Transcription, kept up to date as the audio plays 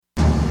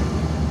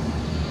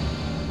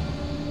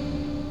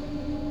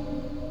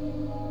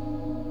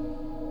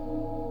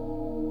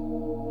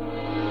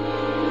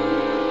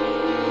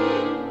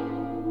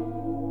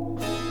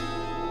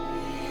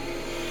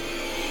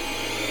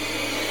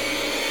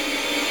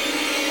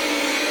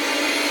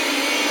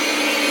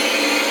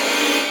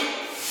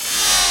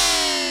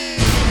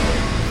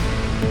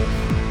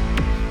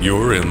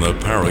You're in the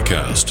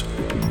Paracast,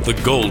 the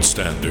gold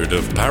standard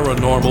of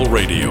paranormal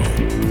radio.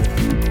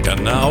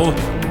 And now,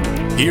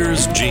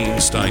 here's Gene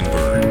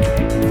Steinberg.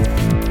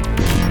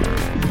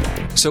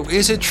 So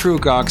is it true,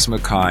 Goggs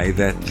Mackay,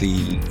 that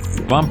the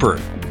bumper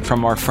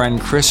from our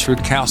friend Chris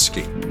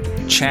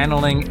Rutkowski,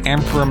 channeling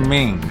Emperor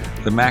Ming,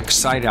 the Max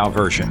Sydow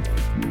version,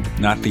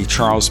 not the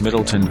Charles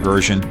Middleton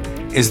version,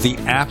 is the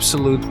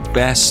absolute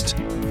best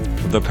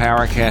the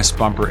Paracast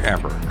bumper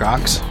ever?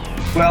 Goggs?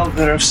 Well,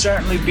 there have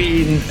certainly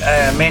been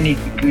many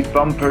good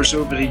bumpers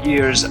over the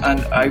years,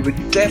 and I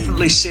would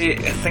definitely say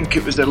I think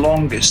it was the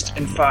longest.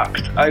 In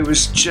fact, I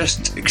was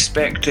just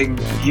expecting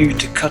you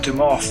to cut him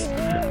off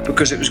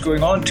because it was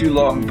going on too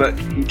long, but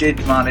he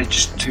did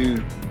manage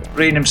to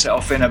rein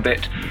himself in a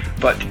bit.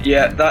 But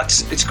yeah,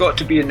 it's got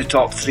to be in the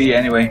top 3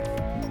 anyway.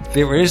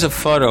 There is a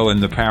photo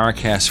in the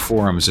Paracast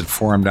forums at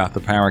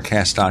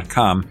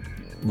forum.theparacast.com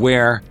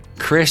where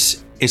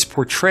Chris is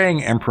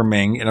portraying Emperor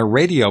Ming in a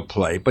radio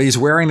play, but he's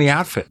wearing the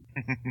outfit.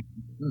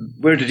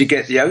 Where did he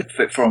get the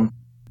outfit from?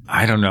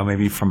 I don't know,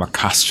 maybe from a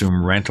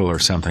costume rental or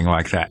something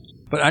like that.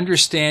 But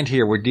understand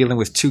here, we're dealing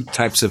with 2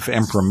 types of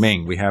Emperor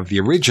Ming. We have the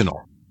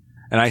original,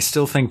 and I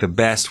still think the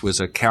best was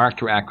a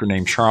character actor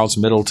named Charles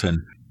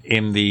Middleton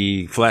in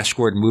the Flash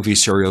Gordon movie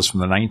serials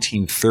from the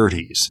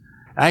 1930s.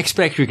 I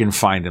expect you can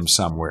find them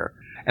somewhere.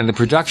 And the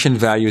production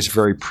value is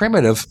very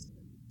primitive,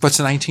 but it's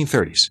the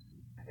 1930s.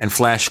 And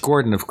Flash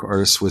Gordon, of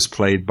course, was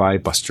played by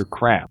Buster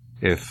Crabbe,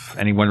 if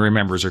anyone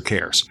remembers or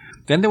cares.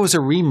 Then there was a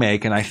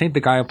remake, and I think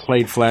the guy who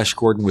played Flash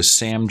Gordon was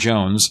Sam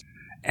Jones,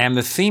 and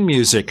the theme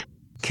music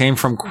came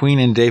from Queen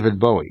and David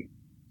Bowie.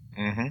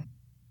 Mm-hmm.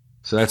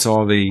 So that's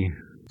all the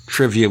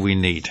trivia we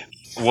need.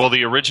 Well,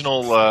 the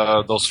original,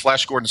 those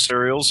Flash Gordon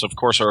serials, of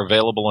course, are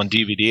available on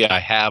DVD. I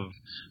have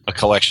a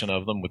collection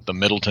of them with the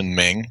Middleton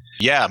Ming.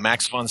 Yeah,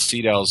 Max von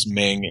Sydow's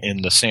Ming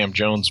in the Sam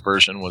Jones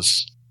version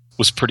was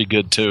pretty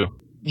good, too.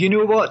 You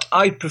know what?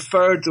 I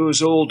preferred those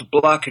old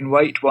black and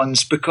white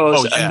ones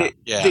because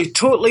they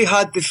totally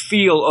had the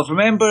feel of,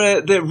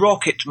 remember the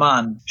Rocket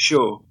Man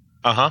show?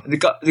 Uh-huh.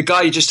 The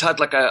guy just had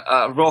like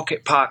a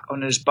rocket pack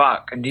on his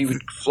back and he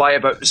would fly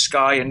about the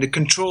sky and the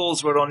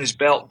controls were on his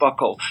belt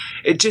buckle.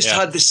 It just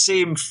had the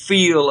same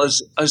feel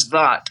as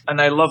that, and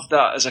I loved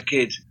that as a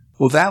kid.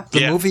 Well,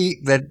 the movie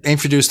that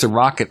introduced the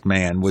Rocket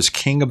Man was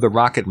King of the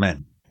Rocket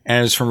Men, and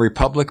it was from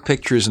Republic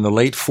Pictures in the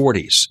late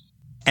 40s.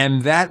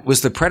 And that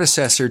was the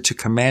predecessor to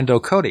Commando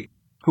Cody,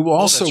 who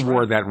also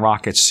wore that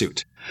rocket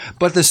suit.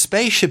 But the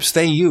spaceships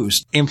they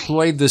used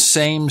employed the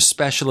same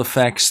special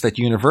effects that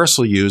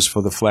Universal used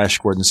for the Flash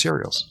Gordon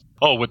serials.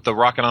 Oh, with the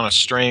rocket on a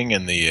string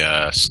and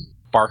the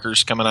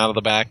sparkers coming out of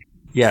the back?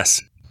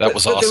 Yes. That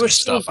was awesome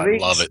stuff. I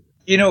love it.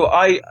 You know,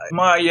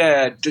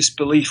 my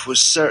disbelief was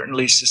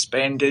certainly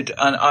suspended,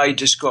 and I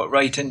just got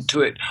right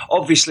into it.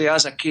 Obviously,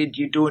 as a kid,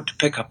 you don't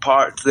pick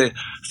apart the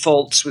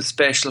faults with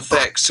special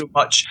effects so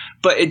much,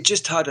 but it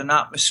just had an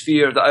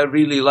atmosphere that I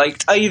really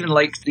liked. I even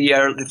liked the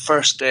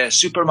first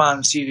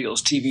Superman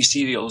serials, TV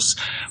serials,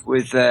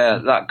 with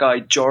that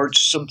guy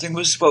George something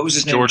what was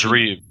his name? George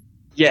Reeves.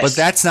 Yes. But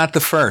that's not the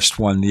first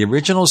one. The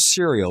original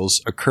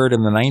serials occurred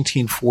in the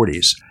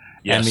 1940s,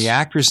 and the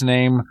actor's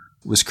name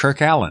was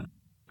Kirk Allen.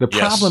 The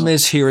problem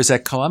is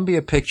that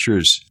Columbia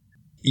Pictures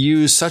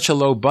used such a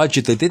low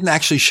budget they didn't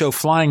actually show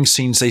flying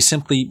scenes. They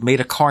simply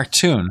made a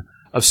cartoon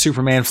of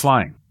Superman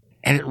flying.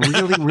 And it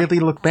really, really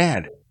looked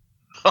bad.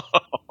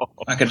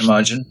 I can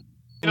imagine.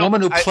 The woman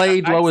who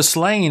played Lois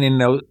Lane in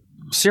those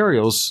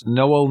serials,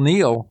 Noel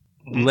Neal,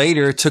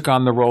 later took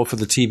on the role for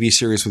the TV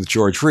series with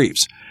George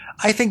Reeves.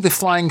 I think the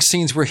flying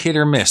scenes were hit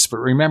or miss, but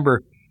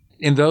remember,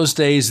 in those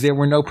days, there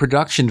were no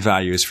production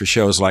values for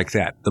shows like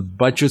that. The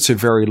budgets are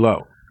very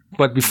low.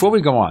 But before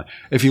we go on,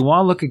 if you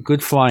want to look at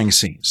good flying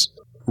scenes,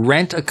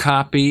 rent a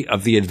copy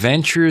of The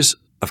Adventures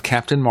of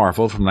Captain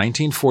Marvel from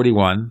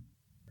 1941,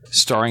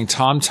 starring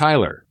Tom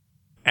Tyler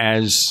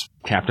as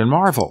Captain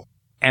Marvel.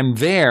 And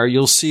there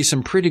you'll see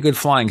some pretty good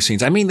flying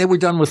scenes. I mean, they were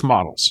done with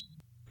models,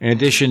 in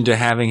addition to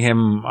having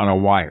him on a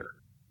wire.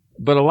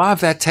 But a lot of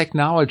that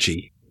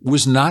technology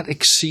was not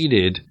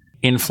exceeded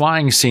in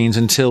flying scenes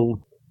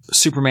until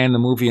Superman the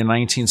movie in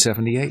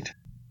 1978.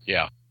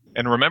 Yeah.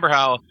 And remember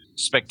how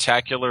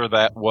spectacular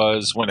that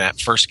was when that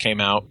first came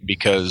out,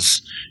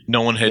 because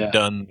no one had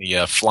done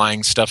the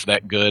flying stuff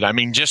that good. I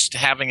mean, just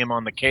having him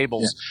on the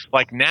cables,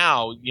 like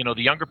now, you know,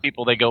 the younger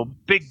people, they go,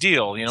 big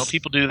deal. You know,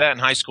 people do that in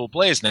high school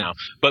plays now.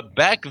 But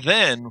back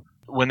then,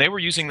 when they were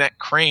using that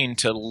crane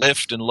to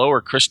lift and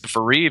lower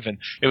Christopher Reeve, and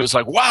it was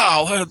like,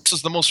 wow, this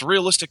is the most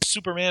realistic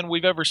Superman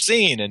we've ever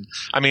seen. And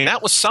I mean,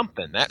 that was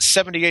something. That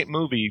 78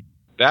 movie,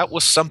 that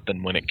was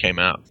something when it came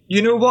out.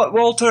 You know what,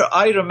 Walter?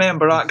 I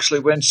remember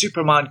actually when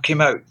Superman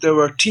came out, there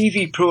were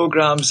TV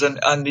programs and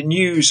the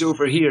news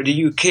over here in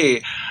the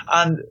UK,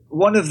 and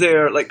one of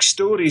their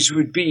stories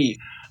would be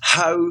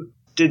how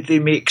did they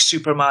make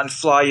Superman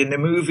fly in the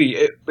movie?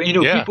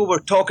 People were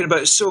talking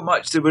about it so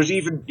much. There was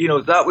even,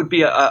 that would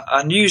be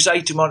a news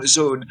item on its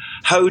own.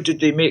 How did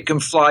they make him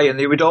fly? And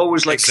they would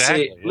always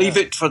leave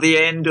it for the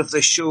end of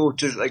the show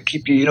to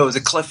keep you, the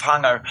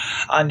cliffhanger.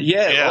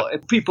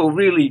 And people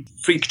really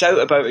freaked out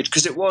about it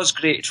because it was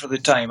great for the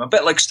time. A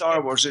bit like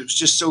Star Wars, it was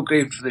just so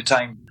great for the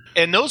time.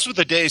 And those were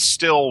the days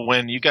still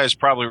when, you guys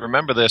probably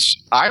remember this,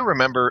 I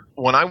remember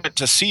when I went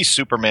to see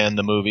Superman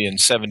the movie in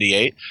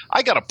 1978,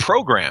 I got a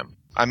program.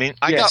 I mean,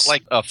 I got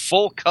like a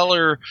full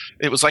color,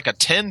 it was like a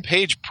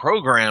 10-page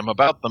program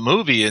about the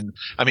movie. And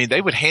I mean,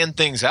 they would hand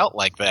things out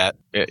like that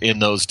in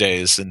those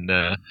days.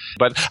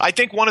 But I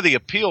think one of the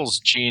appeals,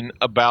 Gene,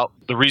 about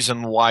the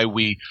reason why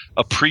we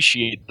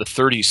appreciate the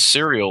 30s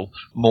serial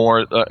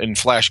more in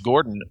Flash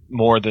Gordon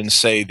more than,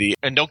 say,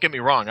 and don't get me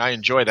wrong, I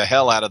enjoy the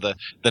hell out of the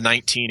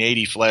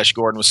 1980 Flash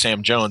Gordon with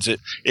Sam Jones. It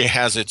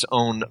has its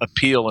own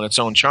appeal and its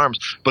own charms.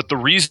 But the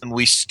reason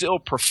we still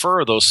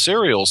prefer those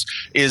serials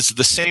is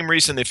the same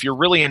reason if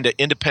you're really into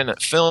independent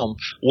film,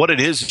 what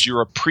it is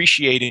you're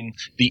appreciating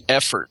the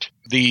effort.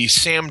 The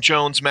Sam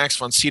Jones, Max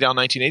von Sydow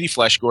 1980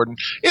 Flash Gordon,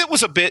 it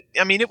was a bit,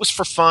 I mean, it was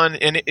for fun,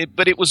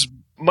 but it was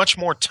much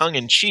more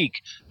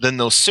tongue-in-cheek than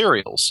those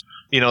serials.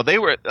 They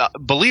were,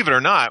 believe it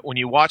or not, when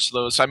you watch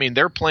those, I mean,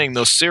 they're playing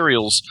those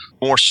serials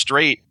more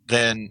straight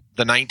than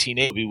the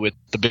 1980 with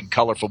the big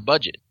colorful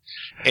budget.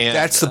 And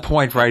that's the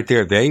point right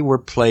there. They were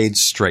played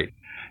straight.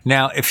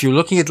 Now, if you're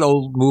looking at the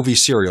old movie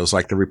serials,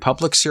 like the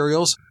Republic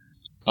serials,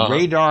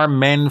 Radar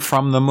Men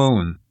from the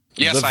Moon.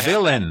 Yes, the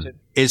villain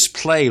is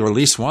played, or at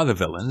least one of the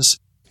villains,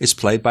 is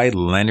played by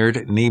Leonard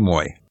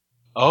Nimoy.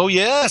 Oh,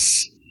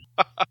 yes.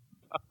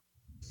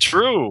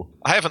 True.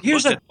 I haven't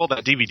pulled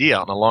that DVD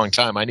out in a long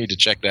time. I need to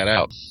check that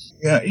out.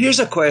 Yeah, here's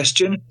a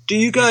question. Do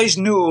you guys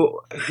know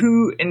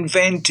who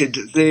invented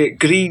the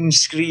green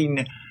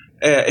screen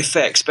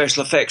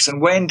special effects,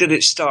 and when did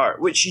it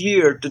start? Which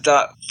year did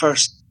that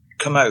first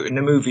come out in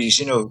the movies,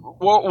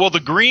 Well, the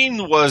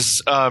green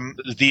was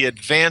the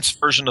advanced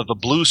version of the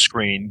blue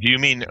screen. Do you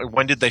mean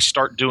when did they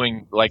start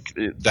doing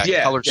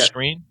that colored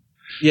screen?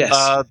 Yes.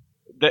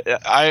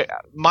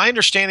 My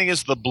understanding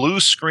is the blue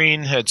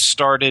screen had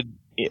started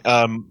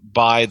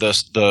by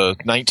the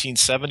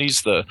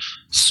 1970s, the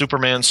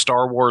Superman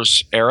Star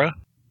Wars era.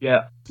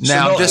 Yeah.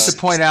 Now, just to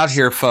point out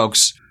here,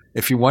 folks,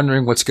 if you're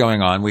wondering what's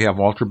going on, we have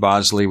Walter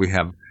Bosley, we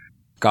have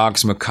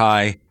Goggs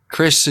Mackay.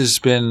 Chris has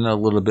been a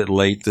little bit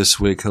late this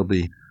week. He'll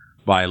be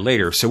by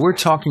later. So we're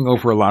talking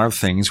over a lot of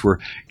things. We're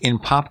in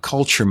pop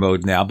culture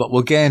mode now, but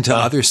we'll get into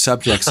other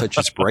subjects such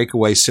as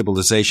breakaway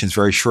civilizations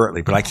very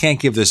shortly. But I can't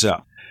give this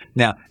up.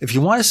 Now, if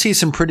you want to see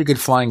some pretty good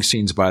flying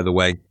scenes, by the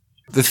way,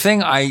 the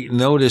thing I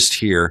noticed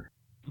here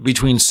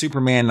between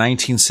Superman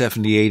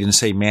 1978 and,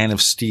 say, Man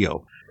of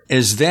Steel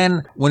is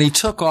then when he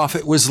took off,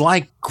 it was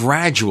like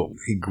gradual.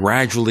 He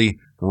gradually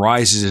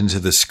rises into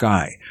the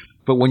sky.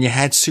 But when you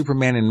had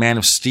Superman and Man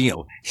of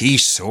Steel, he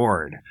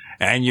soared,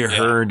 and you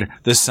heard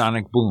the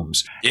sonic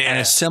booms. Yeah. And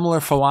a similar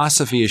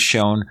philosophy is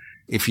shown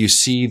if you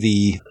see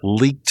the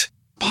leaked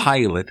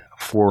pilot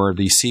for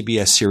the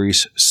CBS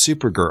series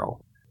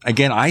Supergirl.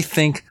 Again, I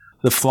think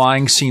the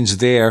flying scenes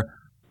there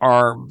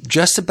are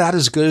just about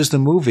as good as the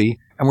movie,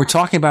 and we're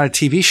talking about a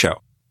TV show.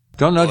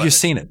 Don't know if you've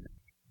seen it.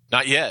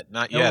 Not yet.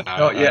 Not yet.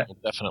 I will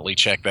definitely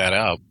check that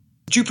out.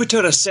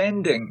 Jupiter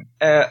Ascending,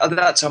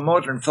 that's a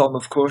modern film,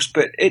 of course,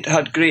 but it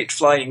had great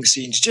flying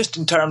scenes, just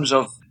in terms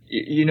of,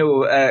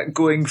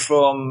 going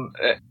from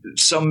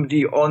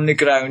somebody on the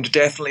ground,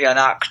 definitely an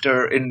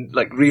actor in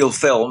real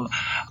film,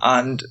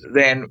 and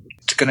then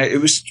it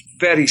was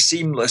very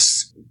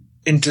seamless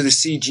into the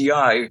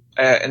CGI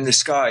in the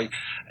sky.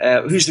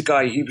 Who's the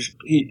guy?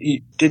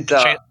 He did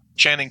that.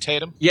 Channing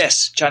Tatum?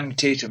 Yes, Channing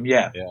Tatum,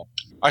 yeah.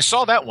 I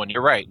saw that one.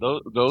 You're right.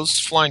 Those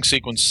flying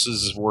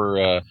sequences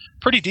were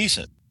pretty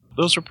decent.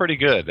 Those were pretty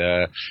good.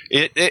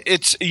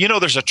 It's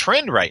there's a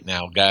trend right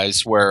now,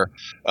 guys, where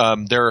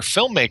there are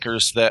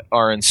filmmakers that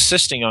are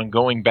insisting on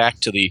going back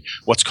to the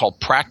what's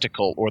called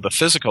practical or the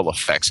physical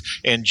effects.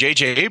 And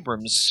J.J.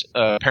 Abrams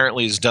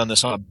apparently has done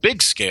this on a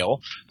big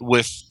scale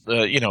with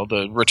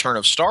the return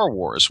of Star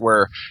Wars,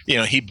 where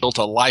he built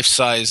a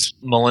life-size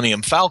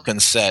Millennium Falcon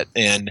set,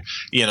 and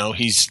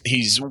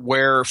he's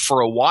where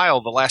for a while,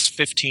 the last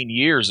 15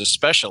 years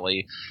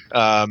especially,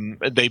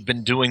 they've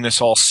been doing this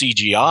all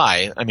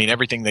CGI. I mean,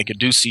 everything they could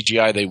do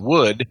CGI they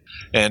would,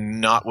 and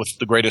not with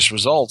the greatest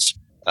results.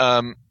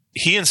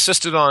 He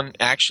insisted on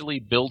actually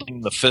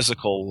building the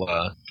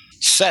physical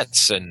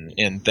sets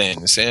and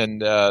things,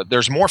 and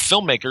there's more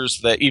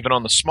filmmakers that even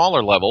on the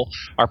smaller level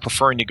are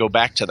preferring to go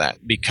back to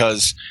that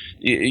because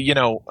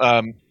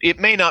it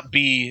may not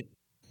be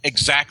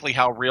exactly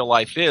how real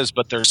life is,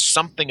 but there's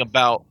something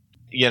about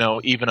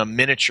even a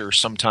miniature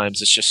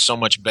sometimes it's just so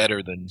much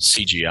better than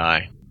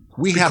CGI.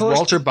 We have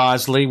Walter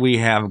Bosley, we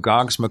have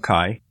Goggs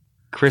Mackay.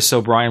 Chris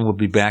O'Brien will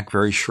be back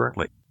very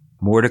shortly.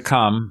 More to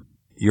come.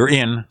 You're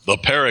in the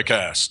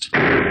Paracast.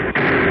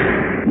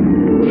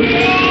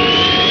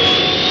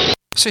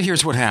 So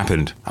here's what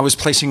happened. I was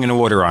placing an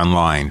order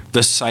online.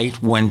 The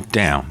site went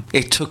down.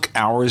 It took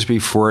hours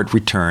before it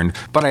returned,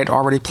 but I'd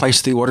already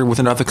placed the order with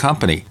another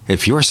company.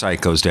 If your site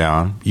goes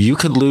down, you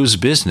could lose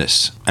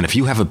business. And if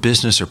you have a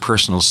business or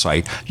personal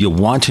site, you'll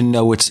want to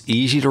know it's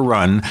easy to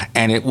run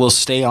and it will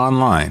stay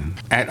online.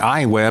 At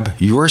iWeb,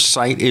 your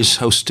site is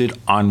hosted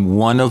on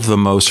one of the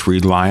most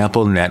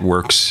reliable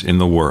networks in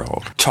the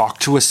world. Talk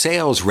to a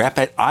sales rep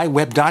at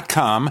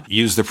iWeb.com.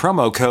 Use the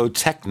promo code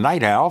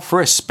TechNightOwl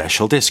for a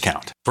special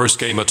discount. First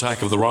came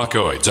Attack of the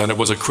Rockoids, and it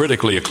was a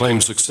critically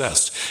acclaimed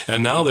success.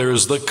 And now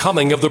there's The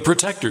Coming of the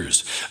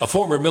Protectors. A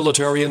former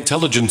military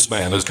intelligence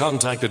man is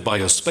contacted by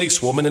a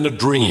space woman in a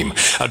dream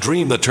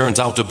that turns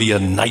out to be a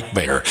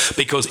nightmare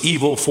because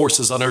evil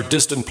forces on her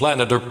distant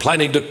planet are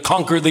planning to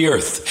conquer the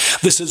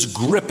Earth. This is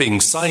gripping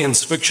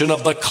science fiction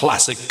of the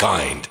classic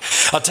kind.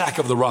 Attack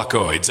of the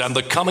Rockoids and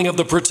The Coming of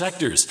the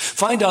Protectors.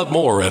 Find out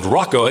more at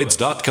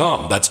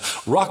rockoids.com. That's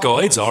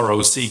Rockoids,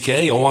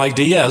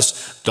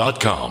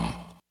 ROCKOIDS.com.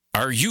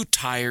 Are you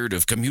tired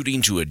of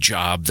commuting to a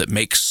job that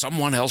makes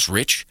someone else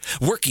rich,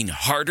 working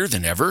harder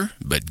than ever,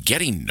 but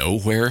getting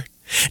nowhere?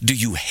 Do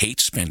you hate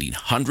spending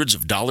hundreds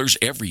of dollars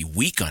every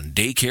week on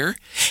daycare,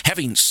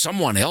 having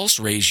someone else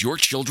raise your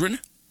children?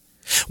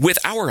 With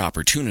our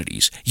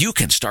opportunities, you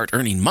can start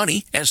earning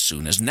money as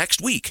soon as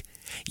next week.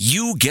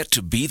 You get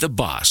to be the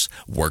boss,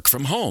 work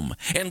from home,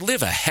 and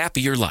live a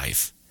happier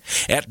life.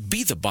 At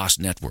Be the Boss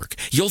Network,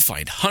 you'll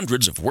find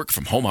hundreds of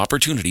work-from-home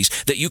opportunities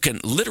that you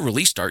can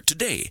literally start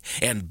today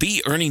and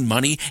be earning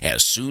money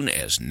as soon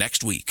as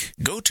next week.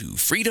 Go to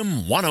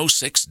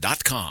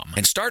freedom106.com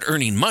and start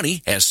earning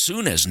money as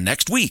soon as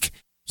next week.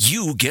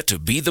 You get to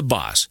be the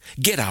boss.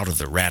 Get out of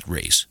the rat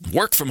race.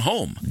 Work from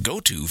home.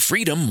 Go to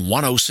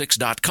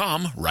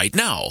freedom106.com right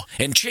now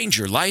and change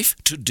your life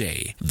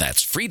today.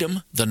 That's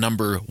freedom, the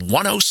number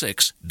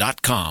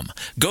 106.com.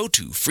 Go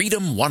to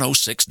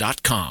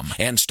freedom106.com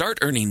and start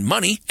earning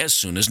money as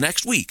soon as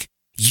next week.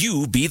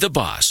 You be the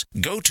boss.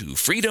 Go to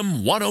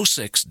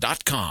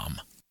freedom106.com.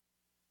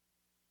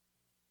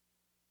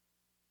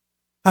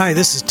 Hi,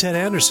 this is Ted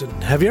Anderson.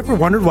 Have you ever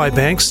wondered why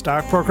banks,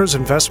 stockbrokers,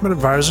 investment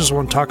advisors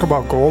won't talk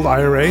about gold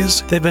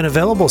IRAs? They've been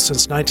available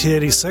since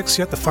 1986,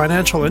 yet the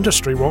financial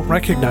industry won't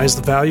recognize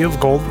the value of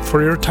gold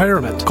for your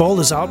retirement. Gold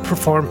has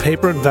outperformed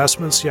paper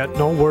investments, yet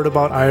no word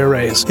about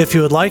IRAs. If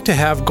you would like to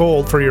have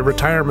gold for your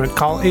retirement,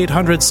 call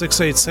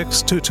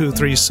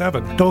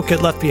 800-686-2237. Don't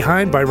get left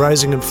behind by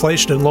rising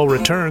inflation and low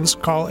returns.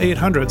 Call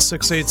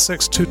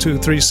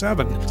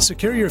 800-686-2237.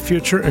 Secure your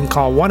future and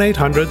call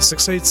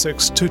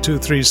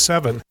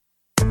 1-800-686-2237.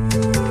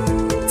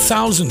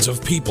 Thousands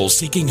of people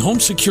seeking home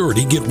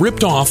security get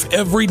ripped off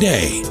every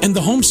day, and the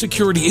home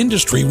security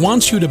industry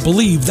wants you to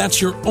believe that's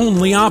your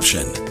only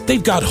option.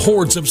 They've got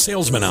hordes of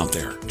salesmen out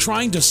there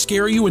trying to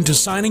scare you into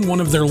signing one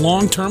of their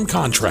long-term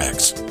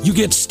contracts. You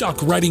get stuck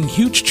writing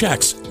huge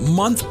checks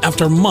month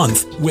after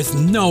month with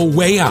no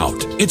way out.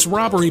 It's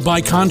robbery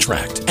by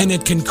contract, and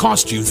it can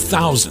cost you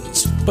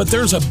thousands. But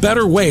there's a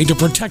better way to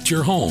protect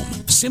your home.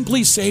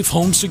 Simply Safe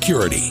Home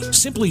Security.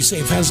 Simply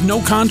Safe has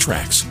no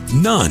contracts.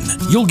 None.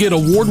 You'll get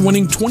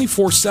award-winning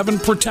 24/7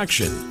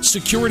 protection.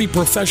 Security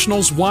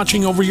professionals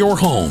watching over your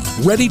home,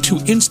 ready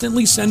to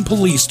instantly send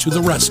police to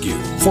the rescue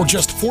for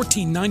just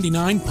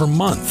 $14.99 per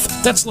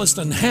month. That's less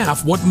than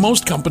half what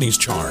most companies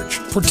charge.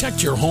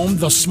 Protect your home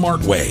the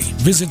smart way.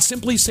 Visit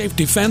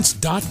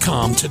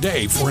simplysafedefense.com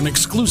today for an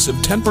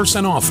exclusive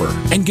 10% offer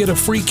and get a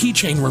free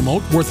keychain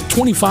remote worth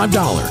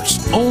 $25.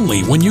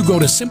 Only when you go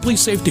to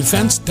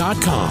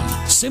simplysafedefense.com.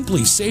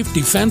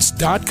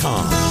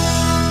 simplysafedefense.com.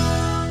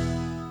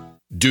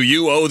 Do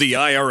you owe the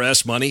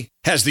IRS money?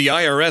 Has the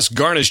IRS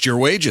garnished your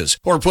wages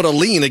or put a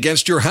lien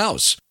against your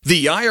house?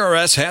 The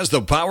IRS has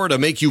the power to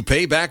make you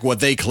pay back what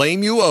they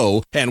claim you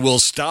owe and will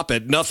stop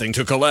at nothing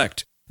to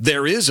collect.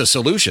 There is a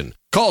solution.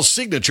 Call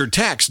Signature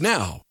Tax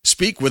now.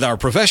 Speak with our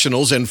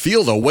professionals and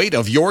feel the weight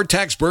of your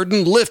tax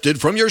burden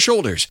lifted from your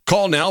shoulders.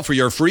 Call now for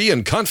your free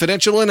and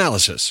confidential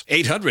analysis.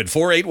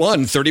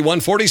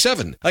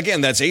 800-481-3147.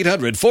 Again, that's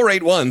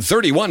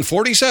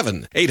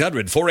 800-481-3147.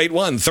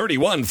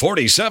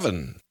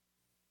 800-481-3147.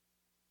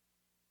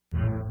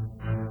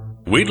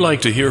 We'd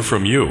like to hear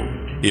from you.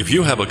 If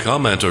you have a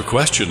comment or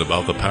question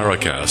about the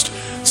Paracast,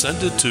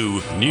 send it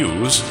to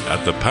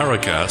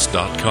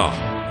news@theparacast.com.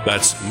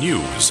 That's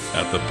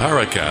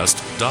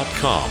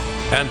news@theparacast.com.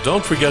 And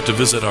don't forget to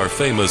visit our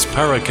famous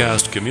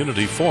Paracast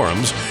community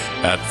forums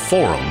at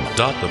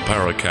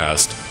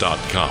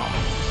forum.theparacast.com.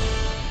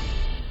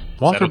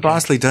 Walter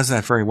Bosley does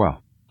that very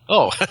well.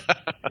 Oh.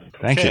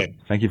 Thank you.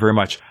 Thank you very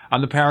much.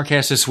 On the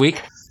Paracast this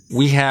week,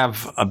 we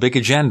have a big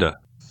agenda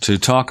to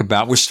talk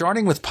about. We're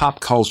starting with pop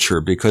culture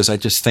because I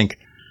just think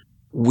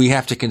we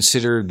have to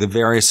consider the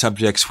various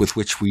subjects with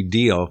which we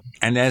deal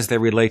and as they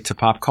relate to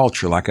pop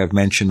culture. Like I've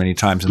mentioned many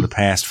times in the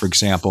past, for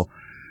example,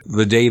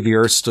 The Day the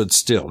Earth Stood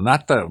Still,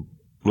 not the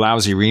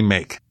lousy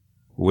remake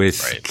with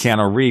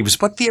Keanu Reeves,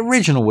 but the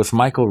original with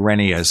Michael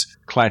Rennie as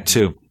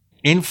Klaatu,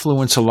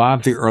 influenced a lot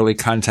of the early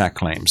Contact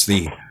claims.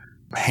 The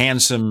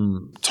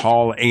handsome,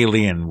 tall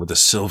alien with a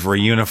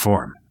silvery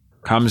uniform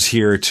comes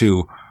here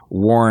to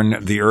warn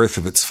the Earth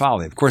of its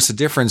folly. Of course, the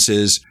difference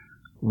is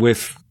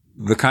with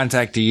the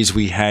contactees,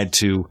 we had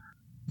to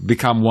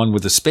become one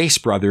with the Space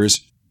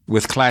Brothers.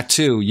 With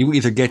Klaatu, you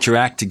either get your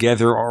act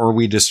together or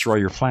we destroy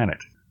your planet.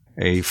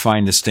 A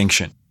fine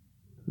distinction.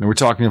 And we're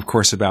talking, of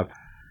course, about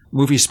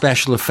movie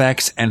special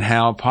effects and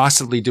how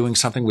possibly doing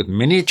something with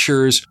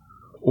miniatures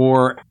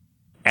or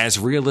as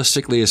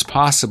realistically as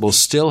possible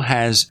still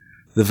has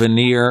the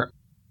veneer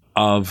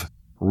of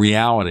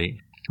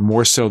reality,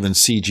 more so than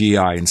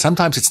CGI. And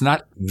sometimes it's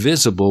not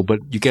visible, but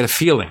you get a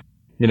feeling,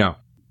 you know.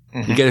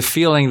 Mm-hmm. You get a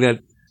feeling that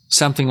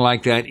something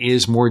like that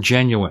is more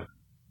genuine.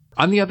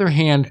 On the other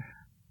hand,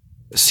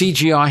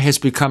 CGI has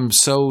become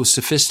so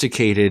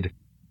sophisticated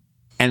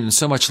and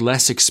so much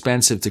less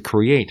expensive to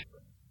create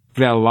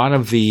that a lot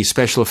of the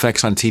special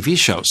effects on TV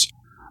shows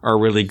are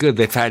really good.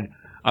 They've had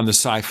on the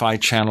Sci-Fi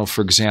Channel,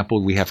 for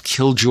example, we have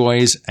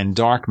Killjoys and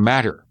Dark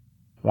Matter.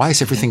 Why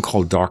is everything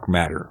called Dark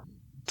Matter?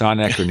 Don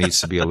Ecker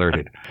needs to be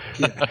alerted.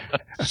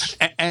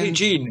 Hey,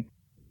 Gene.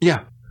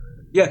 Yeah.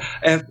 Yeah,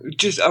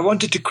 I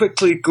wanted to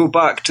quickly go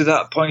back to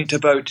that point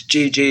about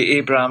J.J.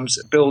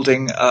 Abrams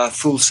building a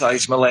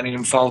full-size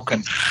Millennium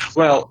Falcon.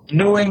 Well,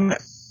 knowing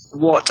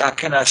what a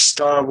kind of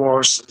Star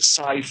Wars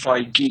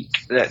sci-fi geek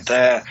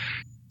that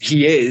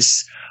he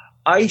is,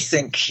 I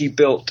think he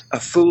built a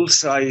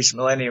full-size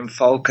Millennium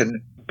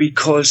Falcon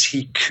because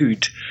he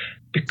could.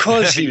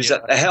 Because he was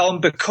at the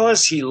helm,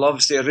 because he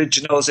loves the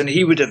originals, and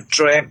he would have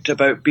dreamt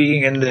about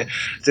being in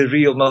the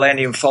real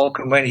Millennium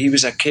Falcon when he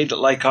was a kid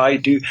like I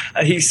do.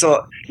 And he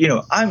thought,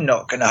 I'm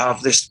not going to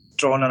have this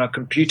drawn on a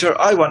computer.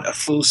 I want a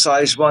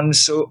full-size one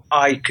so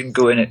I can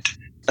go in it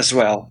as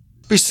well.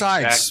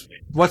 Besides,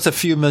 what's a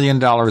few $1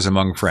 million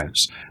among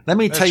friends? Let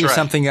me tell you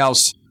something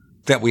else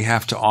that we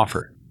have to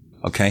offer,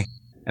 okay?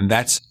 And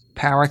that's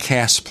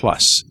Paracast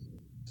Plus.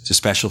 It's a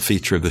special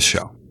feature of the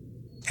show.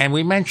 And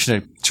we mention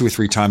it 2 or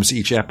 3 times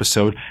each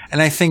episode.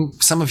 And I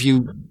think some of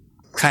you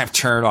kind of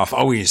turn it off.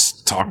 Oh, he's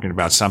talking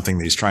about something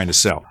that he's trying to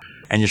sell.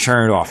 And you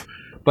turn it off.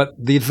 But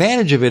the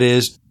advantage of it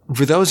is,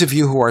 for those of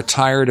you who are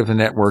tired of the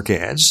network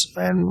ads,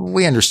 and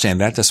we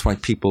understand that, that's why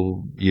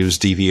people use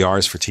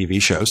DVRs for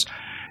TV shows,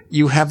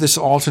 you have this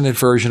alternate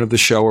version of the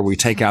show where we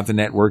take out the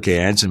network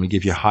ads and we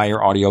give you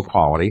higher audio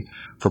quality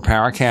for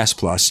Paracast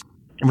Plus.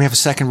 And we have a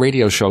second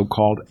radio show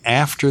called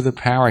After the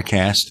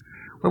Paracast,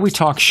 where we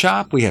talk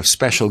shop, we have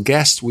special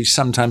guests, we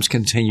sometimes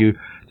continue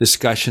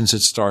discussions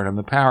that start on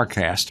the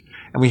Paracast.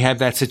 And we had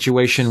that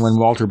situation when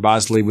Walter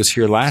Bosley was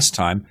here last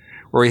time,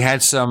 where he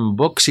had some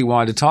books he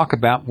wanted to talk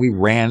about. We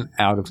ran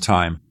out of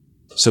time,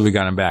 so we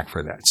got him back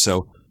for that.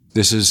 So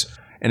this is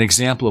an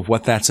example of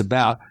what that's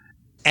about.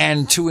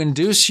 And to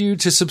induce you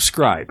to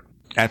subscribe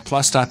at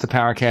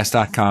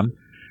plus.theparacast.com,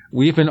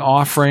 we've been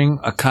offering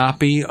a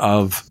copy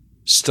of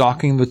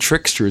Stalking the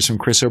Tricksters from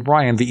Chris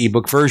O'Brien, the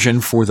ebook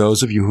version, for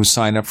those of you who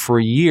sign up for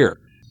a year.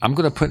 I'm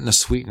going to put in a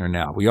sweetener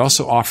now. We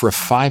also offer a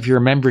 5-year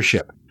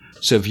membership.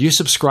 So if you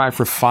subscribe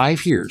for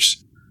 5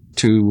 years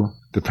to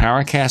the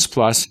Paracast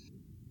Plus,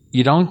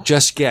 you don't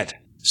just get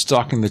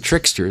Stalking the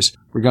Tricksters.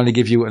 We're going to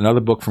give you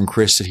another book from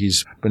Chris that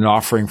he's been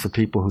offering for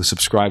people who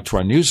subscribe to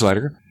our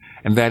newsletter,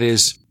 and that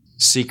is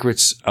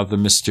Secrets of the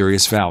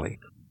Mysterious Valley.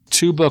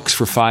 2 books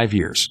for 5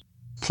 years.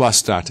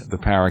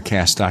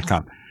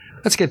 Plus.theparacast.com.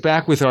 Let's get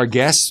back with our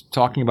guests,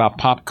 talking about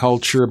pop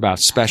culture, about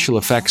special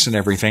effects and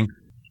everything.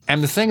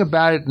 And the thing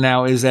about it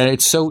now is that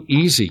it's so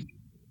easy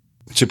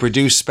to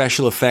produce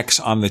special effects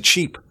on the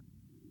cheap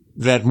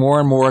that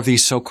more and more of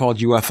these so-called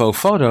UFO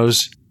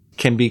photos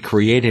can be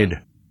created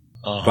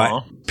by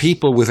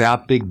people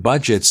without big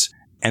budgets,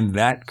 and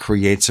that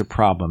creates a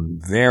problem.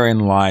 Therein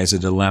lies a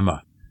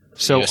dilemma.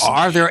 So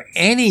are there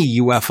any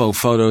UFO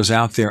photos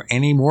out there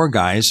anymore,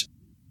 guys,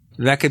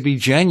 that could be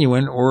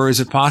genuine, or is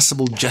it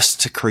possible just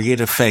to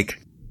create a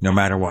fake no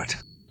matter what?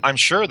 I'm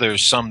sure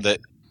there's some that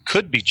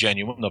could be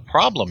genuine. The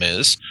problem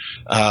is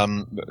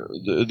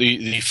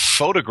the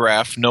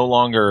photograph no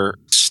longer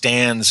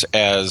stands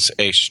as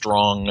a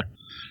strong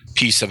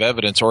piece of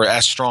evidence, or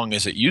as strong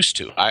as it used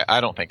to. I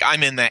don't think.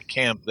 I'm in that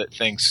camp that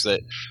thinks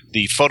that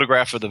the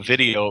photograph of the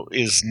video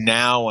is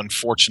now,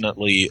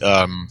 unfortunately,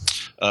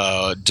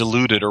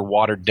 diluted or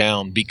watered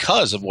down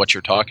because of what you're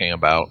talking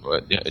about.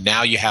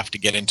 Now you have to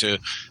get into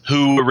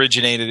who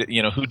originated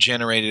it, who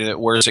generated it,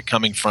 where is it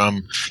coming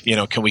from,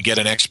 can we get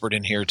an expert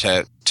in here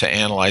to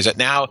analyze it?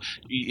 Now,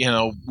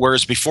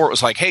 whereas before it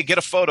was like, hey, get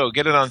a photo,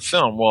 get it on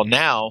film. Well,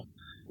 now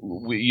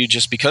you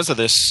just, because of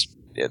this,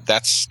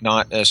 that's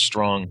not as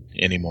strong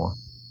anymore.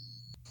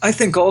 I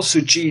think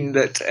also, Gene,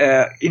 that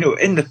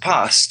in the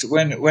past,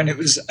 when it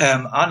was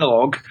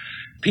analog,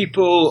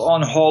 people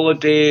on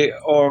holiday,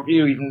 or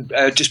even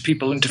just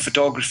people into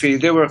photography,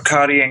 they were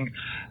carrying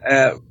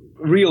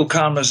real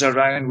cameras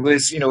around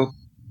with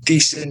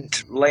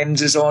decent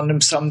lenses on them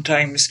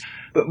sometimes.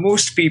 But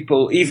most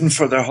people, even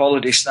for their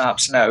holiday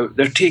snaps now,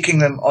 they're taking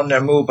them on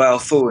their mobile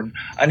phone.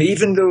 And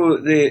even though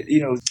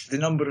the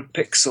number of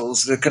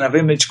pixels, the kind of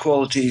image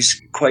quality is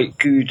quite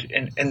good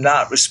in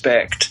that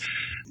respect,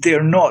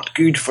 they're not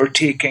good for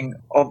taking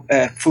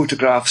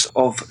photographs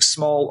of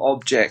small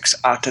objects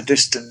at a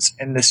distance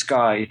in the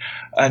sky.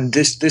 And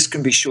this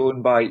can be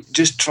shown by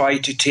just try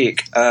to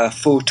take a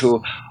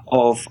photo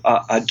of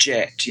a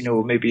jet,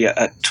 maybe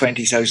at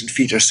 20,000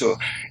 feet or so.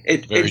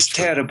 It's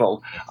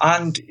terrible.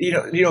 And,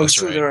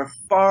 so right. There are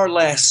far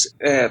less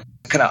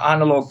kind of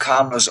analog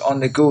cameras on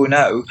the go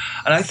now.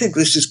 And I think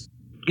this is,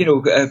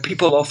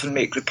 people often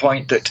make the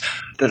point that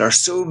there are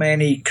so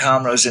many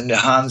cameras in the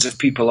hands of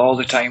people all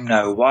the time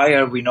now. Why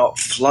are we not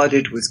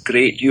flooded with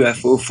great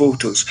UFO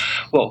photos?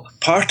 Well,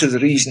 part of the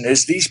reason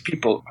is these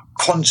people are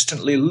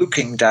constantly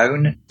looking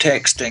down,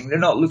 texting. They're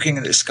not looking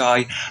at the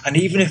sky. And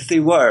even if they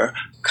were,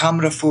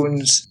 camera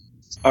phones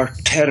are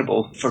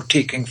terrible for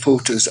taking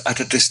photos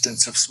at a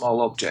distance of small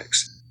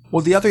objects.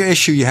 Well, the other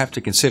issue you have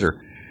to consider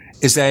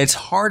is that it's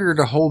harder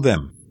to hold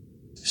them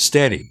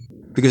steady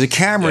because a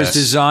camera is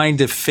designed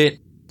to fit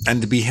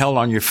and to be held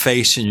on your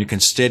face, and you can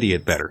steady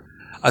it better.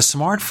 A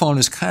smartphone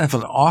is kind of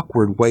an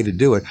awkward way to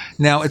do it.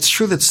 Now, it's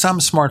true that some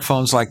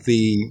smartphones like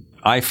the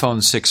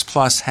iPhone 6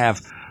 Plus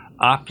have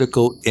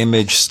optical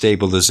image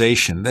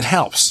stabilization that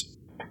helps.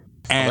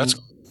 And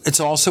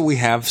it's also, we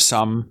have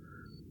some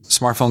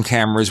smartphone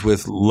cameras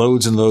with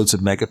loads and loads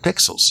of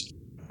megapixels.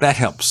 That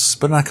helps,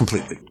 but not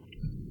completely.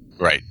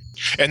 Right.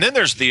 And then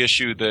there's the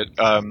issue that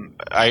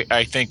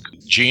I think,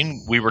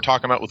 Gene, we were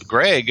talking about with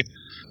Greg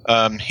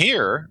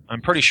here.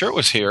 I'm pretty sure it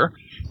was here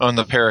on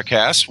the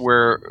Paracast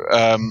where,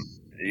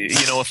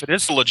 if it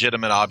is a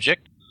legitimate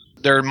object,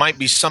 there might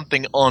be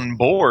something on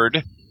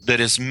board that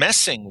is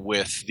messing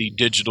with the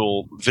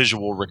digital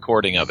visual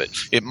recording of it.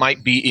 It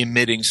might be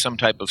emitting some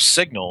type of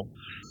signal.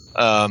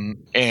 And,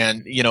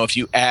 if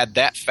you add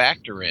that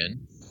factor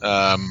in,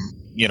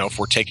 if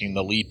we're taking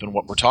the leap in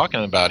what we're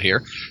talking about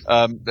here,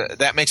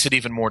 that makes it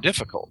even more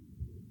difficult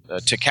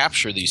to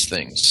capture these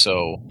things.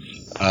 So,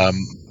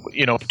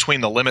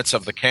 between the limits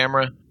of the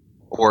camera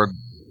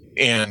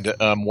and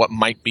what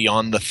might be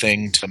on the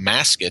thing to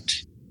mask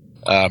it,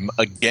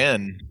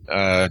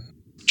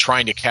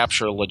 trying to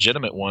capture a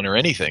legitimate one or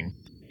anything,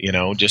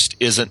 just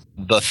isn't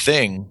the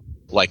thing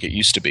like it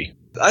used to be.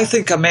 I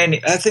think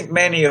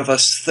many of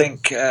us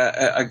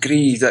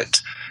agree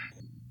that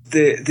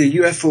the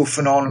UFO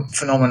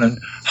phenomenon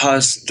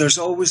it's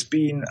always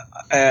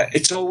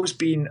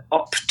been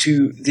up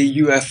to the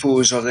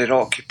UFOs or their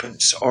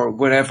occupants or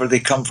wherever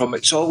they come from.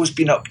 It's always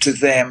been up to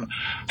them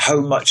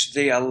how much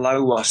they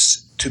allow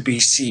us to be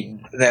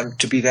seen, them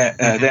to be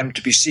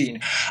seen.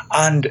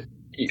 And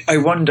I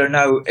wonder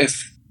now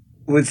if,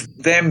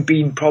 with them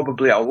being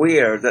probably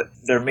aware that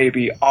there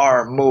maybe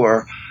are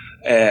more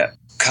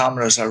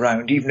cameras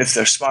around, even if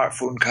they're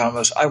smartphone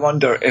cameras, I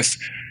wonder if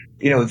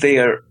they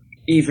are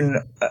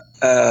even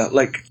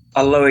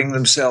allowing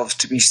themselves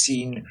to be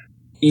seen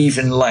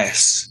even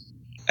less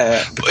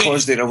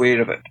because they're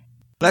aware of it.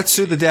 Let's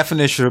do the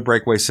definition of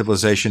breakaway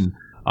civilization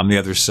on the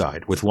other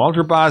side. With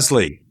Walter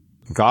Bosley,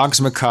 Goggs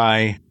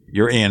Mackay,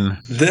 you're in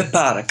the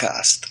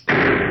Paracast.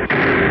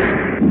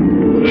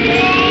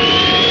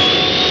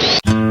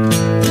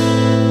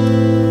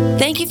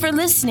 Thank you for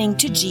listening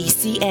to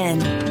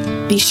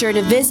GCN. Be sure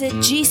to visit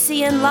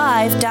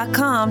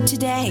GCNlive.com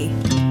today.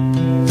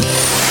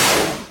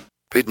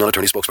 Paid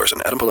non-attorney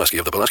spokesperson Adam Pulaski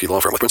of the Pulaski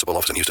Law Firm with principal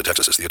office in Houston,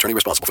 Texas is the attorney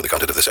responsible for the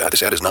content of this ad.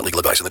 This ad is not legal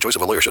advice, and the choice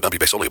of a lawyer should not be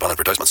based solely upon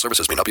advertisement.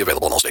 Services may not be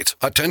available in all states.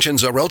 Attention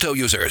Xarelto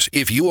users.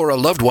 If you or a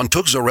loved one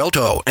took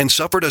Xarelto and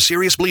suffered a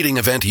serious bleeding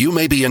event, you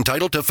may be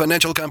entitled to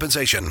financial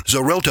compensation.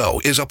 Xarelto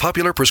is a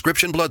popular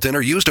prescription blood thinner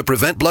used to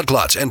prevent blood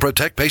clots and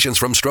protect patients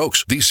from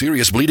strokes. These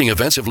serious bleeding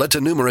events have led to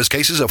numerous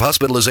cases of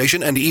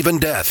hospitalization and even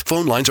death.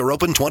 Phone lines are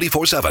open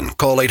 24/7.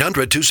 Call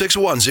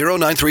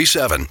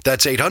 800-261-0937.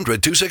 That's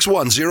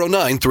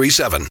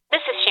 800-261-0937.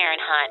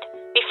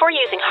 Before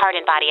using Heart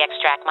and Body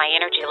Extract, my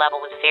energy level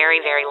was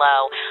very, very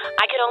low.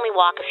 I could only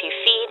walk a few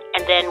feet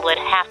and then would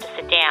have to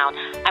sit down.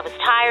 I was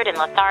tired and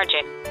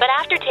lethargic. But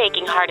after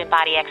taking Heart and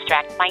Body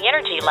Extract, my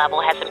energy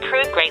level has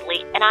improved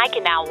greatly, and I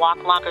can now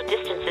walk longer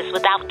distances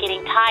without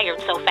getting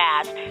tired so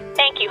fast.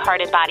 Thank you,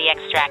 Heart and Body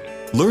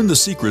Extract. Learn the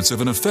secrets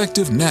of an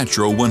effective,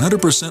 natural,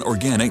 100%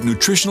 organic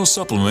nutritional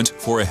supplement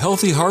for a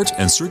healthy heart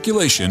and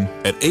circulation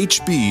at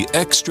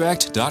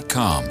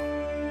hbextract.com.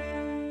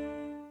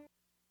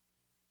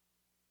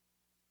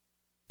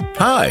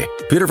 Hi,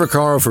 Peter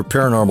Vaccaro for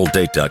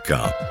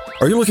ParanormalDate.com.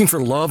 Are you looking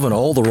for love in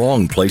all the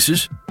wrong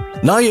places?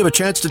 Now you have a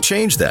chance to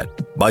change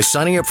that by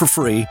signing up for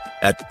free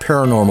at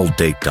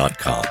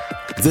ParanormalDate.com.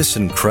 This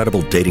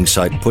incredible dating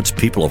site puts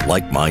people of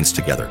like minds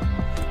together.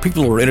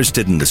 People who are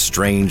interested in the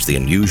strange, the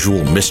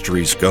unusual,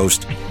 mysteries,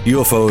 ghosts,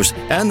 UFOs,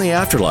 and the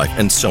afterlife,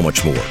 and so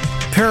much more.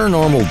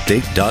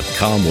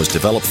 ParanormalDate.com was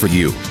developed for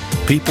you,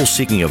 people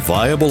seeking a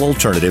viable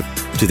alternative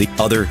to the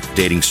other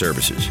dating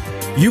services.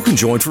 You can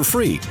join for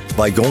free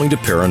by going to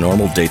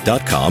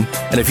ParanormalDate.com,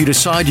 and if you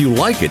decide you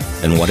like it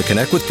and want to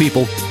connect with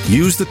people,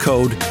 use the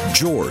code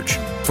GEORGE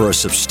for a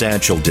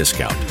substantial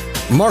discount.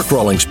 Mark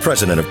Rawlings,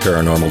 president of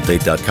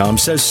ParanormalDate.com,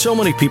 says so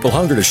many people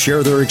hunger to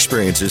share their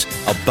experiences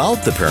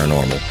about the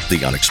paranormal,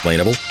 the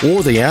unexplainable,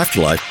 or the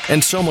afterlife,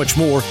 and so much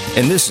more,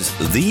 and this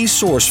is the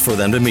source for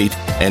them to meet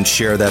and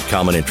share that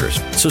common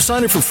interest. So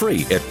sign up for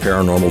free at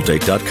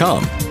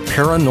ParanormalDate.com,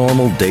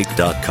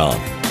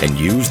 ParanormalDate.com, and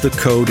use the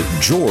code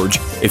GEORGE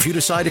if you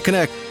decide to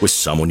connect with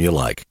someone you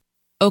like.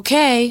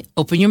 Okay,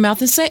 open your mouth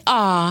and say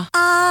ah.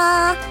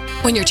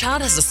 When your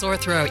child has a sore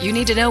throat, you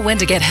need to know when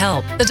to get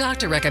help. The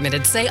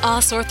doctor-recommended Say Ah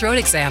Sore Throat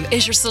Exam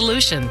is your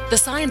solution. The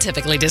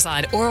scientifically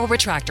designed oral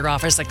retractor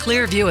offers a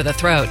clear view of the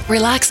throat,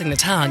 relaxing the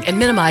tongue and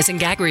minimizing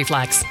gag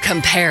reflex.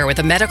 Compare with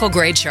a medical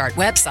grade chart,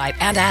 website,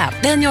 and app.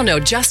 Then you'll know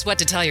just what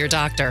to tell your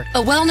doctor.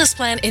 A wellness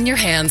plan in your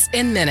hands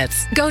in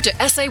minutes. Go to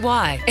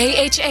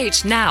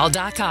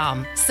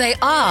SayAHHnow.com.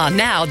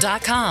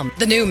 SayAhNow.com,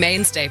 the new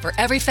mainstay for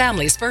every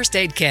family's first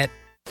aid kit.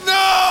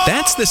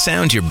 That's the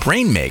sound your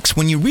brain makes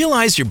when you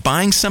realize you're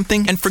buying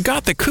something and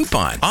forgot the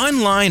coupon.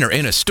 Online or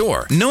in a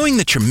store, knowing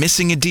that you're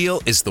missing a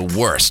deal is the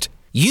worst.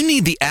 You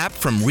need the app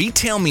from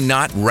Retail Me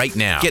Not right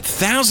now. Get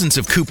thousands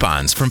of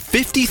coupons from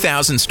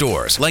 50,000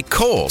 stores like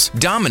Kohl's,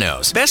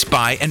 Domino's, Best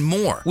Buy, and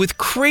more with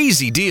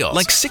crazy deals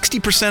like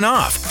 60%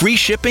 off, free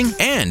shipping,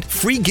 and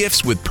free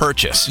gifts with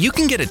purchase. You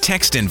can get a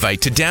text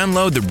invite to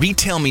download the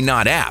Retail Me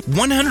Not app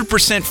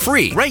 100%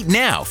 free right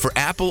now for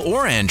Apple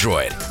or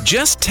Android.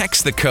 Just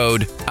text the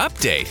code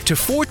UPDATE to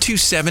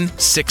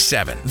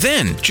 42767.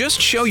 Then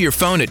just show your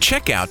phone at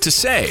checkout to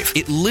save.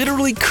 It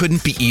literally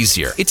couldn't be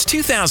easier. It's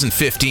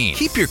 2015.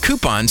 Keep your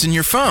coupons in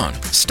your phone.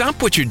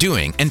 Stop what you're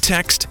doing and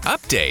text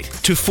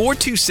UPDATE to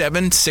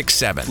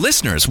 42767.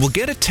 Listeners will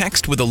get a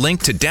text with a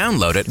link to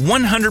download it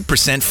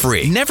 100%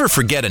 free. Never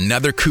forget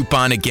another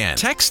coupon again.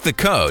 Text the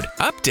code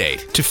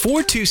UPDATE to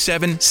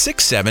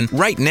 42767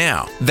 right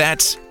now.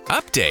 That's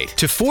UPDATE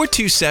to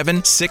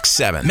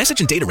 42767. Message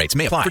and data rates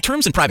may apply. For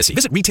terms and privacy,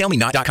 visit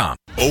retailmenot.com.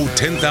 Owe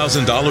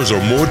 $10,000 or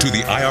more to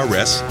the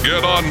IRS?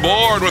 Get on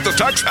board with the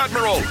Tax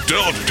Admiral.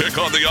 Don't pick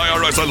on the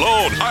IRS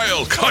alone.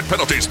 I'll cut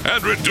penalties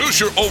and reduce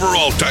your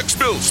overall tax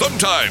bill.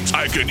 Sometimes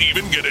I can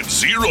even get it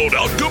zeroed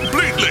out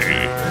completely.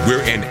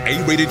 We're an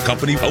A-rated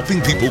company helping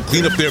people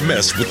clean up their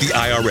mess with the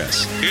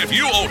IRS. If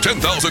you owe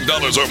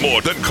 $10,000 or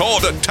more, then call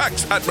the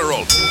Tax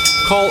Admiral.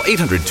 Call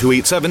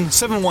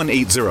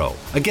 800-287-7180.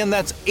 Again,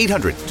 that's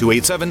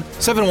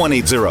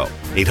 800-287-7180.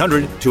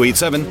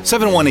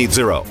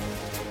 800-287-7180.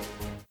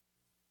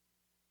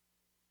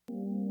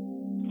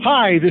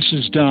 Hi, this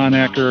is Don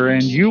Ecker,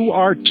 and you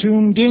are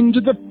tuned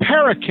into the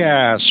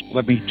Paracast.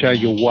 Let me tell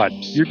you what,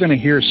 you're going to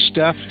hear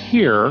stuff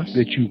here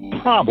that you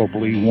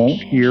probably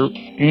won't hear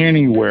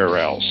anywhere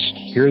else.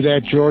 Hear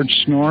that, George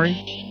Snorri?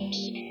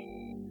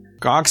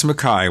 Goggs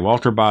Mackay,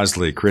 Walter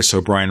Bosley, Chris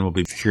O'Brien will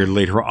be here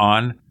later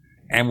on,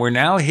 and we're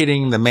now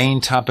hitting the main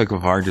topic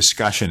of our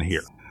discussion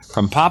here.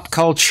 From pop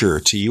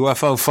culture to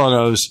UFO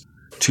photos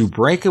to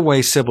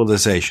breakaway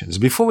civilizations.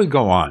 Before we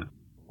go on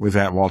with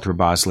that, Walter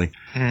Bosley.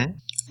 Mm-hmm.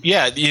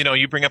 Yeah,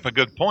 you bring up a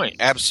good point.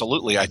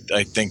 Absolutely, I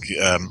think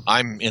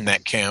I'm in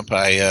that camp.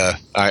 I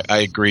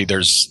agree.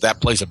 That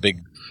plays a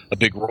big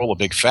role, a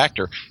big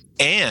factor.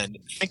 And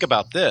think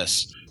about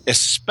this,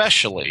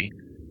 especially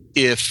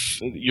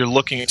if you're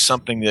looking at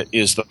something that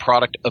is the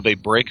product of a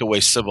breakaway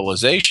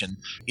civilization.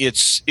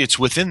 It's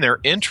within their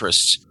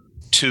interests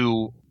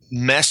to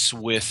mess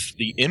with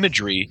the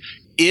imagery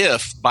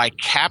if by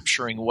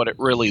capturing what it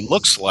really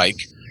looks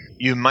like,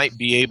 you might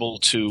be able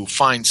to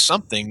find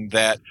something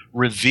that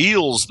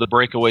reveals the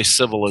breakaway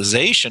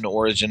civilization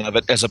origin of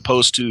it as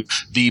opposed to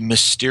the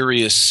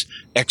mysterious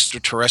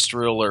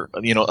extraterrestrial or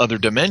other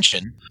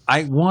dimension.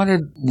 I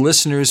wanted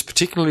listeners,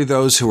 particularly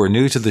those who are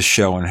new to the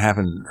show and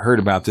haven't heard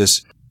about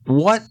this,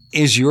 what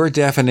is your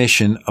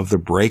definition of the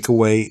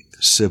breakaway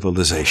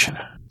civilization?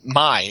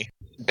 My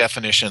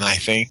definition, I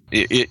think,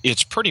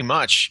 it's pretty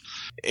much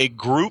a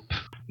group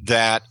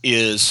that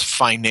is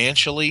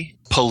financially,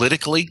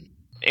 politically,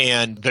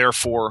 and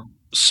therefore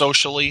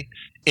socially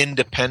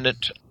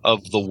independent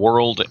of the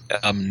world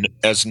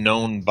as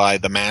known by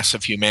the mass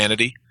of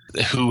humanity,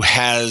 who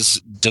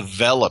has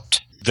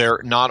developed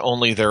not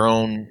only their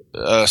own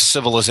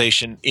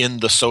civilization in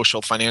the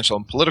social, financial,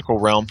 and political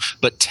realm,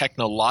 but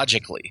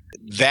technologically.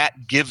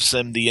 That gives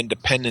them the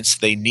independence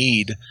they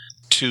need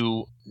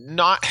to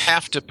not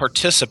have to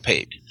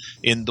participate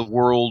in the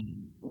world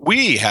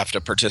we have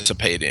to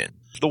participate in.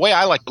 The way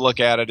I like to look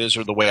at it is,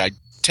 or the way I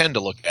tend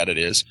to look at it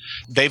is,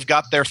 they've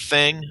got their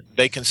thing,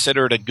 they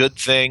consider it a good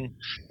thing,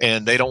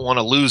 and they don't want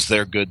to lose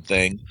their good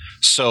thing.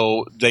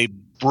 So they've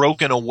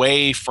broken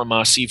away from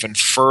us even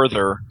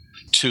further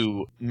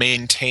to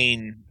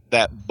maintain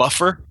that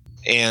buffer,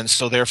 and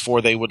so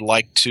therefore they would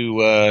like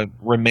to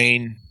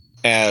remain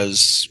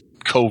as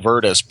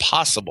covert as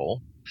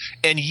possible.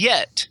 And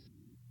yet,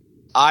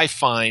 I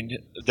find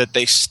that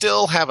they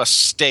still have a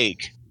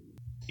stake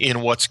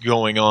in what's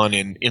going on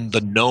in the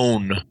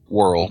known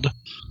world,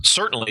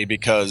 certainly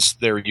because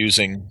they're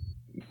using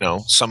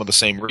some of the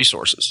same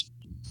resources.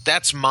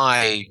 That's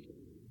my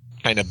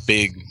kind of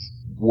big,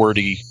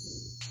 wordy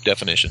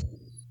definition.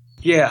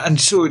 Yeah, and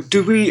so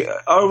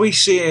are we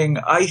saying,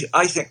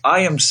 I think I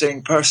am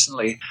saying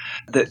personally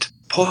that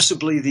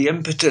possibly the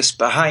impetus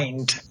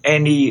behind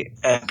any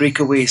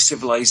breakaway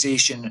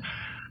civilization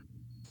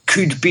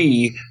could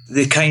be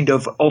the kind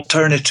of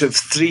alternative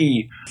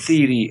 3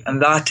 theory,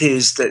 and that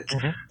is that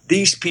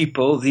these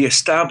people, the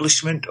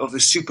establishment of the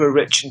super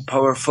rich and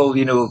powerful,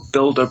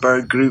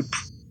 Bilderberg group,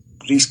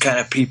 these kind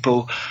of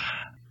people,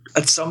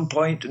 at some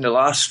point in the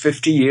last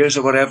 50 years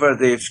or whatever,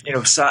 they've,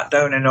 sat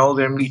down in all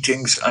their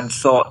meetings and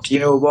thought, you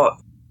know what,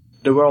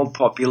 the world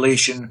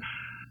population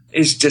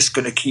is just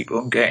going to keep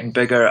on getting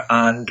bigger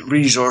and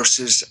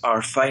resources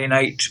are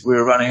finite.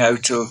 We're running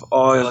out of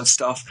oil and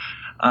stuff.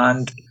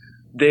 And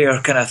they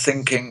are kind of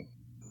thinking,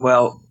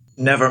 well,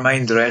 never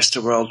mind the rest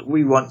of the world.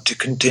 We want to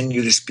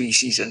continue the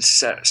species and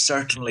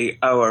certainly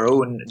our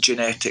own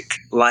genetic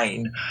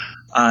line.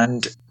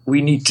 And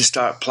we need to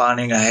start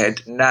planning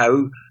ahead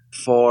now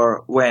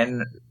for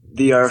when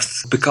the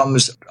Earth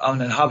becomes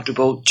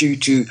uninhabitable due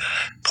to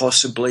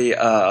possibly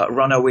a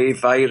runaway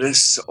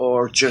virus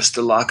or just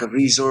a lack of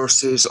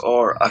resources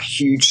or a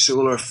huge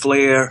solar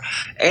flare,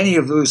 any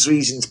of those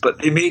reasons. But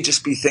they may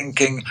just be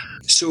thinking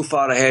so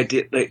far ahead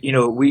that,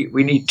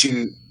 we need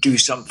to do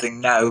something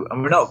now.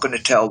 And we're not going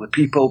to tell the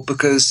people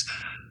because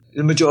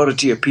the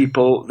majority of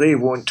people, they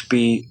won't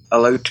be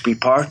allowed to be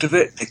part of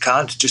it. They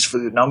can't, just for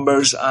the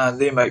numbers, and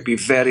they might be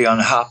very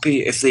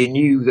unhappy if they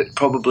knew that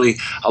probably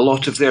a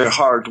lot of their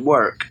hard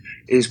work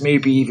is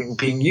maybe even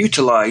being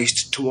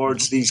utilized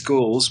towards these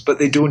goals, but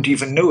they don't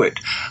even know it.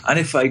 And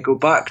if I go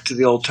back to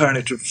the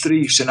alternative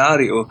 3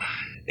 scenario,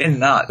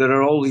 in that there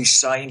are all these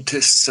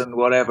scientists and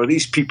whatever,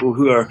 these people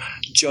who are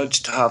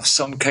judged to have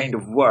some kind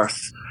of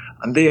worth,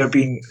 and they are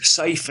being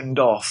siphoned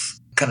off,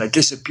 kind of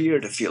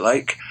disappeared, if you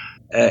like,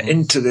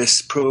 into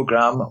this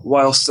program,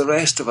 whilst the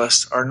rest of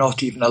us are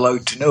not even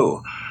allowed to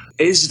know.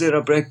 Is there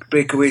a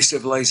breakaway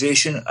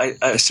civilization?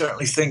 I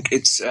certainly think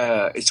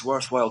it's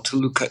worthwhile to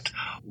look at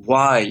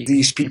why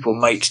these people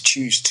might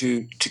choose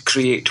to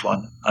create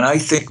one. And I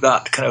think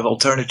that kind of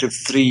alternative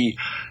 3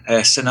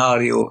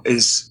 scenario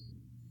is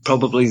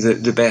probably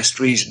the best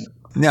reason.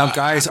 Now,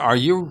 guys, are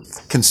you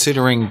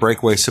considering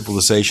breakaway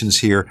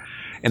civilizations here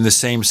in the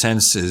same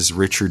sense as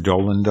Richard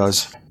Dolan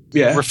does?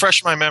 Yeah.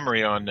 Refresh my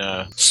memory on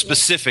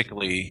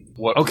specifically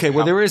what... Okay,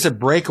 well, there is a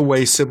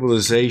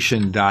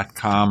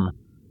breakawaycivilization.com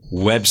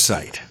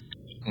website.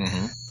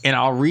 Mm-hmm. And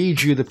I'll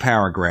read you the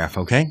paragraph,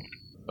 okay?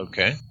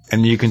 Okay.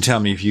 And you can tell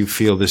me if you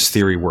feel this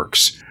theory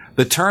works.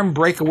 The term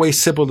breakaway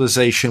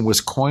civilization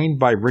was coined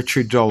by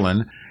Richard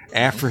Dolan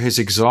after his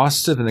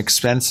exhaustive and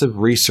expensive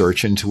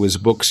research into his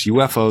books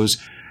UFOs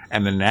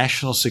and the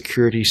National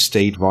Security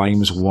State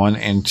Volumes 1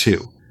 and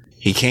 2.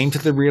 He came to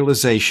the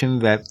realization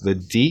that the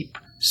deep,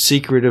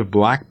 secretive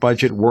black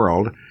budget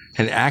world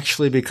had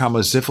actually become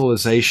a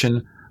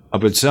civilization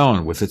of its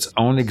own with its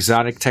own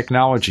exotic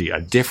technology, a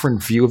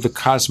different view of the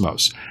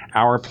cosmos,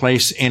 our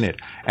place in it,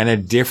 and a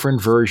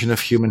different version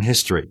of human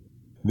history.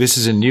 This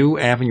is a new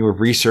avenue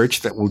of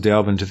research that will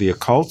delve into the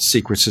occult,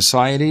 secret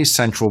societies,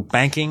 central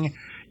banking,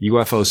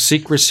 UFO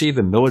secrecy,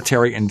 the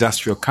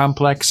military-industrial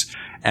complex,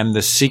 and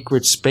the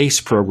secret space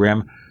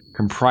program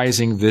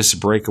comprising this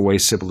breakaway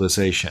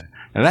civilization.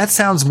 Now, that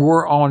sounds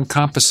more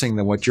all-encompassing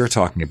than what you're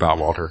talking about,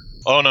 Walter.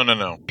 Oh,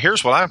 no.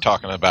 Here's what I'm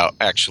talking about,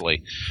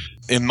 actually.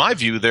 In my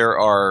view, there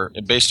are,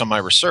 based on my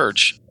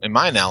research, in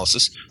my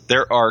analysis,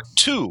 there are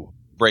 2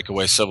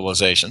 breakaway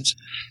civilizations,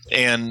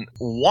 and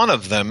one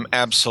of them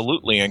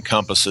absolutely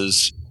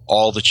encompasses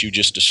all that you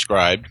just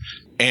described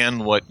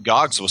and what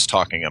Goggs was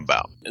talking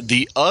about.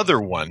 The other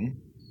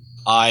one,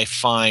 I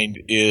find,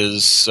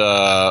 is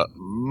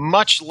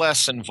much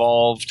less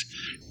involved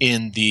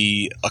in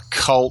the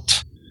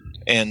occult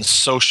and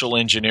social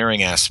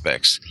engineering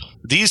aspects.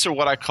 These are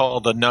what I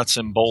call the nuts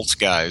and bolts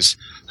guys,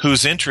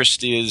 whose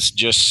interest is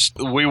just,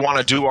 we want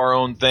to do our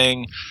own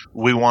thing,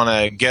 we want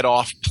to get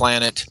off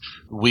planet,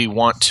 we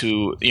want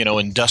to,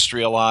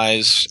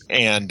 industrialize,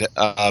 and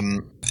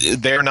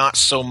they're not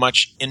so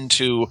much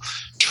into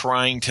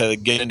trying to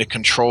get into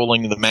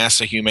controlling the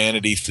mass of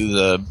humanity through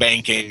the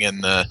banking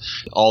and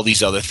all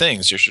these other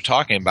things that you're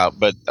talking about.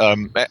 But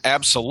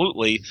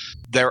absolutely,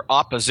 their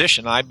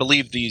opposition, I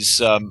believe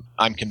these,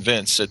 I'm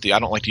convinced that I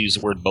don't like to use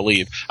the word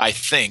believe, I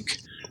think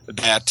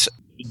that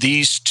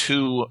these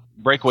 2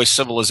 breakaway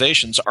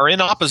civilizations are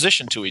in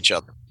opposition to each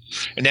other.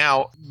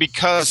 Now,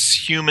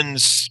 because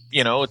humans,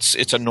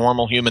 it's a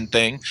normal human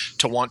thing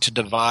to want to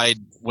divide.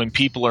 When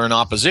people are in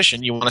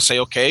opposition, you want to say,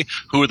 okay,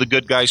 who are the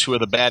good guys, who are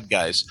the bad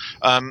guys?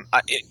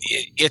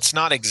 It's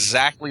not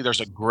exactly,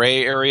 there's a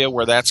gray area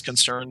where that's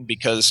concerned,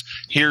 because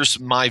here's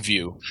my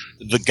view.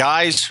 The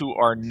guys who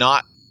are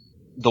not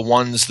the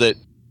ones that,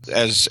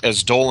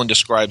 as Dolan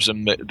describes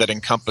them, that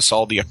encompass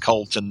all the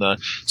occult and the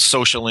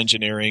social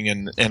engineering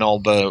and all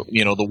the,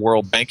 the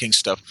world banking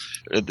stuff,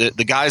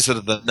 the guys that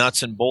are the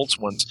nuts and bolts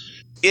ones,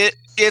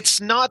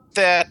 it's not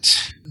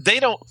that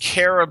they don't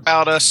care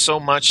about us so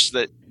much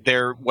that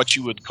they're what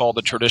you would call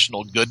the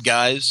traditional good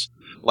guys,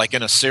 like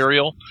in a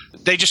serial.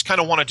 They just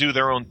kind of want to do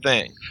their own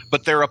thing.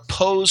 But they're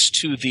opposed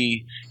to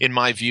in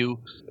my view,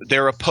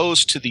 they're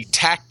opposed to the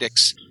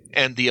tactics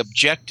and the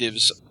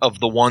objectives of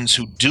the ones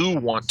who do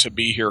want to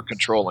be here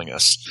controlling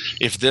us,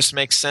 if this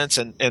makes sense.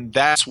 And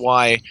that's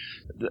why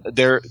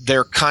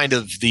they're kind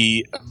of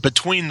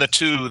between the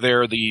two,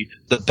 they're the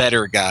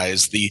better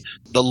guys, the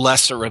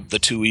lesser of the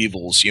two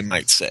evils, you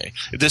might say.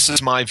 This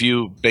is my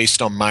view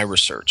based on my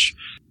research.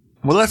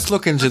 Well, let's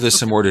look into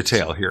this in more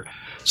detail here.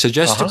 So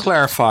just to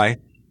clarify,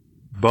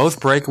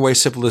 both breakaway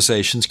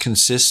civilizations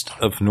consist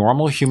of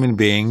normal human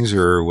beings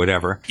or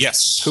whatever.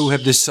 Yes. Who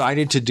have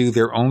decided to do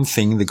their own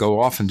thing, to go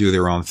off and do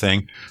their own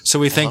thing. So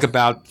we think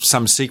about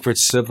some secret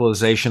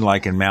civilization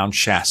like in Mount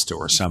Shasta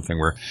or something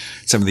where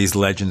some of these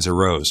legends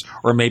arose.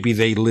 Or maybe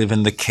they live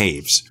in the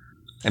caves.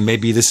 And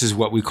maybe this is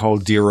what we call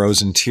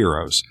Deros and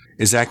Tiros.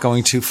 Is that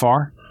going too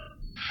far?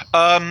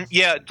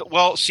 Yeah.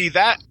 Well, see,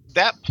 that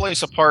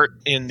plays a part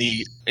in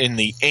the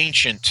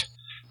ancient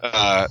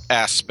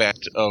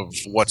aspect of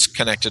what's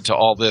connected to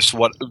all this.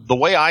 The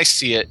way I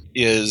see it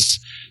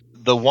is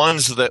the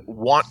ones that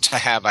want to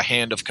have a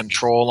hand of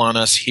control on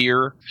us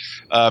here,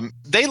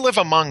 they live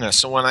among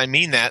us. And when I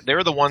mean that,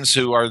 they're the ones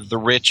who are the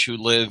rich who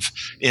live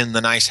in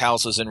the nice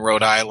houses in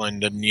Rhode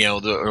Island and,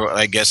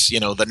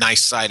 the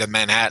nice side of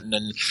Manhattan.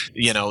 And,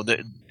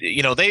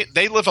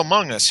 they live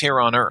among us here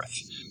on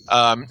Earth.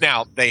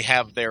 Now,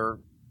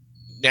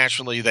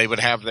 naturally, they would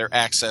have their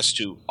access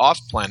to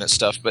off-planet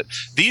stuff, but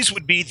these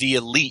would be the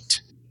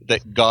elite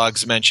that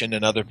Goggs mentioned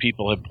and other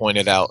people have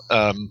pointed out.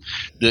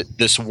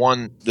 This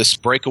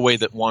breakaway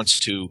that wants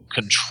to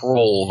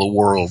control the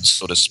world,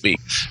 so to speak.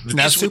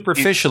 Now,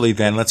 superficially,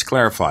 then, let's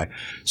clarify.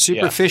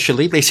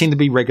 Superficially, they seem to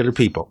be regular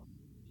people.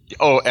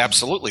 Oh,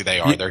 absolutely, they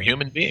are. They're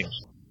human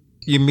beings.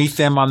 You meet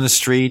them on the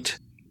street,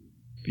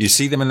 you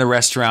see them in the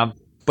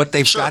restaurant, but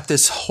they've got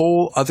this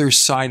whole other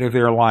side of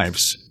their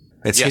lives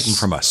that's hidden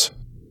from us.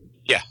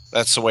 Yeah,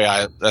 that's the way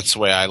I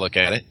look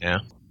at it. Yeah,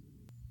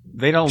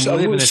 they don't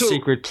live in a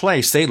secret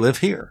place; they live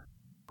here.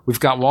 We've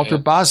got Walter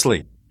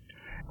Bosley,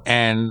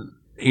 and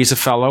he's a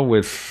fellow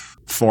with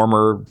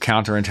former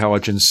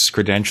counterintelligence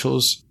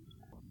credentials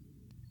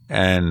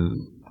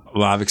and a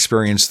lot of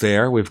experience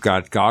there. We've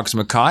got Goggs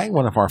Mackay,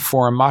 one of our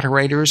forum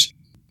moderators.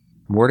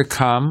 More to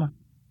come.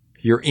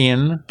 You're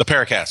in the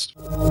Paracast.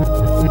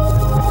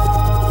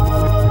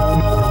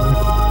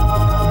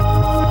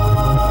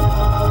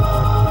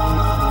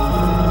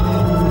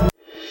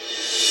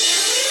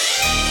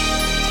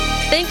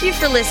 Thank you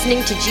for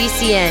listening to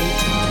GCN.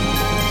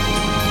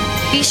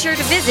 Be sure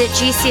to visit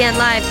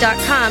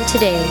GCNlive.com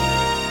today.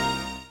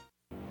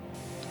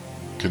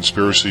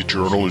 Conspiracy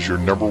Journal is your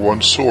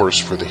 #1 source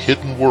for the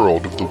hidden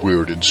world of the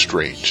weird and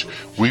strange.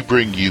 We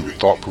bring you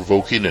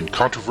thought-provoking and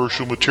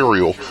controversial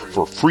material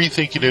for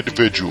free-thinking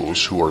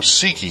individuals who are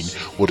seeking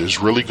what is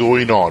really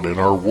going on in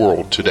our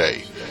world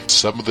today.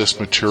 Some of this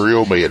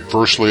material may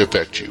adversely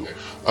affect you.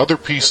 Other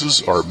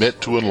pieces are meant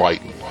to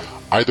enlighten.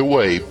 Either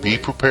way, be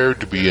prepared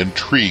to be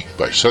intrigued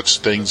by such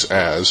things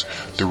as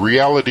the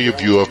reality of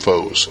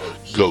UFOs,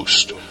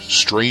 ghosts,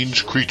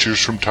 strange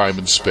creatures from time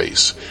and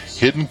space,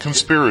 hidden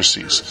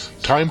conspiracies,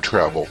 time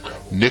travel,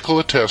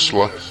 Nikola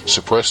Tesla,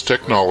 suppressed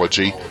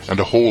technology, and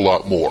a whole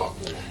lot more.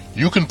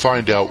 You can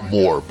find out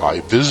more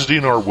by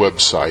visiting our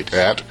website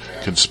at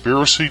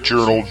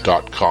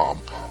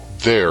conspiracyjournal.com.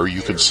 There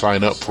you can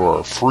sign up for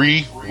our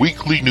free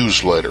weekly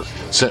newsletter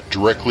sent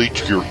directly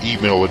to your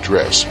email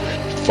address.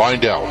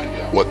 Find out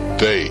what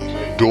they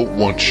don't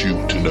want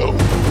you to know.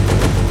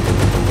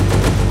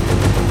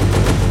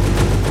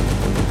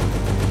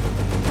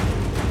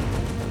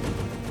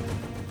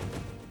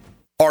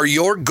 Are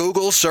your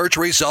Google search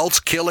results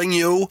killing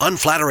you?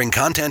 Unflattering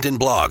content in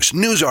blogs,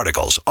 news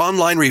articles,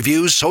 online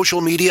reviews,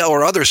 social media,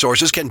 or other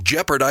sources can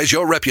jeopardize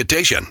your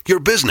reputation, your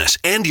business,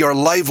 and your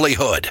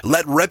livelihood.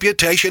 Let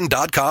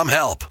Reputation.com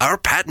help. Our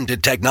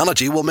patented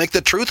technology will make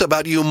the truth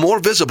about you more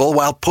visible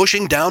while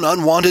pushing down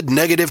unwanted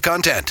negative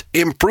content.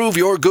 Improve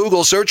your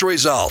Google search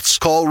results.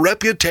 Call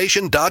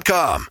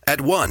Reputation.com at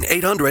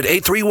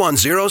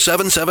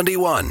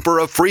 1-800-831-0771 for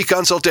a free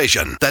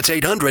consultation. That's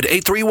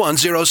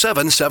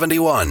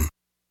 800-831-0771.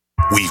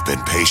 We've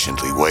been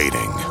patiently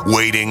waiting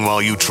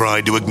while you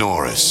tried to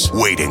ignore us,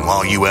 waiting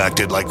while you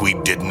acted like we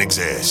didn't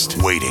exist,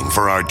 waiting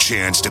for our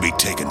chance to be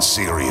taken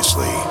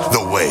seriously.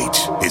 The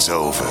wait is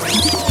over.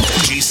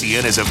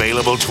 GCN is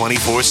available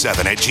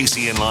 24/7 at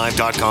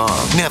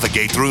GCNlive.com.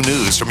 Navigate through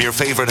news from your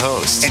favorite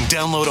hosts and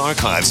download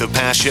archives of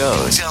past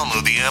shows.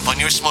 Download the app on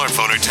your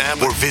smartphone or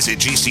tablet or visit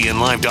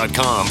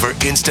GCNlive.com for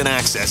instant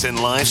access and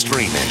live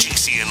streaming.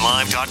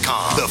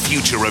 GCNlive.com, the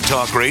future of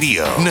talk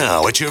radio,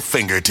 now at your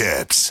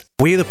fingertips.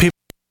 We the people.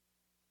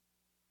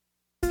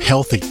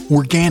 Healthy,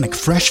 organic,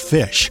 fresh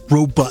fish,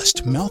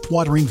 robust,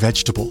 mouth-watering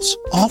vegetables,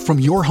 all from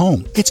your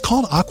home. It's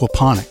called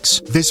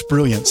aquaponics. This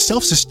brilliant,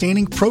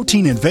 self-sustaining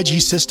protein and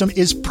veggie system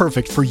is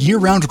perfect for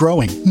year-round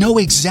growing. Know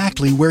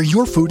exactly where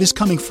your food is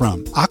coming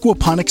from.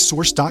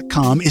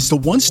 Aquaponicssource.com is the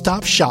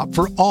one-stop shop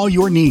for all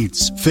your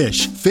needs.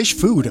 Fish, fish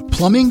food,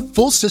 plumbing,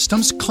 full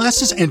systems,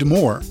 classes, and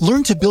more.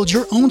 Learn to build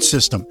your own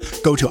system.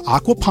 Go to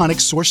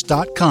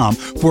aquaponicssource.com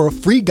for a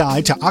free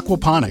guide to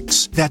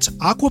aquaponics. That's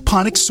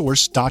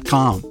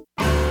aquaponicssource.com.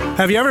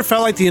 Have you ever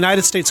felt like the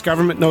United States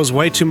government knows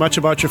way too much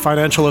about your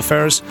financial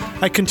affairs?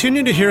 I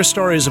continue to hear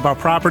stories about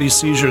property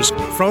seizures,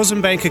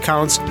 frozen bank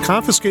accounts,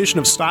 confiscation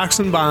of stocks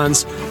and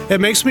bonds. It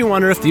makes me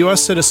wonder if the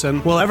U.S.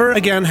 citizen will ever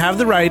again have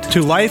the right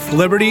to life,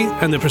 liberty,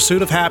 and the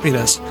pursuit of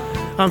happiness.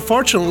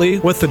 Unfortunately,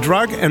 with the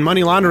Drug and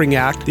Money Laundering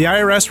Act, the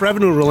IRS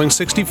Revenue Ruling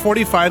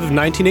 6045 of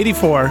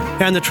 1984,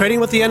 and the Trading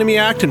with the Enemy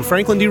Act and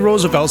Franklin D.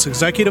 Roosevelt's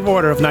Executive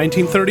Order of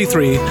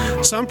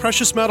 1933, some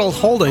precious metal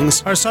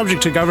holdings are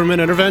subject to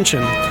government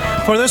intervention.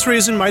 For this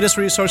reason, Midas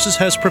Resources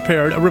has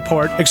prepared a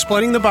report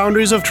explaining the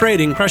boundaries of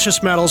trading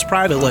precious metals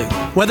privately.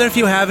 Whether if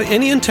you have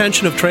any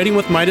intention of trading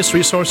with Midas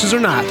Resources or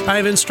not, I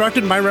have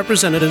instructed my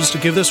representatives to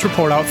give this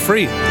report out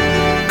free.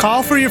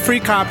 Call for your free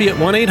copy at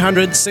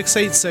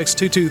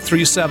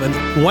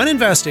 1-800-686-2237. When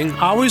investing,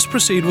 always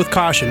proceed with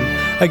caution.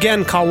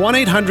 Again, call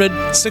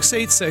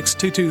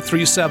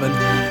 1-800-686-2237.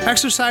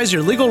 Exercise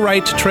your legal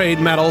right to trade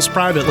metals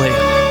privately.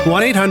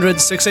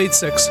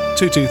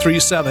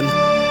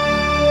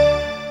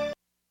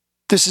 1-800-686-2237.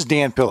 This is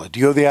Dan Pilla. Do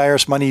you owe the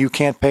IRS money you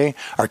can't pay?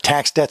 Are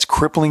tax debts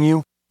crippling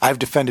you? I've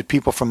defended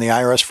people from the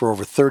IRS for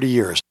over 30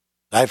 years.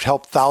 I've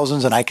helped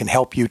thousands, and I can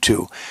help you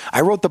too.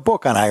 I wrote the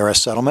book on IRS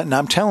settlement, and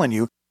I'm telling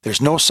you,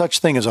 there's no such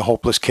thing as a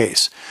hopeless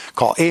case.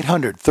 Call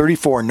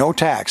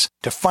 800-34-NO-TAX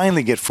to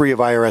finally get free of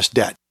IRS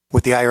debt.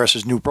 With the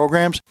IRS's new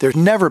programs, there's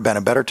never been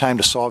a better time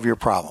to solve your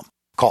problem.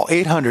 Call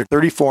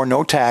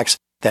 800-34-NO-TAX.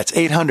 That's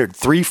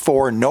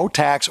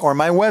 800-34-NO-TAX, or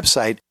my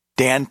website,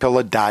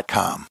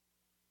 danpilla.com.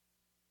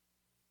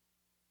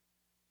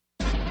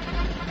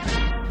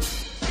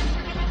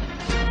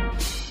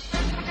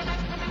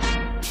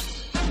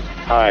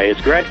 Hi,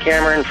 it's Grant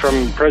Cameron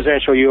from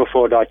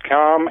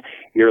presidentialufo.com.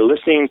 You're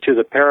listening to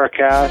the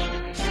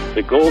Paracast,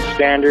 the gold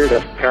standard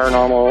of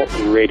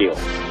paranormal radio.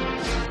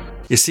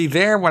 You see,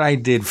 there what I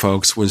did,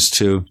 folks, was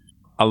to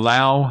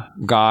allow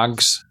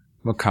Goggs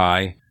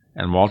Mackay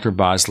and Walter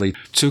Bosley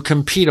to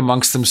compete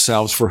amongst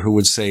themselves for who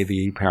would say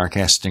the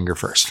Paracast stinger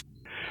first.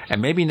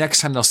 And maybe next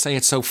time they'll say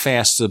it so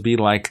fast it'll be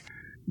like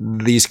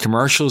these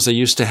commercials they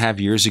used to have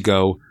years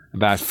ago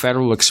about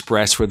Federal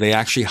Express where they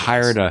actually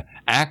hired an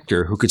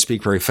actor who could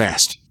speak very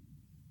fast.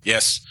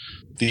 Yes.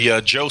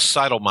 The Joe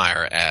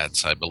Seidelmeyer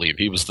ads, I believe.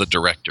 He was the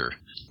director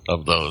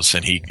of those,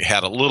 and he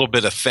had a little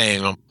bit of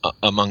fame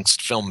amongst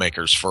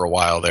filmmakers for a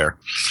while there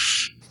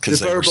because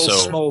they were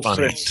so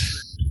funny.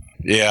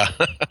 Yeah.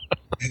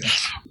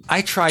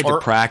 I tried to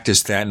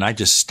practice that, and I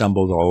just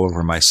stumbled all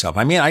over myself.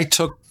 I mean, I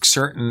took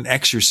certain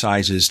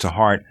exercises to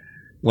heart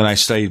when I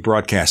studied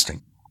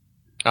broadcasting.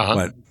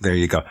 But there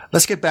you go.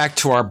 Let's get back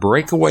to our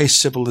breakaway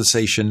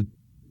civilization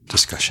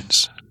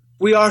discussions.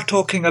 We are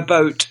talking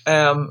about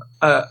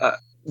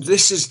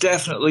this is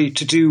definitely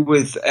to do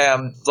with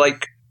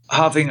like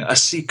having a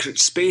secret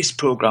space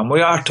program. We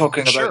are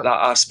talking about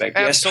that aspect.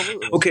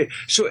 Absolutely. Yes. Okay.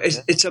 So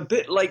it's a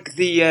bit like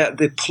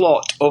the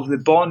plot of the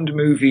Bond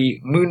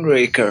movie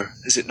Moonraker,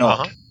 is it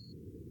not?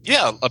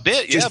 Yeah, a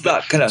bit. Just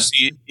that kind of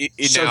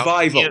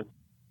survival.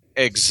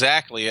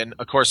 Exactly, and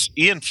of course,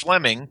 Ian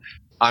Fleming.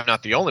 I'm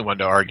not the only one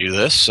to argue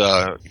this.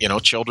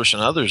 Childress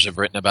and others have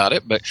written about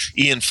it, but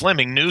Ian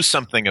Fleming knew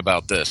something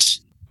about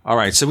this. All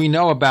right, so we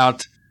know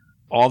about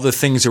all the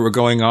things that were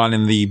going on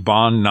in the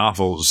Bond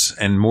novels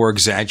and more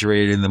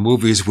exaggerated in the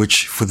movies,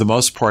 which for the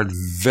most part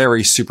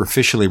very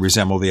superficially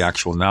resemble the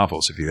actual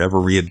novels, if you ever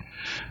read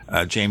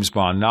a James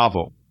Bond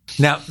novel.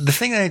 Now, the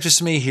thing that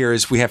interests me here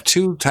is we have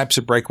two types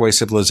of breakaway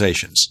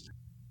civilizations.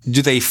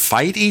 Do they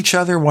fight each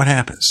other? What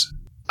happens?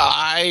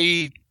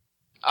 I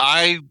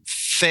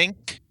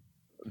think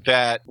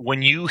that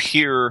when you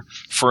hear,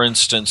 for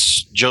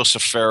instance,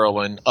 Joseph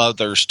Farrell and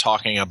others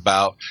talking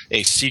about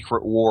a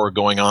secret war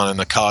going on in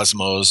the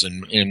cosmos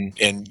and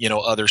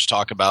others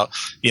talk about,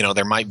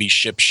 there might be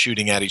ships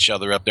shooting at each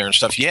other up there and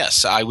stuff.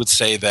 Yes, I would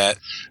say that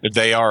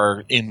they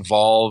are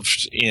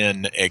involved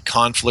in a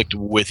conflict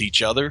with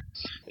each other.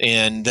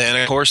 And then,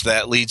 of course,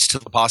 that leads to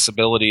the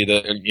possibility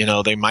that,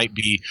 they might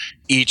be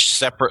each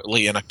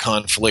separately in a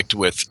conflict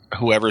with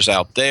whoever's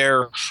out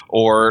there,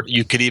 or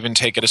you could even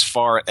take it as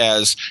far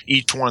as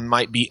each one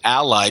might be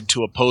allied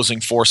to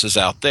opposing forces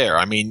out there.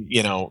 I mean,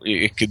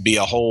 it could be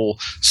a whole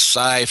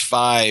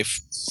sci-fi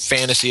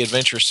fantasy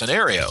adventure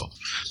scenario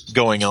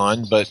going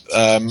on, but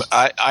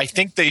I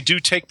think they do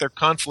take their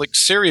conflict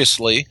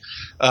seriously.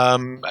 I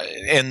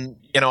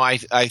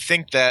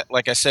think that,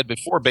 like I said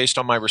before, based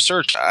on my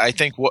research, I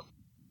think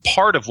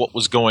part of what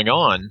was going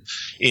on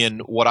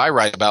in what I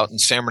write about in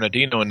San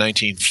Bernardino in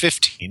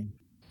 1915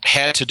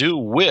 had to do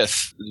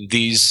with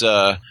these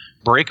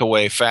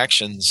breakaway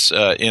factions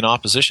in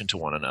opposition to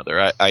one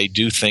another. I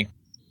do think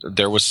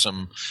there was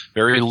some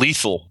very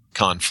lethal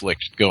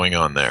conflict going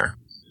on there.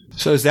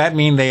 So does that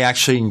mean they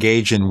actually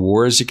engage in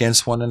wars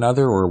against one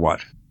another, or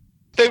what?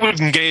 They would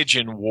engage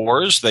in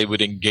wars. They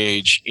would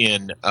engage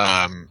in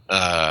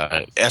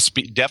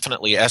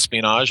definitely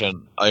espionage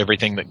and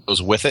everything that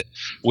goes with it,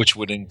 which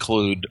would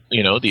include,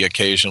 the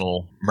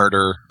occasional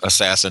murder,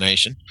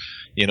 assassination,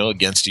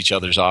 against each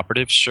other's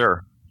operatives.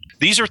 Sure.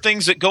 these are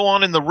things that go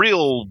on in the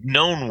real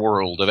known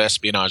world of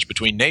espionage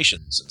between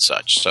nations and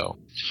such. So,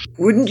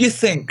 wouldn't you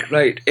think,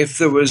 right, if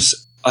there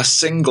was a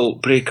single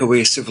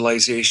breakaway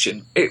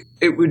civilization,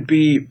 it would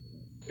be,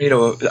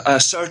 a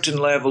certain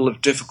level of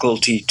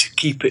difficulty to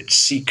keep it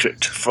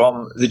secret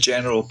from the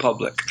general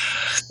public.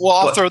 Well,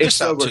 I'll throw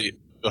this out to you.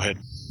 Go ahead.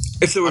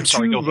 If there were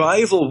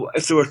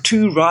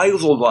two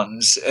rival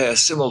ones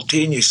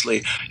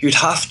simultaneously, you'd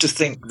have to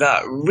think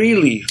that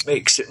really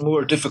makes it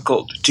more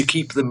difficult to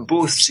keep them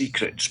both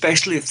secret,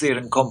 especially if they're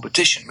in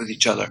competition with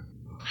each other.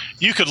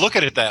 You could look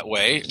at it that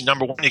way.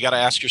 Number one, you got to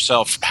ask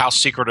yourself, how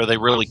secret are they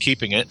really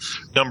keeping it?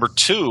 Number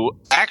two,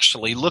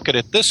 actually look at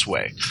it this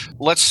way.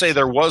 Let's say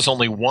there was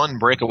only one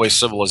breakaway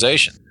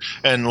civilization,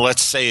 and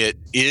let's say it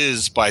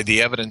is, by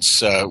the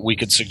evidence we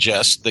could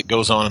suggest that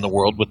goes on in the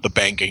world with the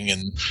banking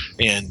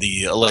and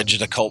the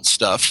alleged occult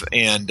stuff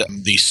and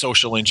the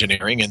social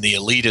engineering and the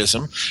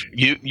elitism.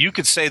 You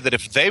could say that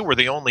if they were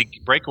the only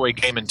breakaway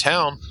game in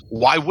town,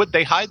 why would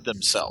they hide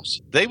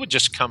themselves? They would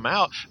just come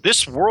out.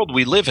 This world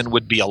we live in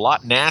would be a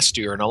lot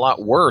nastier and a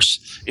lot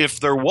worse if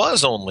there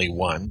was only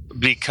one,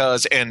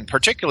 because, and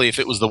particularly if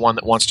it was the one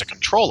that wants to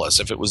control us,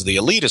 if it was the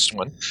elitist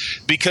one,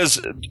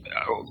 because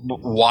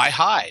why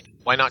hide?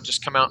 Why not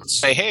just come out and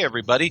say, hey,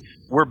 everybody,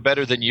 we're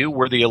better than you.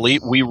 We're the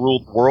elite. We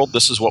rule the world.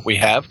 This is what we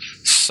have.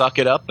 Suck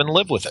it up and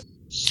live with it.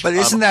 But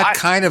isn't that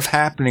kind of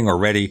happening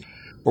already,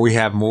 where we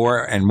have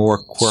more and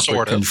more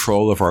corporate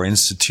control of our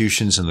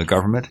institutions and the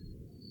government?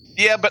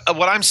 Yeah, but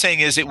what I'm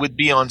saying is it would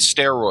be on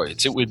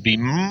steroids. It would be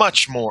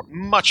much more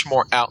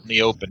out in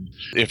the open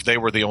if they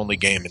were the only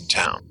game in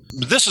town.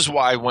 This is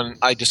why when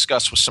I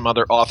discuss with some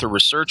other author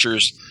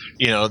researchers,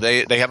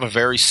 they have a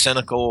very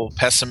cynical,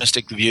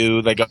 pessimistic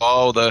view. They go,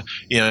 oh,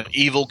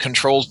 evil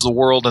controls the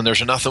world and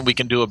there's nothing we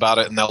can do about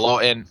it. And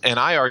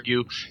I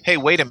argue, hey,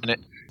 wait a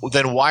minute.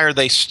 Then why are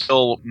they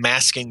still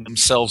masking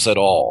themselves at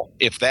all?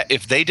 If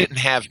they didn't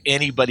have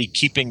anybody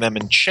keeping them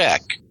in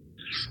check,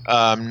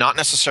 not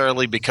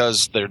necessarily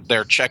because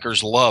their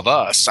checkers love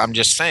us. I'm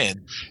just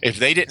saying, if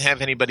they didn't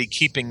have anybody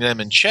keeping them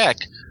in check,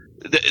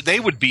 they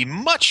would be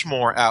much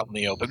more out in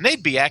the open.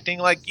 They'd be acting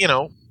like,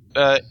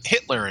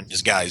 Hitler and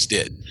his guys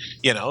did.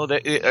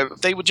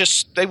 They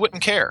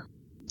wouldn't care.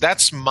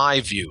 That's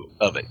my view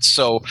of it.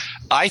 So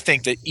I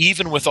think that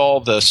even with all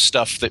the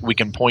stuff that we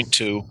can point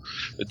to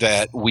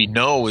that we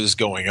know is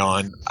going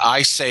on,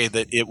 I say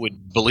that it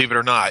would, believe it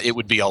or not, it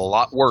would be a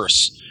lot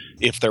worse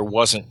if there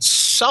wasn't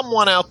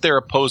someone out there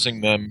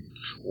opposing them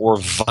or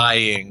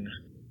vying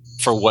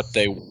for what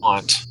they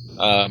want.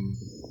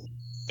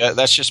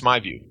 That's just my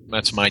view.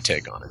 That's my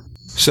take on it.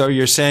 So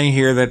you're saying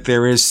here that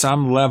there is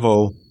some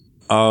level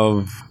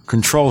of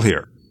control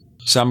here,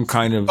 some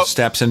kind of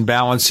steps and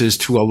balances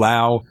to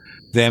allow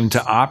them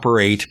to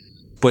operate,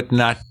 but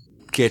not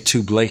get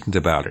too blatant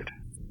about it.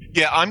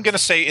 Yeah, I'm going to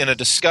say in a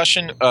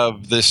discussion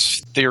of this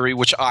theory,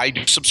 which I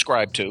do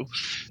subscribe to,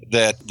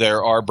 that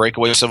there are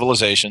breakaway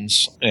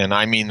civilizations, and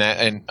I mean that,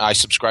 and I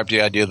subscribe to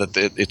the idea that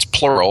it's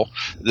plural,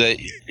 that,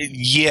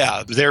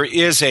 yeah, there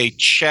is a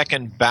check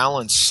and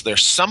balance.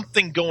 There's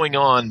something going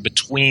on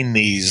between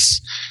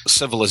these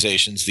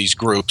civilizations, these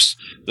groups.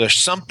 There's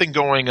something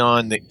going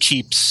on that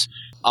keeps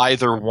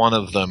either one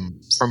of them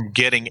from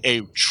getting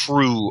a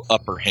true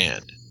upper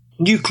hand.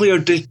 Nuclear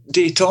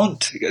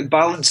détente,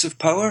 balance of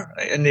power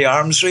in the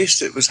arms race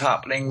that was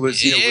happening with,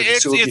 with the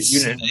Soviet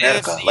Union and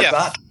America,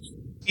 that?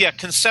 Yeah,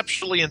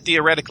 conceptually and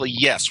theoretically,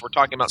 yes, we're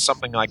talking about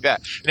something like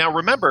that. Now,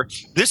 remember,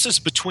 this is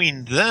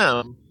between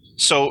them,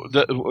 so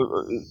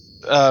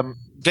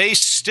they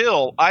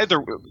still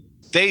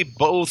they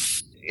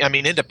both,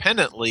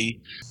 independently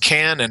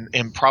can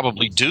and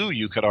probably do,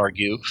 you could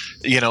argue,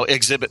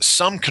 exhibit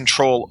some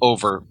control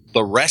over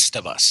the rest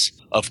of us,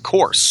 of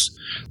course,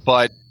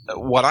 but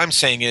what I'm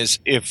saying is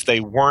if they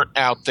weren't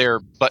out there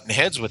butting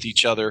heads with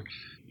each other,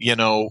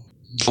 the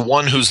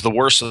one who's the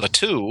worst of the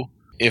two,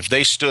 if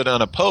they stood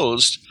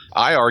unopposed,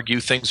 I argue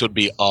things would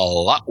be a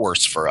lot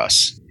worse for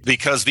us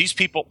because these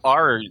people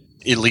are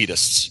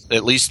elitists.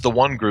 At least the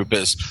one group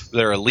is.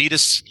 They're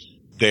elitists.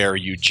 They're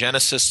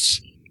eugenicists.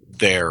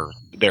 They're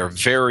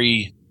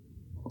very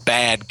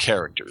bad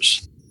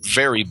characters,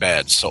 very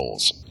bad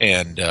souls.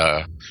 And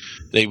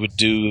they would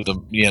do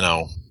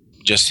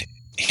just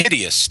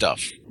hideous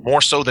stuff,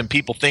 more so than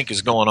people think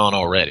is going on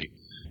already.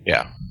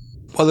 Yeah.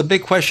 Well, the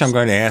big question I'm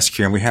going to ask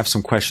here, and we have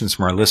some questions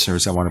from our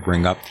listeners I want to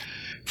bring up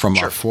from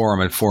our forum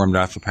at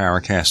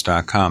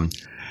forum.theparacast.com.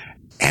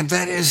 And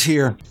that is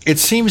here, it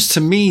seems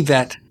to me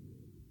that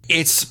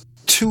it's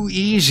too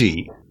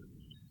easy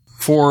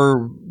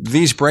for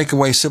these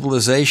breakaway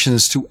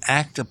civilizations to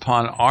act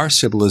upon our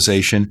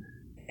civilization,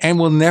 and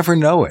we'll never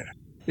know it.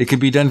 It can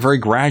be done very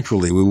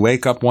gradually. We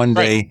wake up one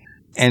day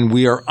and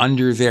we are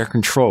under their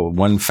control,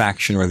 one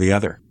faction or the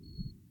other.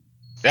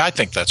 Yeah, I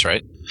think that's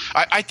right.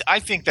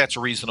 I think that's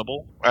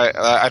reasonable.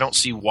 I don't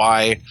see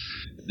why,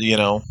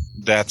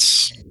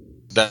 that's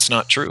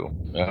not true.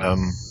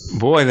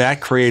 Boy,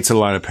 that creates a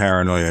lot of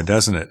paranoia,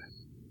 doesn't it?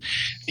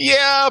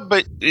 Yeah,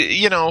 but,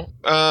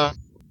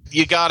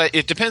 you gotta,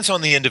 it depends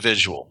on the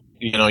individual.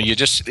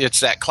 it's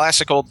that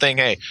classic old thing.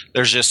 Hey,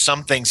 there's just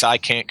some things I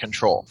can't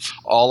control.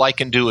 All I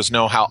can do is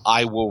know how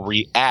I will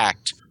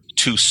react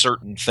to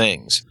certain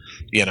things.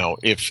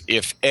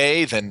 If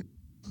A, then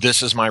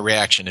this is my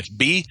reaction. If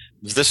B,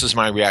 this is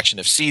my reaction.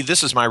 If C,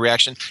 this is my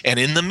reaction. And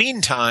in the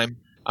meantime,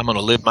 I'm going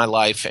to live my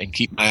life and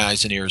keep my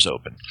eyes and ears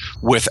open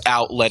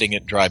without letting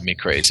it drive me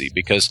crazy.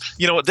 Because,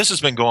 this has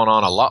been going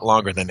on a lot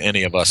longer than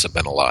any of us have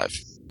been alive.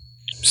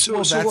 So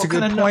that's a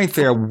good point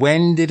there.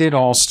 When did it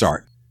all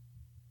start?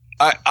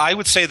 I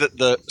would say that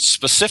the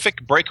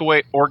specific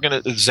breakaway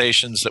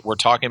organizations that we're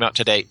talking about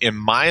today, in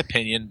my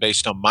opinion,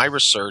 based on my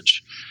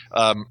research,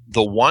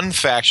 the one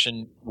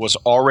faction was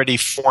already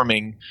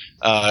forming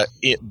by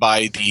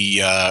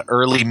the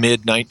early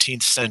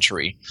mid-19th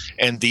century,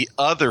 and the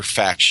other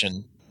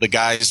faction, the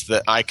guys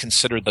that I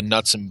consider the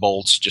nuts and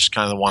bolts, just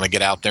kind of want to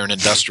get out there and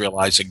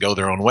industrialize and go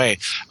their own way,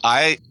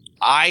 I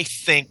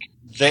think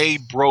they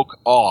broke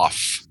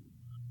off.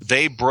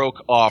 They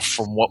broke off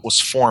from what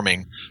was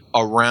forming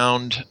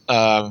around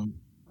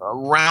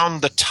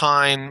the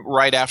time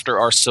right after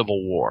our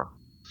Civil War.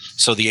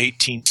 So the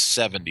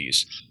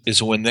 1870s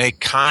is when they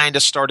kind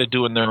of started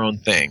doing their own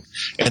thing.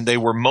 And they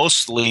were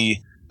most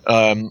likely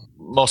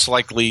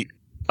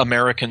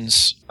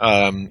Americans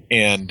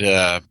and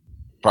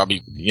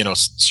probably,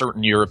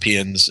 certain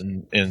Europeans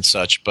and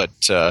such. But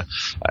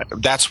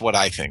that's what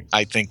I think.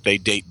 I think they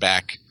date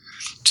back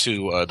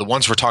to the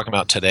ones we're talking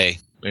about today,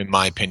 in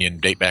my opinion,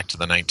 date back to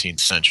the 19th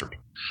century.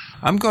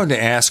 I'm going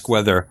to ask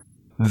whether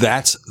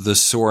that's the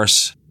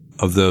source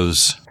of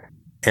those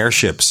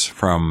airships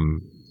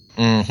from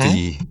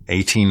the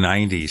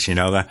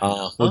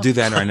 1890s. We'll do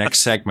that in our next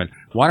segment.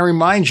 Want to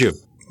remind you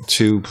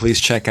to please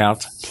check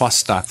out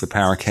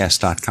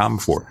plus.theparacast.com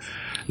for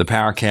the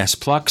Paracast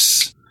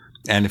Plus.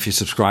 And if you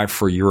subscribe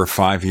for a year or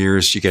 5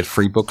 years, you get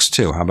free books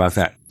too. How about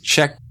that?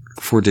 Check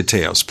for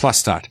details.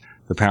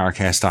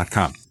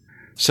 Plus.theparacast.com.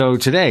 So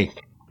today,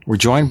 we're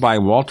joined by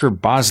Walter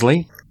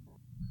Bosley,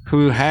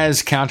 who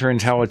has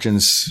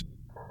counterintelligence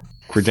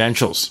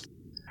credentials.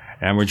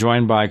 And we're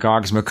joined by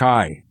Goggs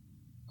Mackay,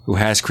 who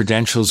has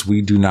credentials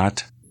we do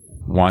not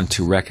want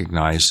to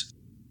recognize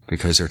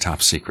because they're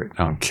top secret.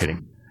 No, I'm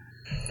kidding.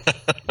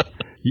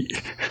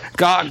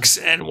 Goggs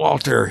and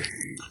Walter,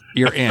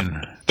 you're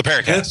in. The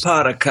Paracast.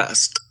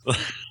 Paracast.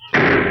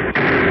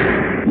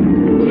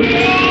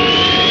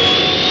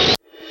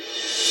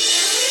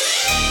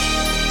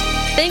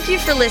 Thank you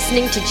for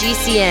listening to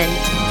GCN.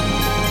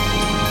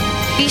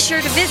 Be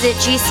sure to visit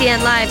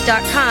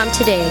GCNlive.com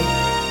today.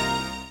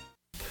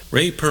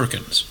 Ray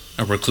Perkins,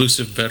 a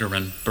reclusive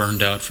veteran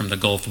burned out from the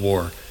Gulf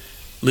War,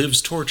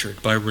 lives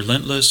tortured by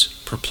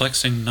relentless,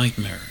 perplexing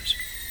nightmares.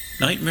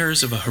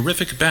 Nightmares of a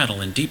horrific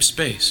battle in deep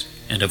space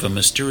and of a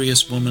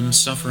mysterious woman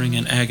suffering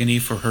in agony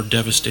for her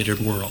devastated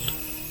world.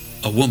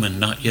 A woman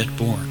not yet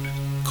born,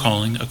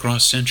 calling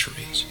across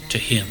centuries to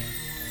him.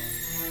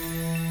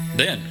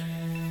 Then,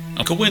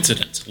 a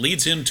coincidence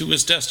leads him to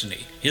his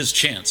destiny, his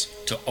chance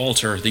to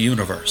alter the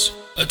universe.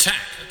 Attack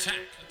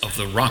of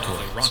the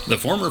Rockoids. The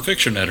former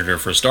fiction editor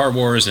for Star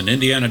Wars and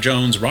Indiana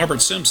Jones,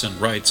 Robert Simpson,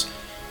 writes,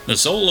 "The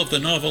soul of the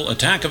novel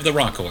Attack of the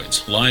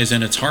Rockoids lies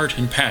in its heart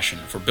and passion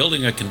for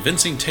building a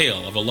convincing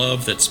tale of a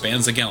love that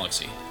spans the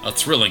galaxy. A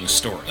thrilling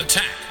story.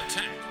 Attack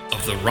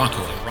of the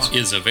Rockoids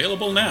is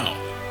available now.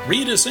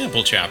 Read a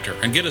sample chapter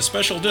and get a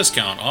special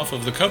discount off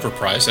of the cover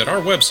price at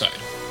our website,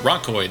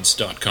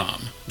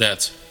 rockoids.com.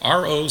 That's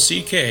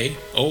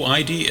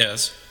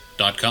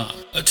ROCKOIDS.com.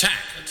 Attack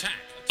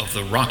of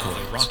the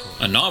Rockoids,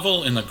 a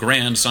novel in the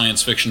grand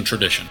science fiction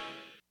tradition."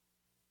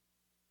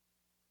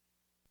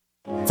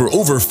 For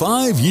over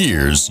 5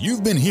 years,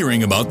 you've been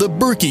hearing about the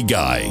Berkey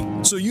Guy,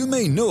 so you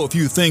may know a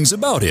few things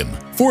about him.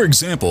 For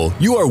example,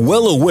 you are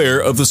well aware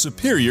of the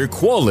superior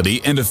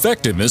quality and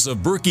effectiveness of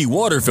Berkey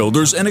water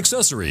filters and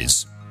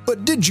accessories.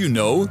 But did you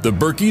know the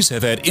Berkeys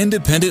have had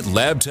independent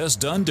lab tests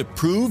done to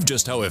prove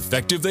just how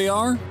effective they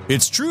are?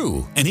 It's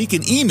true, and he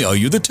can email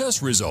you the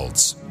test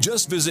results.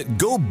 Just visit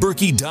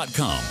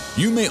goberkey.com.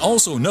 You may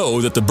also know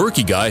that the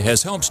Berkey Guy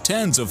has helped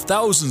tens of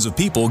thousands of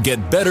people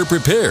get better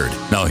prepared.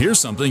 Now here's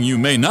something you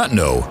may not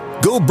know.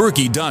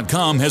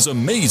 GoBerkey.com has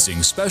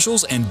amazing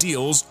specials and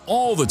deals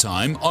all the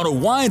time on a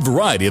wide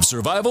variety of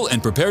survival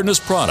and preparedness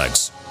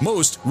products,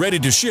 most ready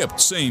to ship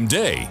same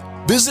day.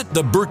 Visit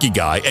the Berkey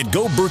Guy at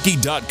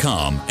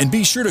GoBerkey.com and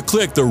be sure to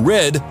click the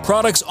red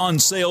Products on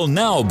Sale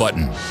Now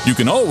button. You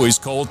can always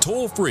call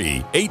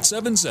toll-free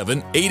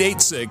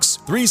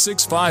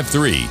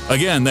 877-886-3653.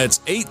 Again,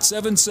 that's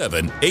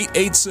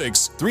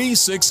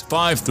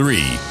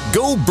 877-886-3653.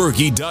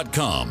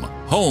 GoBerkey.com,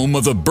 home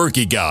of the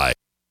Berkey Guy.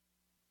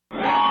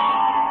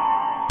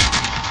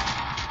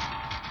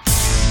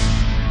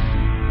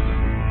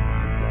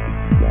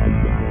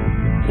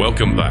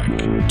 Welcome back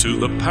to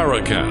the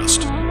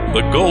Paracast,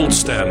 the gold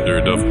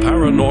standard of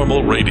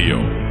paranormal radio.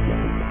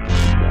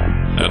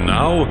 And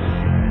now,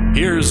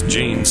 here's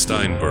Gene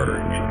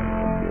Steinberg.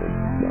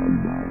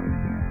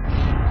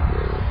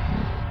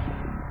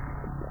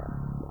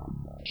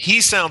 He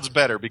sounds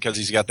better because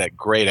he's got that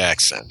great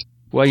accent.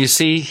 Well, you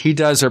see, he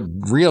does a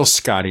real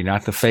Scotty,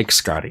 not the fake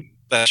Scotty.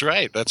 That's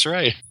right. That's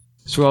right.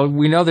 So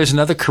we know there's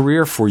another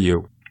career for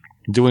you,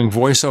 doing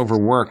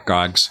voiceover work,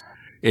 Goggs,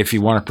 if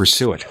you want to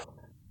pursue it.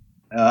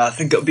 I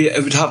think it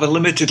would have a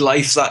limited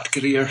life, that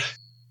career.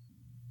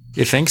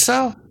 You think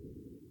so?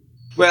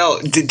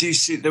 Well, did you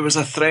see there was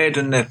a thread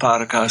in the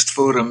Paracast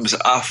forums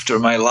after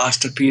my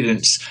last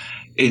appearance,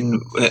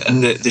 and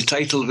the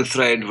title of the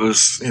thread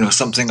was,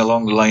 something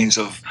along the lines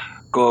of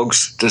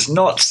 "Goggs does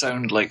not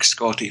sound like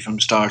Scotty from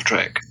Star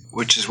Trek,"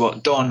 which is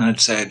what Don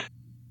had said.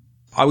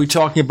 Are we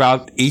talking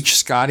about each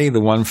Scotty,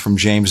 the one from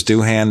James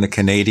Doohan, the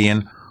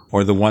Canadian,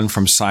 or the one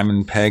from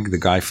Simon Pegg, the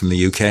guy from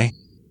the UK?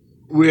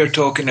 We're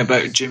talking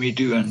about Jimmy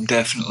Doohan,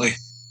 definitely.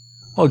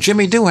 Well,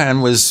 Jimmy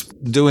Doohan was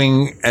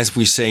doing, as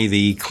we say,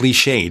 the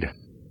cliched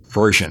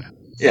version.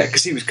 Yeah,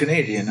 because he was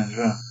Canadian as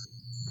well.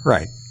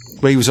 Right.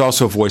 But he was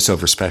also a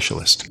voiceover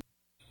specialist.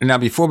 Now,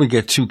 before we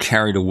get too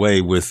carried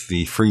away with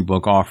the free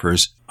book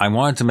offers, I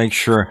wanted to make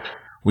sure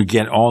we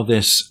get all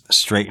this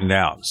straightened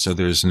out so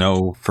there's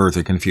no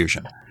further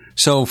confusion.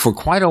 So for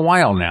quite a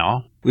while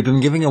now, we've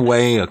been giving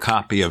away a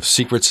copy of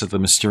Secrets of the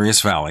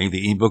Mysterious Valley,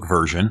 the ebook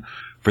version,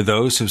 for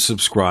those who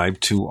subscribe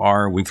to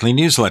our weekly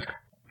newsletter.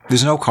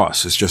 There's no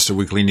cost. It's just a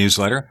weekly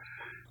newsletter,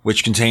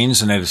 which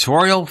contains an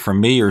editorial from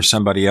me or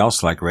somebody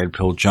else, like Red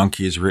Pill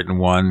Junkie has written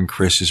one,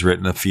 Chris has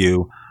written a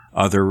few,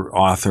 other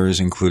authors,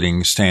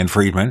 including Stan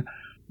Friedman.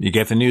 You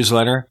get the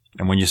newsletter,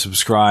 and when you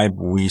subscribe,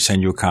 we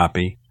send you a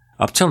copy,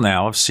 up till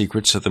now, of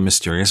Secrets of the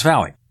Mysterious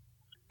Valley.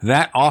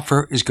 That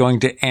offer is going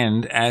to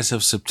end as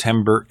of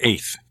September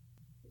 8th.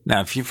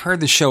 Now, if you've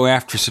heard the show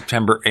after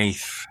September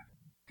 8th,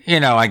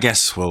 I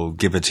guess we'll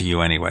give it to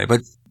you anyway,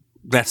 but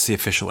that's the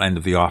official end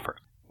of the offer.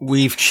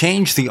 We've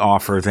changed the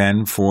offer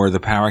then for the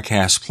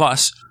Paracast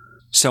Plus,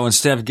 so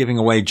instead of giving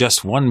away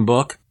just one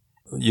book,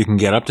 you can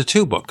get up to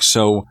 2 books.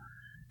 So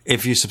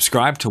if you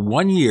subscribe to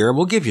 1 year,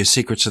 we'll give you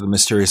Secrets of the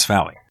Mysterious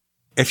Valley.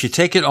 If you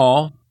take it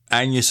all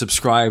and you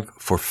subscribe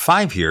for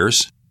 5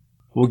 years,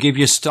 we'll give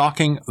you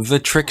Stalking the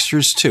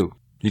Tricksters 2.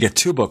 You get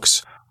 2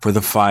 books for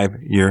the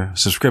 5-year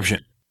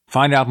subscription.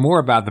 Find out more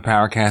about the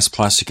Paracast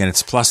Plus. Again,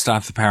 it's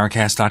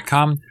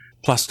plus.theparacast.com,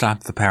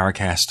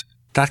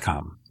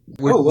 plus.theparacast.com.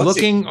 We're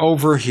looking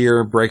over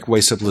here, breakaway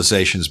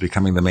civilizations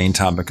becoming the main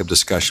topic of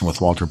discussion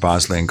with Walter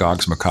Bosley and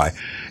Goggs Mackay.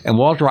 And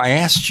Walter, I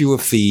asked you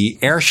if the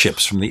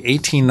airships from the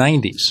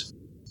 1890s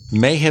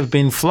may have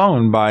been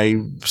flown by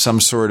some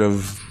sort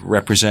of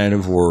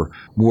representative or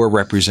more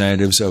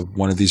representatives of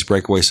one of these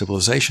breakaway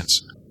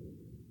civilizations.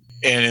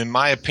 And in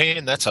my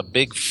opinion, that's a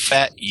big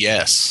fat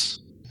yes.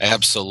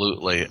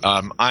 Absolutely.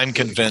 I'm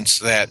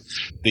convinced that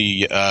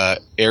the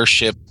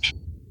airship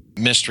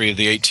mystery of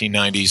the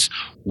 1890s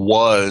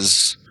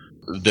was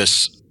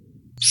this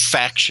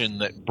faction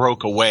that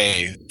broke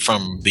away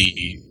from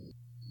the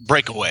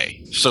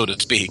breakaway, so to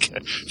speak.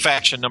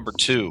 Faction number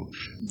 2,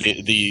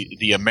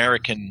 the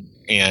American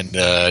and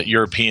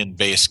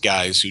European-based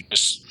guys who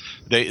just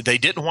they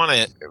didn't want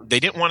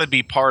to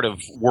be part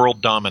of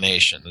world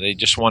domination. They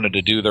just wanted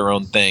to do their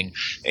own thing.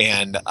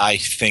 And I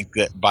think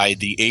that by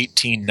the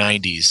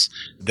 1890s,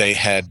 they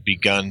had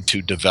begun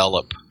to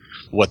develop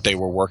what they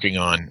were working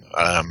on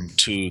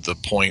to the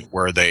point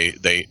where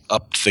they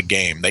upped the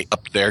game. They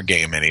upped their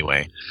game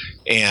anyway.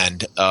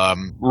 And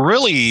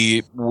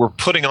really were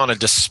putting on a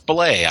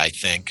display, I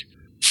think,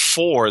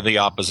 for the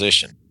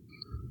opposition,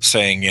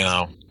 saying,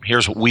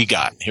 here's what we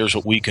got. Here's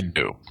what we can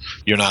do.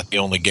 You're not the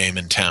only game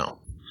in town.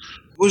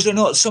 Was there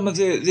not some of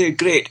the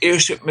great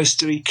airship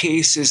mystery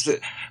cases that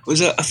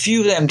was a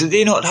few of them? Did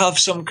they not have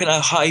some kind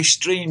of high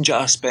strange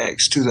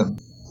aspects to them?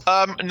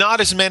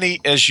 Not as many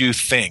as you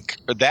think.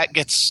 That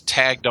gets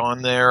tagged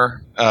on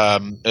there.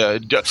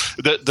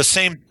 The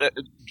same,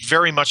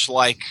 very much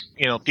like,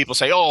 people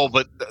say, oh,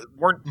 but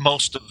weren't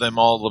most of them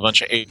all a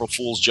bunch of April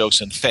Fool's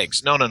jokes and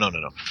fakes? No.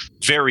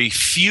 Very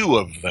few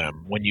of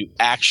them, when you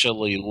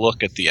actually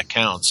look at the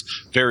accounts,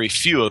 very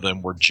few of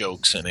them were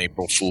jokes and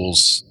April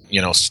Fool's,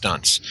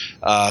 stunts.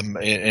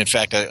 In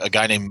fact, a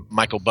guy named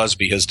Michael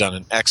Busby has done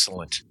an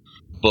excellent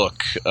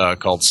book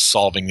called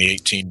Solving the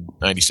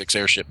 1896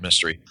 Airship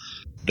Mystery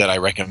that I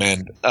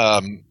recommend.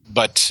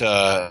 But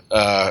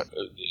the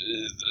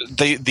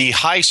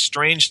high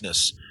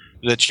strangeness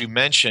that you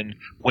mentioned,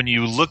 when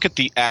you look at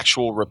the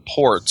actual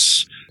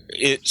reports,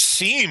 it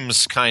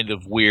seems kind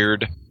of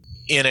weird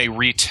in a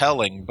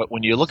retelling, but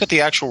when you look at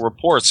the actual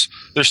reports,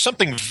 there's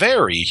something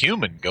very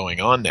human going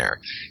on there.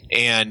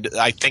 And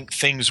I think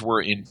things were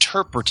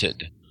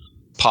interpreted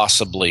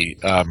possibly,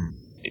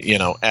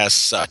 as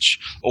such,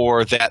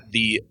 or that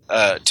the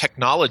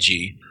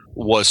technology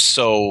was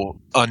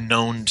so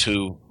unknown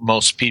to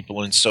most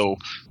people and so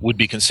would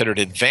be considered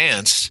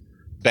advanced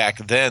back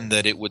then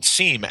that it would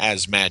seem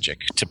as magic,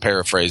 to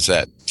paraphrase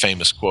that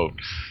famous quote.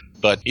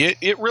 But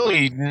it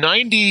really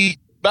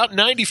about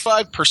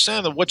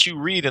 95% of what you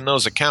read in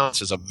those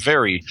accounts is a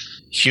very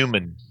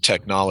human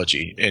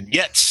technology, and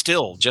yet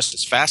still just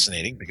as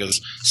fascinating because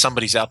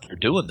somebody's out there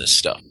doing this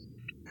stuff.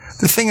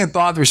 The thing that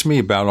bothers me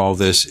about all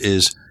this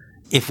is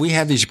if we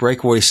have these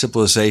breakaway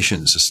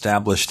civilizations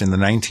established in the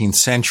 19th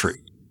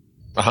century,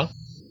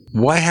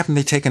 why haven't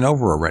they taken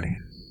over already?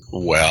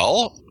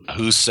 Well,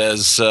 who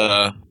says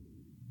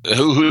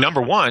who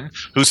number one,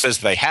 who says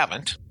they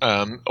haven't,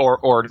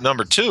 or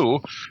number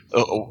two,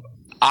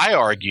 I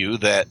argue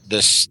that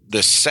this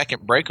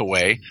second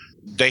breakaway,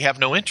 they have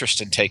no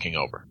interest in taking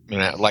over.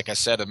 Like I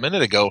said a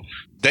minute ago,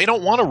 they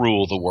don't want to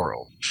rule the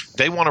world.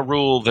 They want to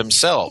rule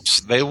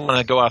themselves. They want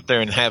to go out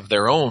there and have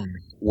their own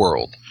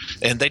world,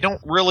 and they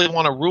don't really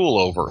want to rule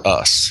over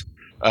us.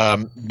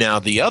 Now,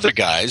 the other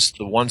guys,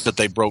 the ones that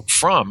they broke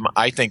from,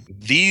 I think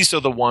these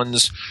are the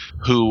ones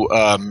who,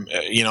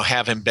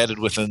 have embedded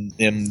within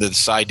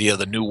this idea of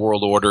the New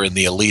World Order and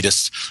the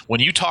elitists.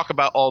 When you talk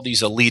about all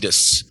these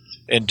elitists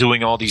and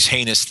doing all these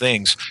heinous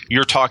things,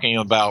 you're talking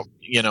about,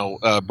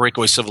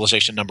 breakaway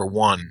civilization number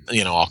one,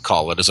 I'll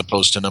call it, as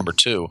opposed to number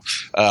two.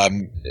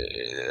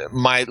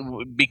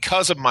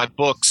 Because of my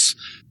books,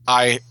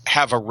 I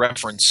have a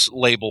reference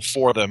label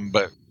for them,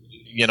 but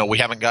we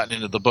haven't gotten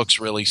into the books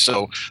really.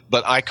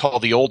 But I call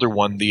the older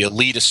one the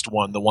elitist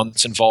one, the one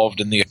that's involved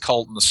in the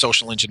occult and the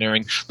social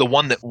engineering, the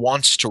one that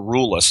wants to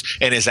rule us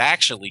and is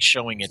actually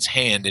showing its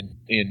hand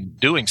in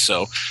doing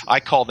so. I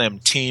call them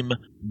Team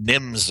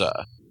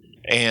Nimza.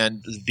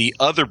 And the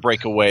other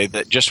breakaway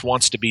that just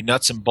wants to be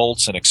nuts and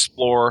bolts and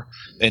explore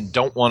and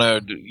don't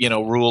want to,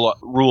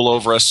 rule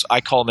over us,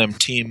 I call them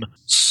Team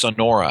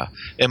Sonora.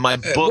 And my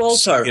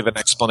books give an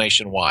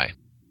explanation why.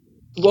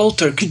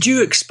 Walter, could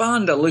you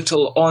expand a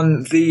little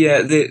on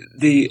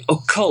the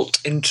occult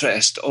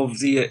interest of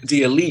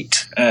the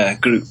elite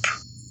group?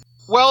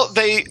 Well,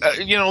 they,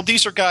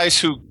 these are guys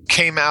who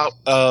came out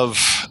of,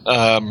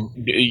 the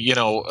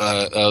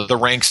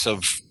ranks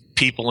of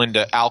people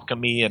into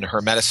alchemy and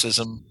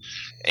hermeticism,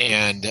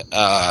 and the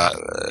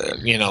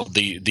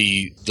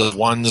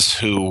ones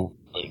who,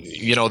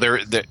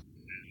 they're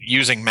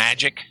using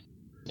magic.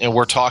 And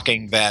we're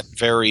talking that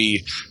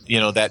very,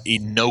 that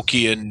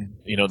Enochian,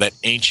 that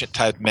ancient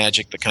type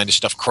magic, the kind of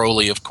stuff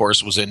Crowley, of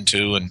course, was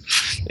into, and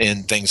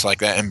things like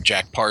that, and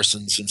Jack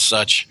Parsons and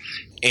such.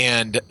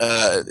 And,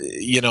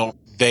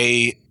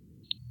 they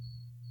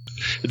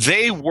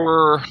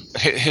were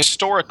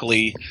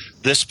historically,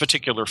 this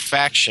particular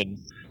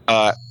faction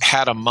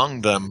had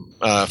among them,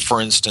 for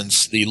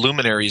instance, the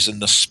luminaries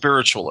and the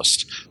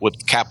spiritualist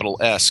with capital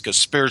S, because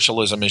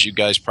spiritualism, as you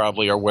guys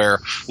probably are aware,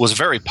 was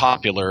very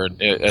popular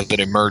as it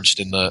emerged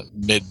in the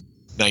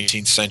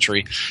mid-19th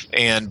century.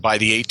 And by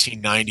the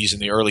 1890s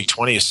and the early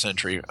 20th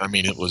century,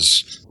 it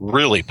was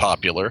really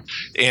popular.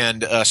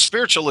 And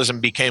spiritualism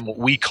became what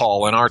we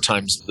call in our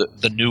times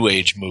the New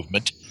Age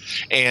movement.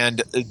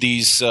 And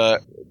these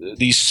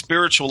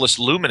spiritualist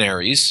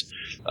luminaries,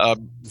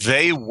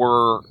 they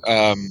were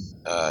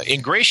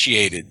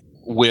ingratiated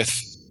with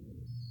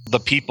the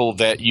people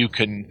that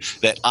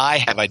I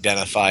have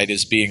identified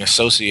as being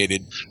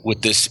associated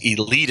with this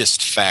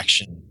elitist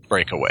faction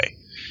breakaway.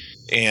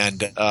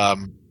 And,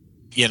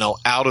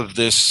 out of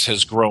this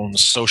has grown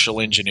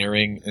social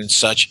engineering and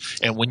such.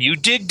 And when you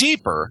dig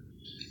deeper,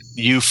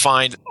 you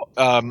find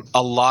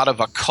a lot of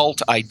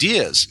occult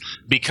ideas,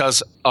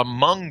 because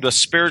among the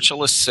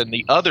spiritualists and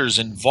the others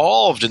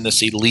involved in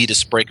this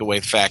elitist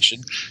breakaway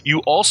faction, you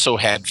also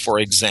had, for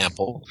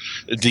example,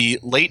 the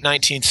late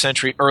 19th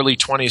century, early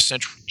 20th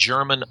century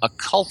German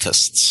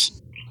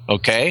occultists.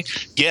 Okay?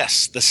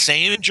 Yes, the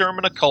same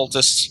German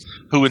occultists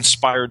who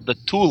inspired the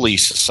Thule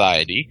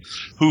Society,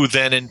 who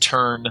then in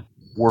turn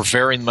were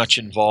very much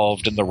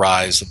involved in the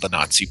rise of the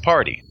Nazi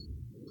Party.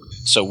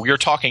 So we are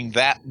talking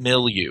that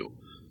milieu,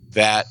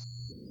 that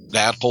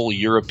whole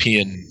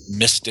European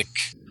mystic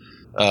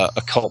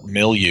occult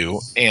milieu.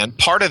 And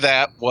part of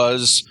that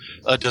was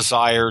a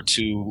desire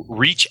to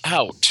reach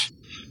out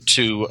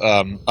to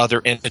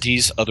other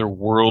entities, other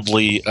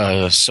worldly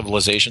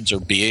civilizations or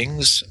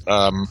beings.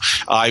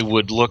 I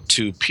would look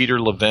to Peter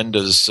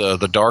Levenda's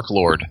The Dark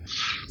Lord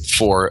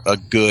for a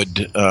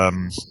good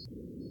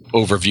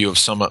overview of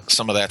some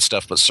of that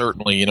stuff, but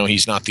certainly,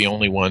 he's not the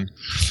only one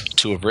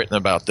to have written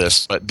about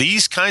this. But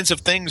these kinds of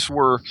things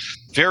were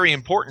very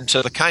important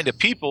to the kind of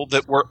people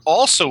that were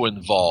also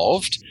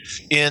involved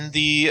in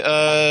the,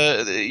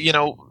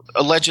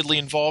 allegedly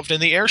involved in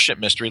the airship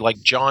mystery,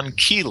 like John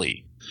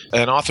Keeley.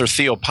 An author,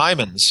 Theo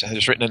Pymans,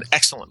 has written an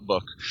excellent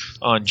book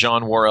on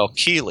John Worrell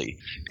Keeley.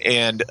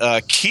 And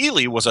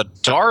Keeley was a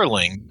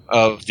darling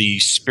of the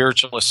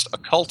spiritualist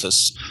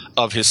occultists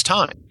of his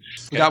time.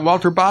 We got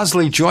Walter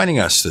Bosley joining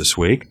us this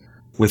week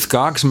with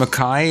Goggs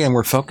Mackay, and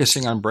we're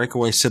focusing on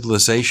breakaway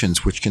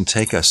civilizations, which can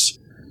take us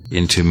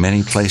into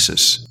many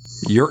places.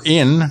 You're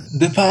in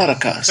the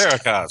Paracast.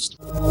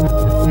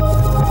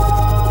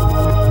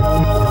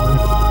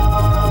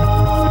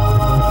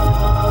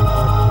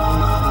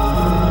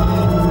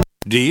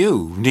 Do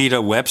you need a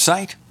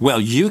website?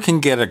 Well, you can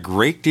get a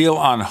great deal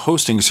on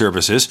hosting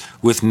services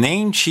with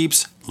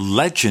Namecheap's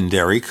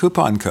legendary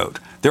coupon code.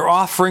 They're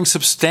offering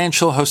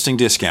substantial hosting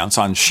discounts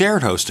on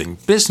shared hosting,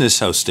 business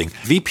hosting,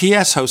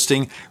 VPS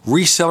hosting,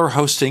 reseller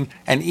hosting,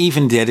 and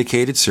even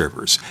dedicated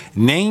servers.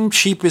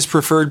 Namecheap is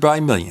preferred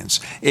by millions.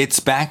 It's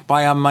backed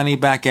by a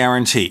money-back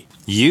guarantee.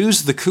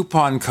 Use the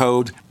coupon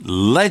code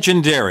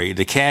LEGENDARY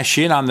to cash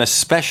in on the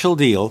special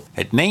deal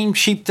at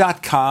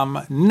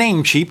Namecheap.com,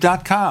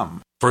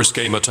 Namecheap.com. First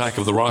came Attack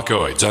of the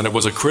Rockoids, and it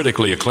was a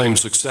critically acclaimed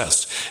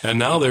success. And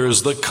now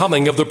there's The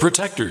Coming of the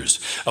Protectors.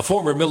 A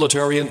former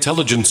military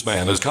intelligence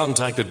man is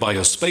contacted by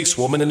a space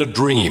woman in a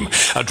dream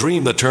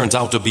that turns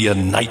out to be a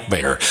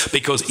nightmare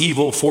because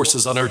evil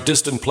forces on her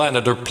distant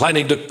planet are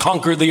planning to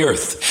conquer the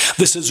Earth.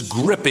 This is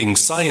gripping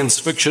science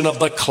fiction of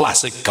the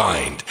classic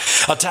kind.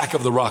 Attack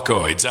of the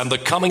Rockoids and The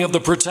Coming of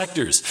the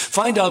Protectors.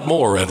 Find out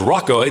more at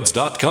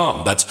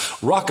rockoids.com. That's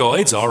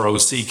Rockoids,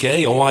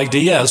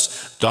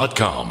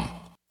 ROCKOIDS.com.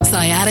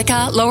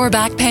 Sciatica, lower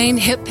back pain,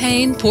 hip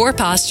pain, poor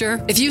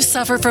posture. If you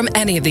suffer from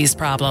any of these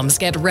problems,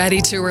 get ready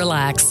to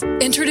relax.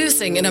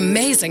 Introducing an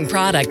amazing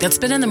product that's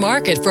been in the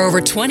market for over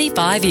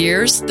 25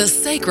 years, the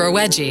Sacro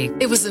Wedgie.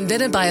 It was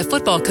invented by a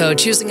football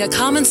coach using a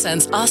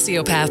common-sense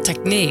osteopath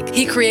technique.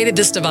 He created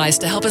this device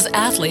to help his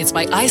athletes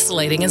by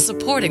isolating and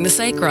supporting the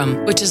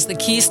sacrum, which is the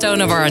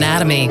keystone of our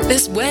anatomy.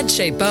 This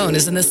wedge-shaped bone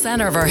is in the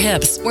center of our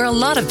hips, where a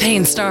lot of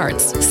pain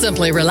starts.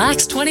 Simply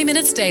relax 20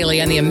 minutes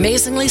daily on the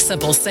amazingly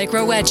simple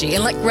Sacro Wedgie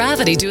and let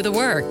gravity do the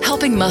work,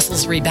 helping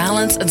muscles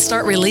rebalance and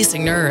start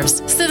releasing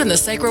nerves. Sit in the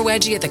Sacro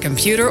Wedgie at the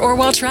computer or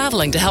while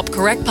traveling to help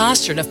correct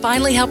posture to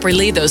finally help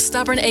relieve those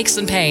stubborn aches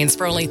and pains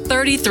for only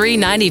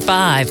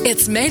 $33.95.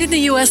 It's made in the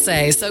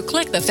USA, so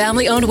click the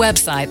family-owned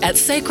website at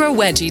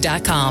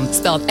sacrowedgie.com,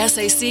 spelled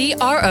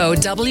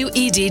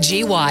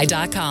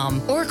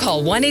SACROWEDGY.com, or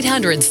call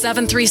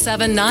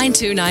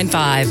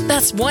 1-800-737-9295.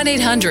 That's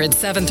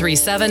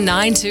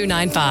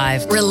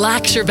 1-800-737-9295.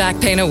 Relax your back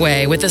pain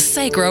away with the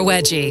Sacro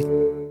Wedgie.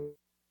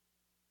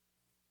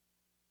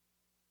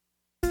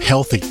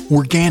 Healthy,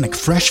 organic,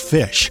 fresh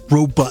fish,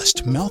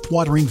 robust,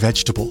 mouth-watering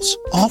vegetables,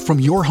 all from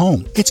your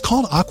home. It's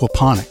called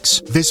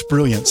aquaponics. This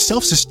brilliant,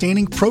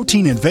 self-sustaining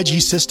protein and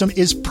veggie system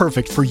is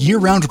perfect for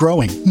year-round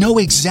growing. Know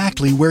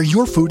exactly where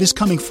your food is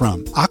coming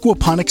from.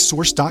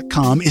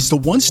 Aquaponicssource.com is the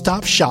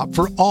one-stop shop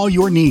for all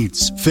your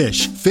needs.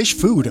 Fish, fish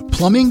food,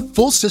 plumbing,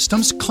 full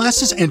systems,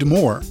 classes, and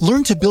more.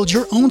 Learn to build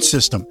your own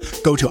system.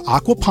 Go to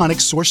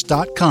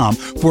aquaponicssource.com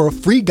for a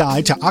free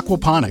guide to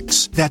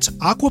aquaponics. That's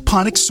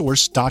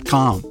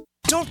aquaponicssource.com.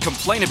 Don't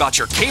complain about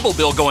your cable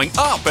bill going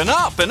up and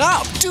up and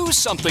up. Do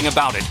something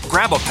about it.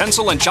 Grab a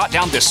pencil and jot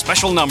down this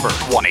special number,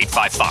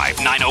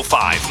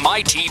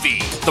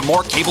 1-855-905-MY-TV. The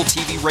more cable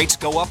TV rates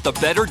go up, the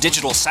better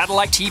digital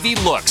satellite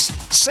TV looks.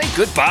 Say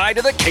goodbye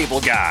to the cable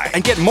guy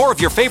and get more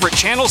of your favorite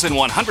channels in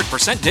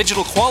 100%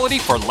 digital quality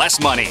for less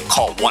money.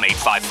 Call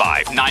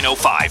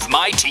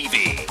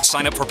 1-855-905-MY-TV.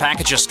 Sign up for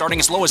packages starting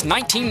as low as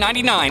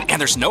 $19.99,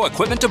 and there's no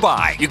equipment to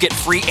buy. You get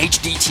free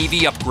HD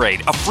TV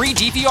upgrade, a free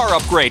DVR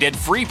upgrade, and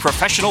free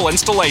professional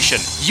installation.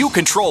 You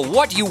control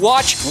what you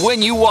watch when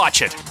you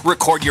watch it.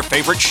 Record your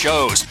favorite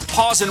shows,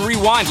 pause and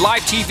rewind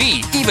live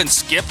TV, even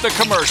skip the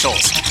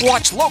commercials.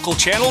 Watch local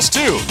channels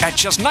too. At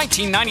just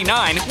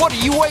 $19.99, what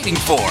are you waiting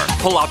for?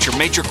 Pull out your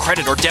major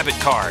credit or debit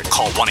card.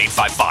 Call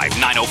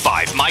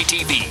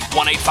 1-855-905-MY-TV.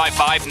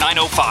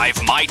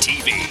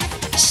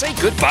 1-855-905-MY-TV. Say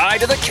goodbye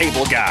to the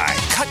cable guy.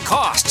 Cut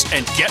costs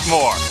and get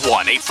more.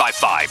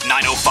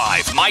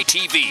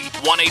 1-855-905-MY-TV.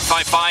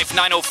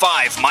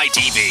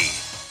 1-855-905-MY-TV.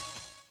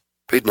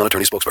 Paid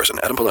non-attorney spokesperson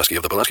Adam Pulaski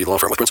of the Pulaski Law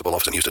Firm with principal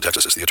office in Houston,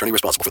 Texas is the attorney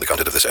responsible for the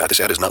content of this ad. This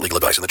ad is not legal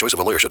advice, and the choice of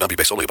a lawyer should not be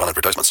based solely upon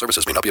advertisement.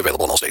 Services may not be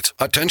available in all states.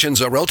 Attention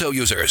Xarelto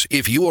users.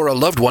 If you or a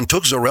loved one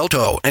took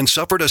Xarelto and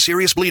suffered a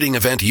serious bleeding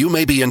event, you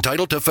may be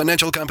entitled to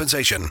financial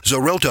compensation.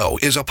 Xarelto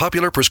is a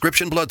popular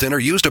prescription blood thinner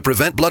used to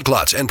prevent blood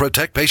clots and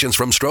protect patients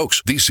from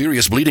strokes. These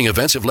serious bleeding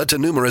events have led to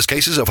numerous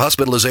cases of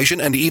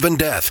hospitalization and even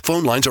death.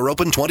 Phone lines are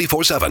open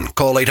 24/7.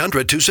 Call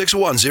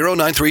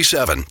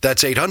 800-261-0937.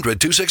 That's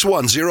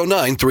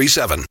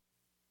 800-261-0937.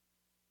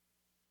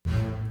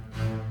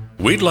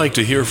 We'd like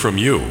to hear from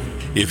you.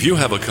 If you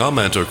have a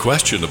comment or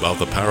question about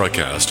the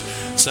Paracast,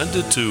 send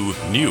it to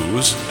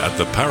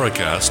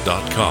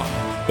news@theparacast.com.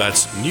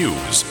 That's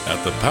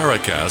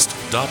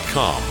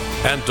news@theparacast.com.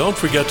 And don't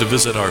forget to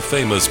visit our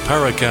famous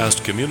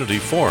Paracast community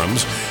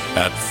forums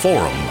at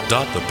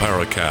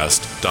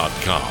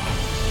forum.theparacast.com.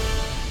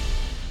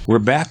 We're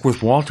back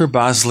with Walter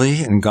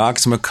Bosley and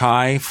Goggs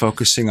Mackay,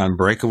 focusing on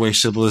breakaway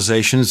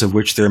civilizations, of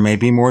which there may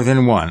be more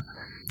than one.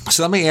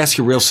 So let me ask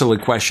you a real silly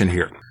question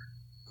here.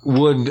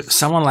 Would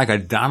someone like a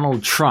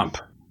Donald Trump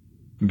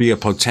be a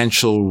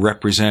potential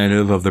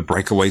representative of the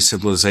breakaway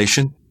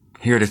civilization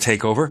here to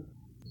take over?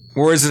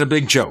 Or is it a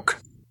big joke?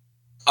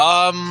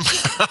 I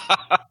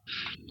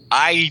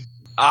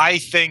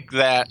think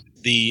that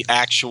the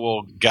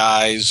actual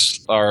guys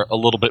are a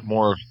little bit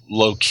more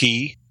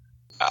low-key.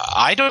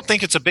 I don't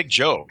think it's a big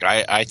joke.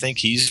 I think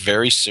he's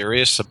very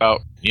serious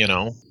about,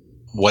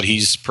 what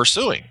he's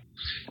pursuing.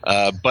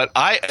 But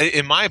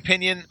in my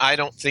opinion, I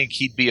don't think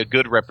he'd be a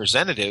good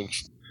representative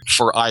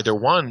for either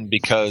one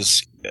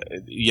because,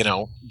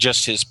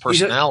 just his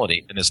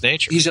personality and his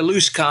nature. He's a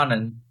loose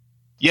cannon.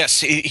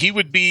 Yes, he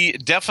would be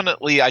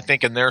definitely, I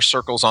think, in their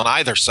circles on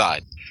either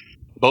side.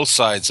 Both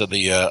sides of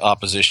the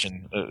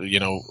opposition,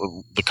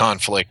 the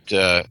conflict.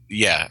 I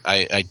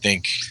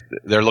think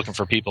they're looking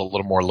for people a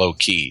little more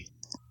low-key.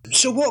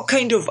 So what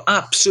kind of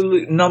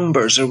absolute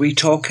numbers are we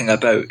talking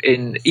about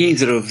in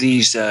either of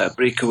these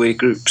breakaway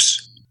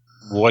groups?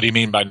 What do you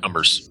mean by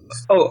numbers?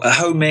 Oh,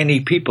 how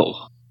many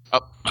people?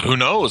 Who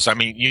knows? I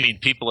mean, you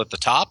need people at the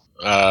top.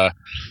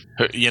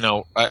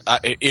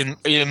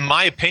 In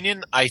my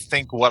opinion, I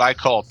think what I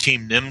call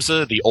Team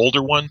NIMSA, the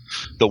older one,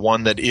 the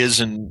one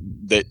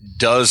that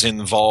does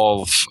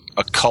involve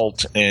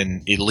occult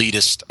and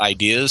elitist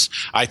ideas,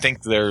 I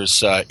think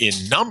there's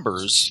in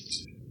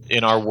numbers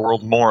in our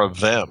world more of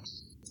them.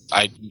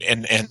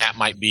 And that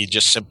might be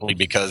just simply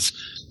because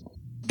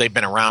they've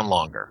been around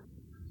longer.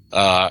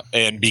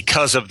 And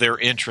because of their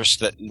interest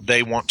that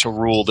they want to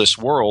rule this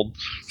world.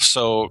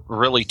 So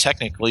really,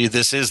 technically,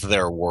 this is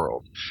their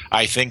world.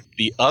 I think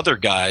the other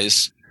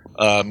guys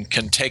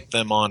can take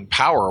them on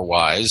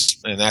power-wise,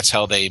 and that's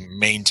how they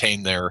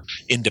maintain their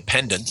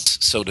independence,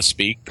 so to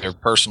speak, their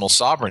personal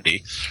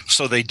sovereignty.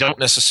 So they don't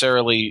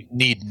necessarily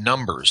need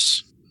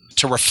numbers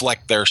to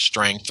reflect their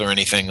strength or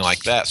anything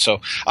like that.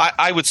 So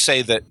I would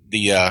say that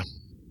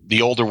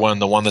the older one,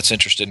 the one that's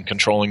interested in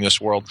controlling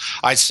this world,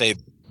 I'd say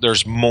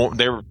there's more.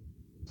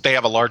 They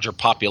have a larger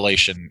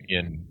population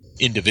in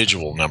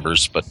individual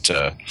numbers, but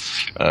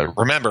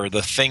remember,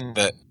 the thing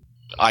that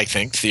I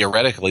think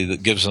theoretically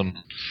that gives them,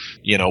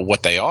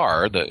 what they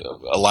are, that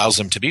allows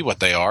them to be what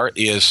they are,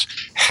 is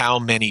how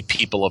many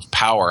people of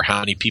power,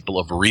 how many people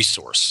of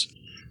resource.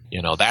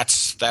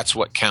 That's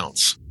what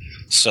counts.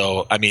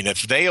 So, I mean,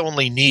 if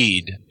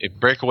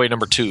breakaway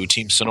number 2,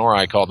 Team Sonora,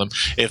 I call them,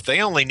 if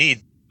they only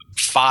need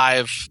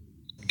 5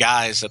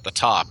 guys at the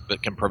top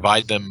that can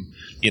provide them,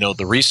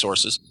 the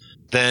resources,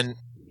 then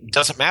it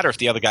doesn't matter if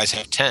the other guys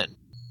have 10.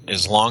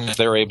 As long as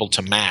they're able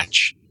to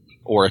match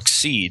or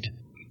exceed,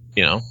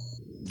 the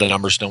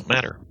numbers don't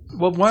matter.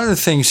 Well, one of the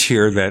things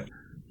here that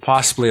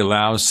possibly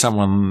allows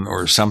someone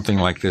or something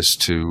like this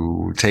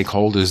to take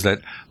hold is that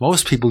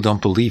most people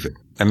don't believe it.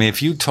 I mean,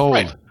 if you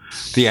told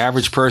the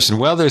average person,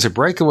 well, there's a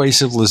breakaway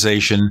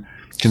civilization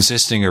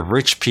consisting of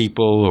rich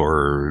people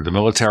or the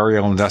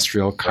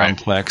military-industrial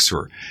complex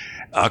or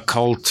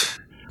occult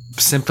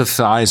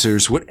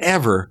sympathizers,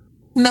 whatever,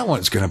 no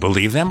one's going to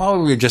believe them.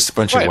 Oh, we're just a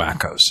bunch of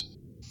wackos.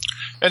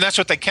 And that's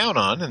what they count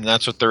on, and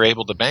that's what they're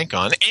able to bank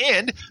on.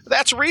 And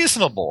that's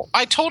reasonable.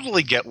 I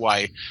totally get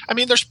why. I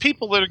mean, there's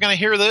people that are going to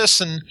hear this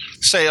and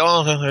say,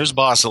 oh, there's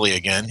Bosley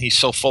again. He's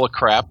so full of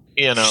crap.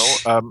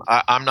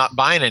 I'm not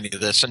buying any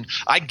of this. And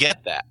I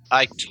get that.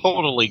 I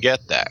totally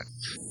get that.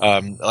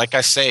 Like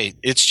I say,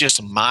 it's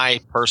just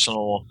my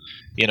personal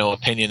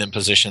opinion and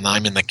position.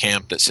 I'm in the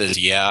camp that says,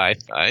 yeah,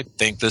 I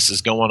think this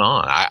is going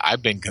on.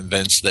 I've been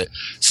convinced that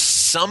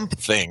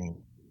something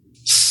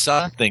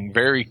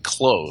very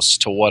close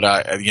to what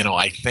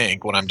I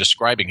think what I'm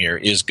describing here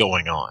is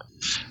going on.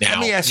 Now, let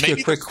me ask you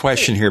a quick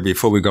question here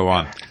before we go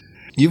on.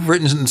 You've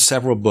written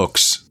several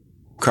books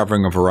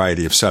covering a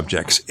variety of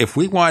subjects. If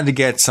we wanted to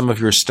get some of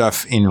your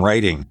stuff in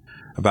writing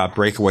about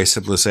breakaway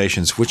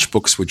civilizations, which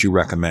books would you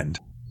recommend?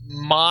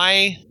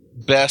 My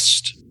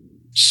best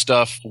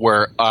stuff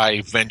where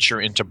I venture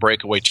into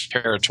breakaway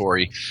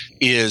territory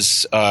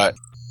is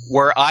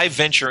where I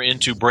venture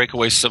into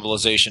breakaway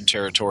civilization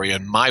territory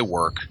in my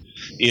work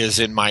is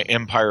in my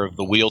Empire of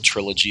the Wheel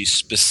trilogy,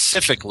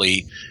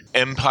 specifically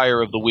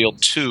Empire of the Wheel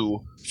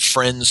 2,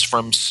 Friends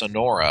from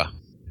Sonora.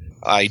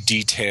 I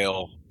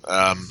detail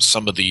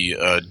some of the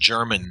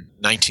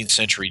 19th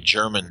century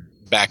German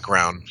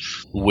background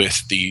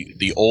with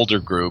the older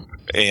group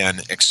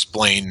and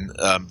explain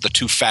the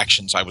 2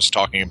 factions I was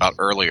talking about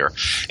earlier.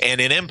 And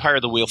in Empire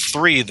of the Wheel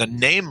 3, the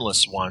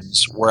nameless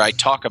ones, where I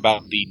talk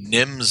about the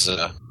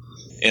NIMSA,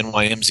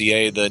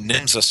 NYMZA, the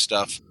NIMSA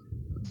stuff,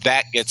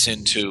 that gets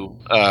into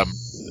a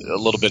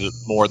little bit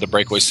more of the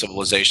breakaway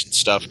civilization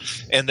stuff.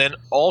 And then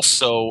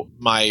also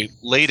my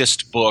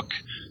latest book,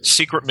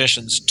 Secret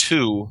Missions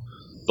 2,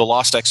 The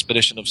Lost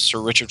Expedition of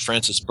Sir Richard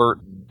Francis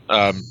Burton,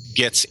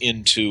 gets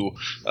into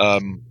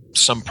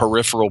some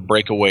peripheral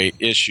breakaway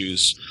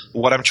issues.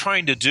 What I'm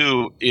trying to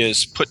do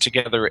is put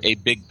together a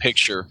big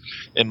picture,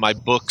 and my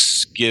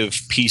books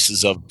give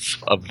pieces of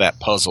that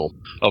puzzle,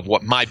 of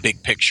what my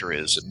big picture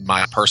is,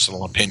 my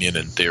personal opinion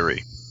and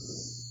theory.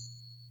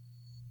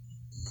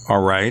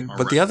 All right.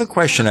 But the other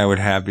question I would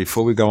have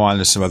before we go on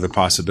to some other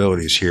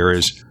possibilities here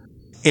is,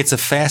 it's a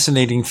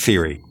fascinating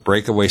theory,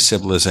 breakaway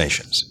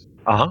civilizations.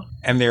 Uh-huh.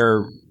 And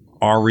there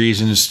are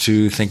reasons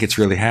to think it's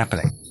really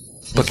happening.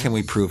 But can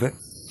we prove it?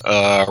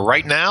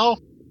 Right now,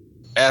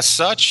 as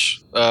such,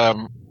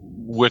 no,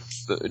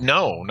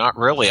 not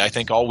really. I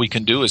think all we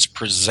can do is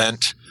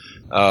present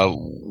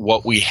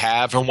what we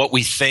have and what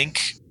we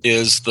think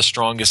is the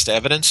strongest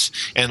evidence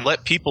and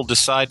let people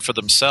decide for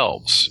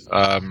themselves.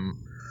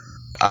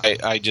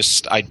 I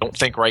don't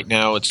think right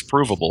now it's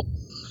provable.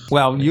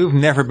 Well, you've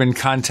never been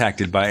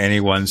contacted by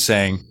anyone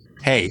saying,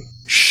 hey,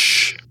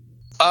 shh.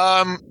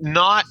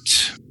 Not.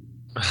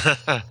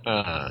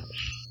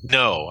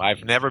 No,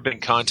 I've never been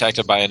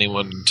contacted by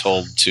anyone and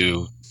told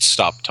to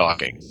stop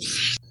talking.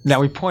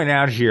 Now, we point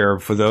out here,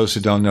 for those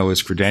who don't know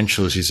his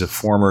credentials, he's a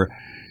former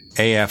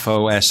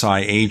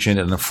AFOSI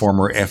agent and a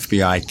former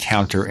FBI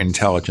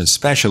counterintelligence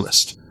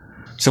specialist.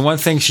 So one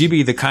thinks you'd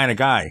be the kind of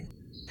guy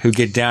who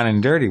get down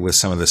and dirty with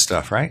some of this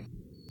stuff, right?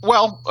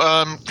 Well,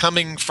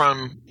 coming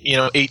from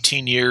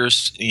 18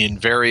 years in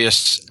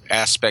various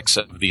aspects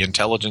of the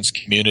intelligence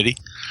community,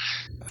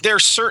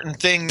 there's certain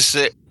things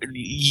that,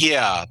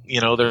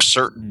 there's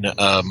certain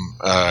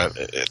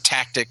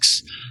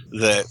tactics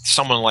that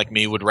someone like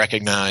me would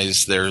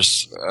recognize.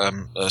 There's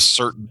a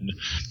certain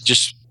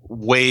just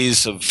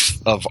ways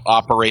of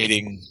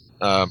operating.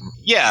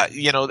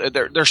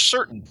 There's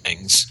certain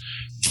things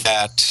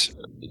that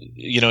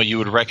you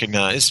would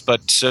recognize,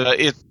 but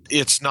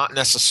it's not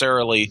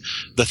necessarily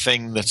the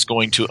thing that's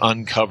going to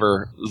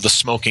uncover the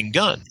smoking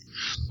gun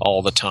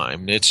all the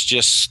time. It's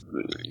just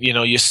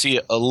you see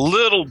it a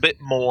little bit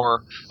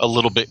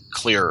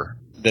clearer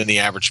than the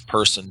average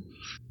person.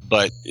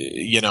 But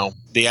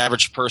the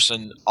average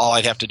person, all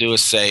I'd have to do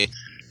is say,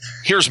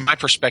 here's my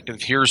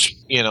perspective, here's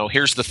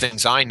the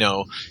things I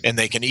know, and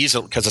they can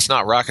easily, because it's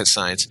not rocket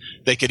science,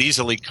 they could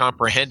easily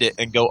comprehend it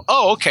and go,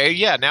 oh, okay,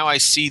 yeah, now I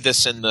see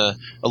this in a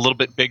little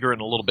bit bigger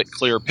and a little bit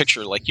clearer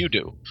picture like you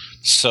do.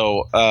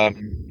 So,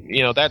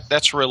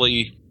 that's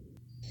really,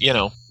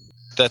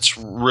 that's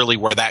really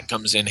where that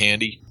comes in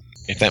handy,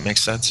 if that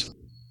makes sense.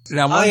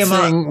 Now, one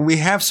thing, we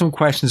have some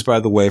questions, by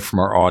the way, from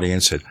our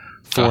audience at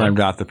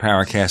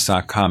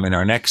forum.theparacast.com. In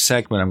our next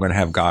segment, I'm going to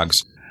have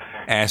Goggs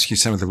ask you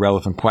some of the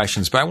relevant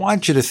questions, but I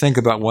want you to think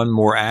about one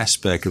more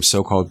aspect of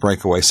so-called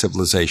breakaway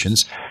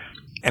civilizations,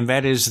 and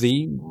that is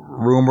the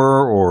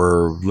rumor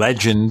or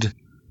legend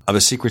of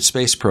a secret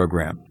space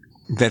program,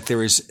 that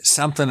there is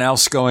something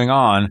else going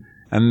on,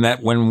 and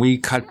that when we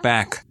cut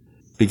back,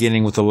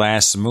 beginning with the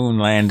last moon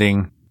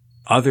landing,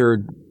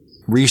 other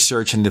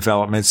research and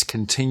developments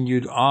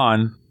continued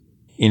on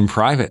in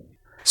private.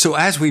 So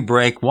as we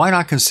break, why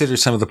not consider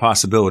some of the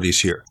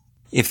possibilities here?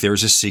 If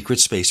there's a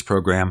secret space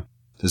program,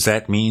 does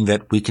that mean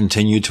that we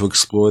continue to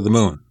explore the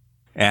moon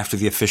after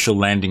the official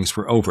landings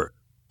were over?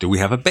 Do we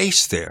have a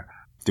base there?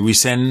 Do we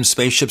send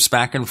spaceships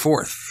back and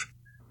forth,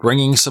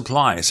 bringing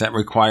supplies? That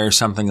requires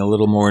something a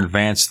little more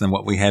advanced than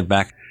what we had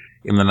back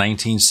in the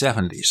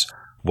 1970s.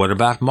 What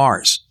about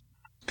Mars?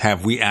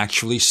 Have we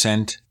actually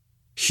sent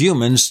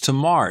humans to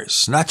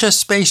Mars? Not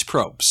just space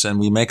probes, and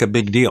we make a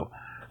big deal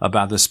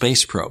about the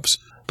space probes.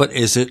 But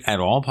is it at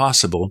all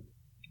possible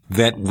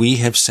that we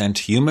have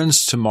sent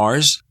humans to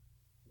Mars,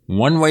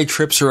 one-way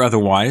trips or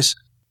otherwise?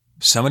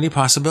 So many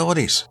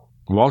possibilities.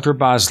 Walter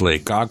Bosley,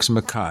 Goggs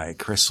Mackay.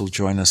 Chris will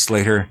join us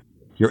later.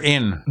 You're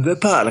in the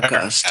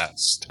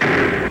podcast.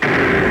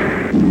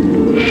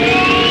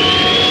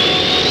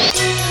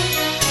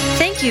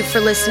 Thank you for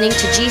listening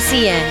to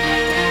GCN.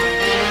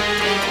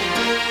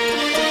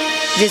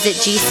 Visit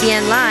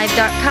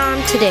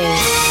GCNlive.com today.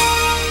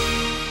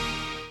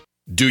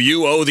 Do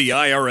you owe the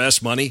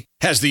IRS money?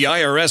 Has the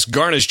IRS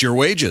garnished your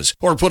wages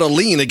or put a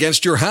lien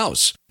against your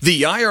house?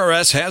 The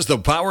IRS has the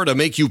power to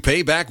make you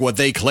pay back what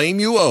they claim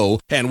you owe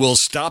and will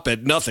stop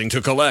at nothing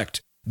to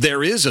collect.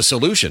 There is a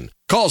solution.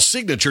 Call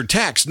Signature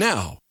Tax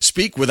now.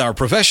 Speak with our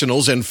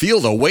professionals and feel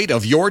the weight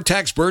of your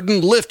tax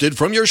burden lifted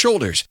from your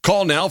shoulders.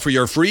 Call now for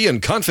your free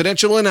and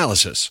confidential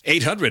analysis.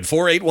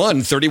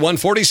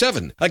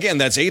 800-481-3147. Again,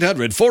 that's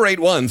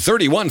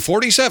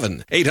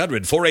 800-481-3147.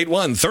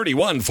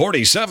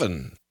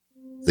 800-481-3147.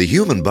 The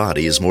human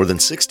body is more than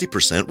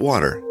 60%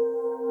 water.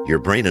 Your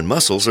brain and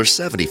muscles are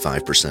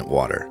 75%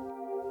 water.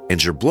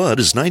 And your blood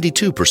is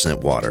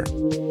 92% water.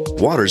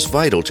 Water's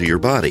vital to your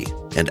body,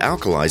 and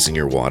alkalizing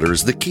your water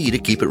is the key to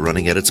keep it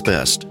running at its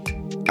best.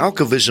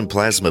 AlkaVision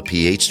Plasma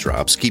pH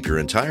drops keep your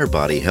entire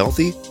body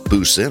healthy,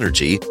 boosts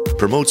energy,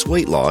 promotes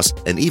weight loss,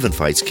 and even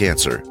fights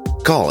cancer.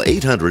 Call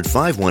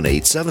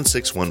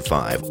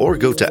 800-518-7615 or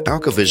go to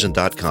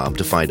alkavision.com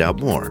to find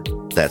out more.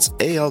 That's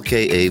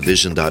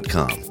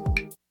ALKAvision.com.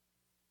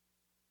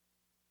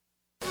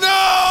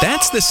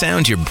 That's the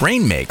sound your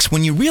brain makes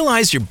when you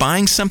realize you're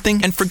buying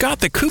something and forgot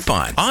the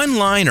coupon.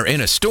 Online or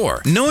in a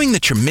store, knowing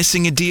that you're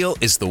missing a deal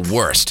is the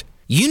worst.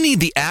 You need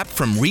the app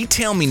from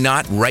Retail Me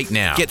Not right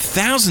now. Get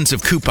thousands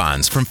of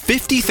coupons from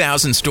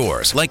 50,000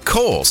 stores like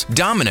Kohl's,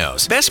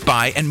 Domino's, Best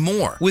Buy, and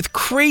more with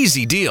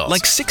crazy deals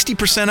like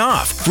 60%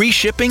 off, free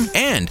shipping,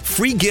 and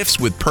free gifts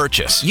with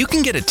purchase. You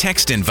can get a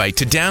text invite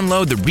to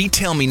download the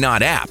Retail Me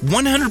Not app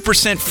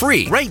 100%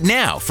 free right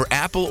now for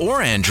Apple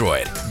or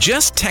Android.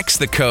 Just text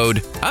the code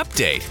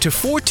UPDATE to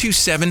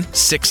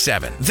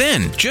 42767.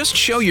 Then just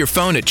show your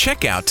phone at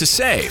checkout to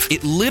save.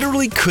 It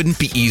literally couldn't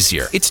be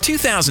easier. It's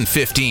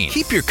 2015.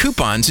 Keep your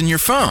coupons in your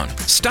phone.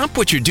 Stop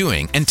what you're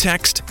doing and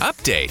text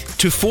UPDATE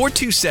to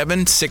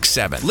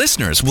 42767.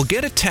 Listeners will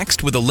get a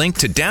text with a link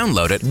to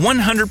download it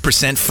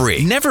 100%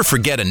 free. Never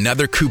forget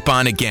another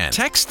coupon again.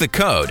 Text the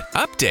code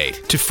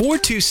UPDATE to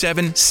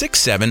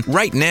 42767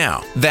 right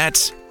now.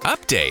 That's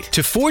Update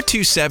to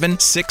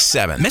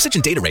 42767. Message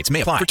and data rates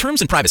may apply. For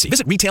terms and privacy,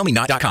 visit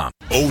retailmenot.com.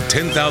 Owe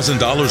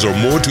 $10,000 or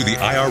more to the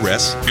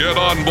IRS? Get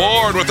on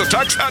board with the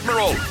Tax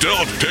Admiral.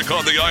 Don't pick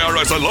on the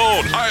IRS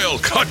alone. I'll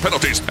cut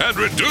penalties and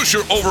reduce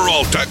your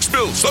overall tax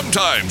bill.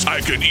 Sometimes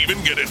I can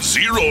even get it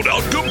zeroed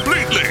out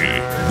completely.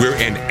 We're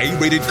an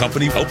A-rated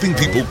company helping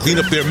people clean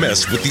up their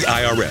mess with the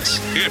IRS.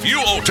 If you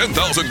owe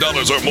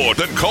 $10,000 or more,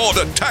 then call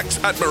the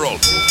Tax Admiral.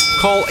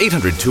 Call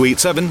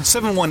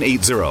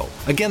 800-287-7180.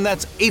 Again,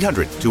 that's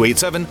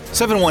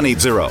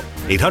 800-287-7180.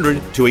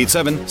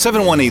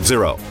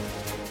 800-287-7180.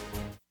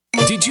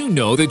 Did you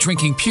know that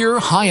drinking pure,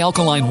 high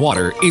alkaline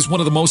water is one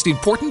of the most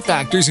important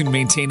factors in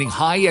maintaining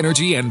high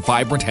energy and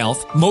vibrant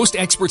health? Most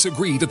experts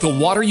agree that the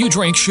water you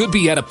drink should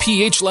be at a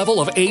pH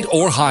level of 8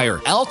 or higher.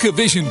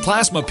 AlkaVision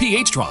Plasma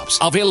pH Drops,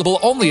 available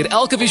only at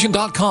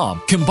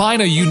alkavision.com,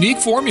 combine a unique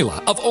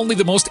formula of only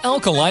the most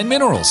alkaline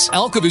minerals.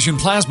 AlkaVision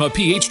Plasma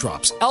pH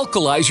Drops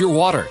alkalize your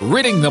water,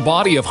 ridding the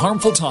body of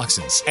harmful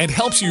toxins, and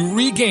helps you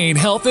regain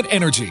health and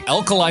energy.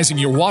 Alkalizing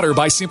your water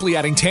by simply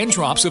adding 10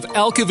 drops of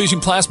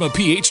AlkaVision Plasma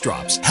pH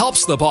Drops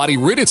helps the body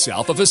rid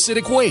itself of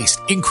acidic waste,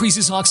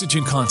 increases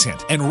oxygen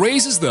content, and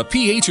raises the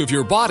pH of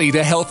your body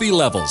to healthy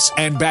levels.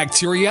 And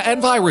bacteria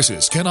and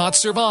viruses cannot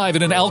survive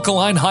in an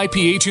alkaline high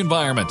pH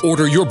environment.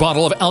 Order your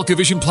bottle of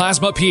AlkaVision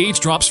Plasma pH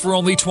Drops for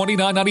only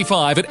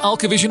 $29.95 at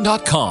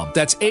alkavision.com.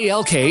 That's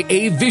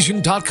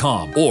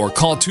ALKAvision.com. Or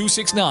call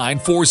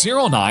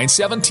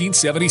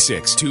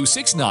 269-409-1776.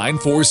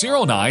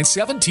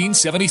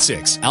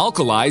 269-409-1776.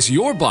 Alkalize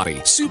your body.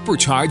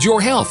 Supercharge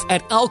your health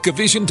at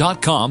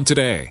alkavision.com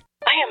today.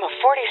 I am a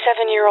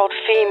 47-year-old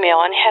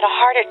female and had a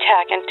heart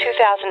attack in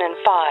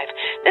 2005.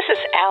 This is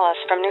Alice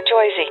from New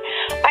Jersey.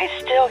 I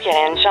still get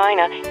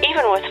angina,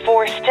 even with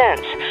 4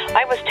 stents.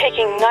 I was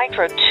taking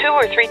nitro 2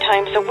 or 3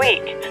 times a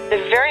week. The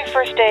very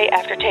first day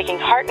after taking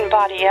Heart and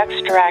Body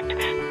Extract,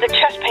 the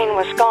chest pain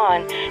was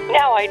gone.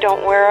 Now I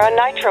don't wear a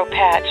nitro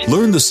patch.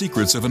 Learn the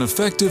secrets of an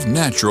effective,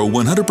 natural,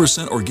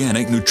 100%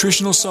 organic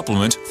nutritional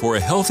supplement for a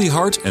healthy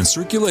heart and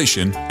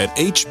circulation at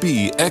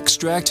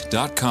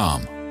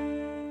hbextract.com.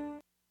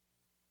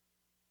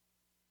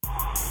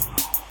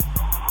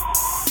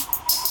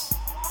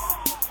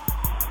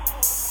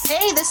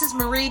 Hey, this is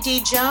Marie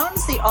D.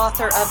 Jones, the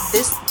author of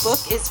This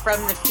Book is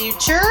from the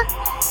Future,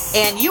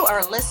 and you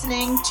are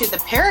listening to the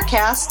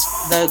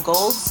Paracast, the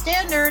gold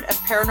standard of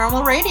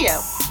paranormal radio.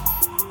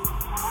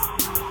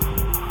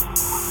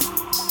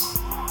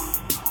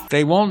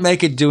 They won't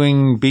make it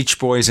doing Beach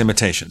Boys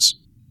imitations.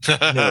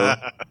 No.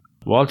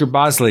 Walter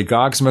Bosley,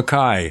 Goggs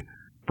Mackay,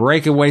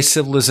 breakaway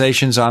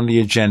civilizations on the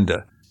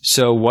agenda.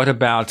 So what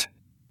about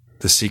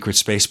the secret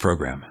space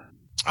program?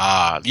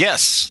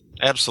 Yes.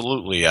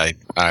 Absolutely,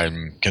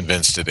 I'm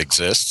convinced it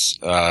exists.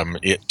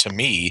 To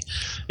me,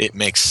 it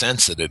makes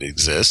sense that it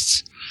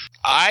exists.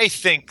 I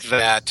think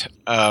that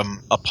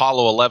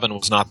Apollo 11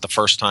 was not the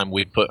first time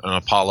we put an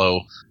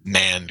Apollo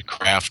manned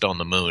craft on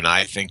the moon.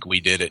 I think we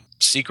did it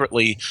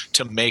secretly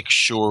to make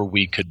sure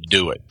we could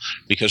do it.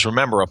 Because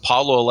remember,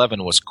 Apollo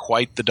 11 was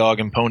quite the dog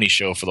and pony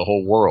show for the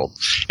whole world.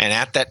 And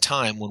at that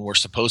time, when we're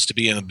supposed to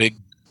be in a big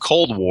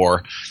Cold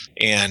War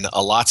and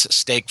a lot's at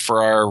stake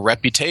for our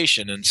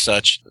reputation and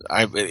such,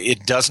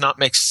 it does not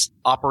make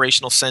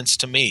operational sense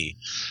to me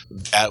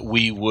that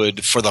we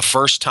would, for the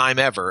first time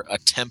ever,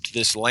 attempt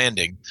this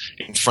landing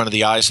in front of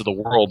the eyes of the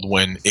world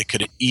when it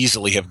could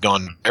easily have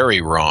gone very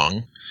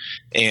wrong.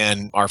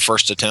 And our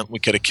first attempt, we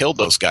could have killed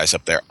those guys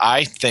up there.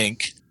 I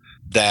think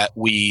that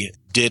we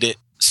did it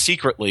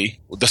secretly,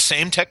 the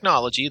same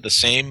technology, the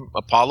same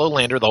Apollo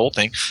lander, the whole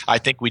thing. I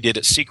think we did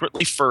it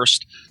secretly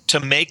first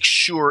to make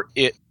sure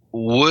it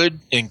would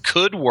and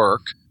could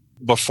work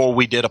before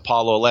we did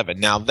Apollo 11.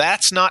 Now,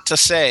 that's not to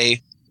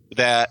say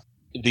that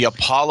the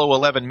Apollo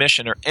 11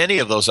 mission or any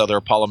of those other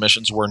Apollo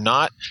missions were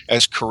not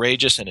as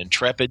courageous and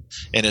intrepid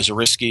and as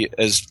risky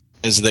as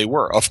they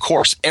were. Of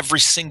course,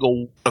 every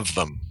single one of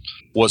them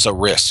was a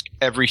risk.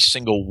 Every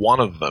single one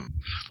of them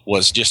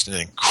was just an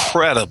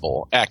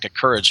incredible act of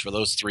courage for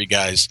those 3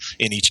 guys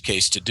in each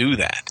case to do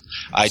that.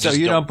 So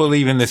you don't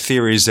believe in the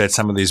theories that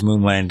some of these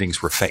moon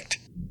landings were faked?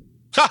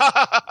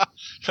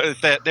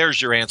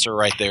 There's your answer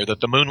right there, that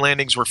the moon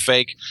landings were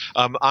fake.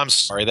 I'm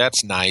sorry,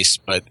 that's nice,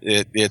 but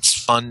it's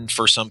fun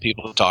for some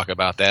people to talk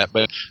about that.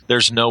 But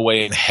there's no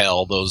way in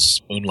hell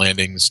those moon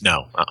landings,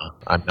 no.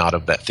 I'm not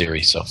of that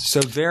theory.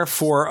 So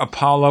therefore,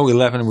 Apollo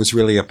 11 was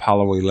really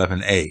Apollo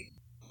 11A.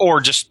 Or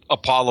just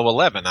Apollo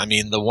 11. I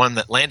mean, the one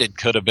that landed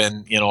could have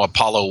been,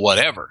 Apollo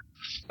whatever,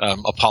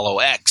 Apollo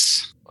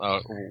X,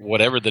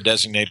 whatever the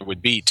designator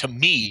would be. To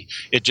me,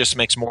 it just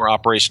makes more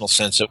operational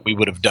sense that we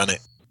would have done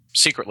it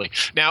secretly.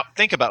 Now,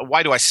 think about,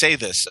 why do I say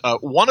this?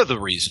 One of the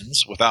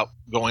reasons, without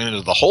going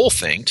into the whole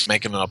thing to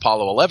make it an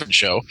Apollo 11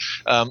 show,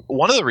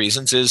 one of the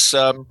reasons is,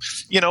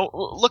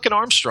 look at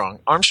Armstrong.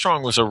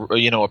 Armstrong was a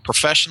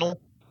professional,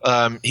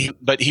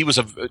 but he was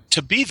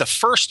to be the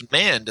first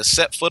man to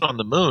set foot on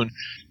the moon.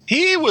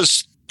 He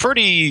was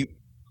really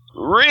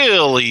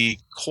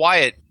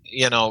quiet,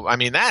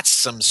 that's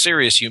some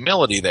serious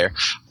humility there.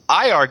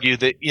 I argue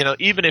that,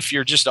 even if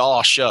you're just,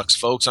 oh, shucks,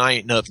 folks, I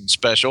ain't nothing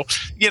special,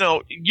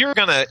 you're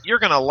gonna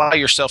allow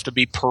yourself to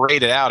be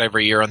paraded out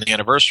every year on the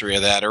anniversary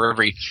of that, or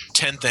every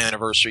 10th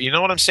anniversary. You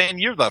know what I'm saying?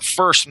 You're the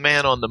first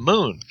man on the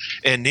moon.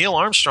 And Neil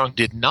Armstrong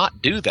did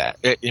not do that.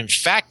 In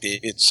fact,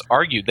 it's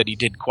argued that he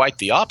did quite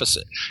the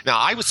opposite. Now,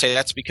 I would say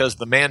that's because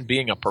the man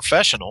being a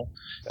professional,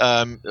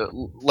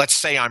 let's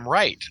say I'm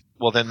right.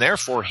 Well, then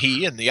therefore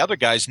he and the other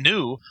guys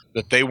knew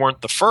that they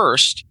weren't the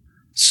first.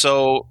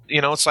 So,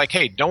 it's like,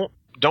 hey, don't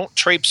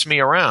traipse me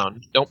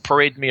around. Don't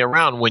parade me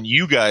around when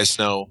you guys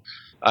know,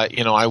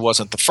 I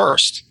wasn't the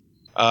first.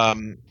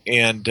 Again,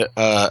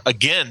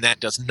 that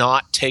does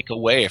not take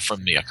away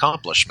from the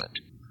accomplishment.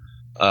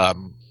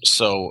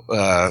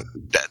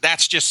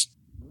 That's just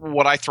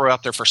what I throw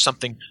out there for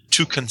something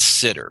to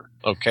consider.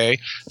 Okay,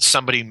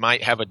 somebody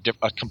might have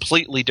a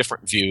completely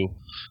different view.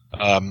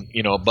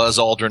 Buzz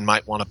Aldrin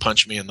might want to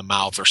punch me in the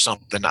mouth or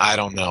something. I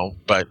don't know,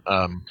 but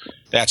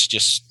that's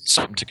just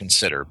something to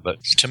consider.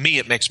 But to me,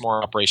 it makes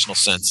more operational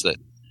sense that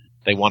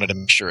they wanted to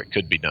make sure it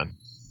could be done.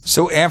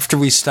 So after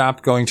we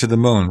stopped going to the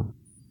moon,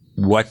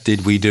 what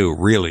did we do,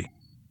 really?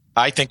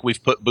 I think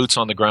we've put boots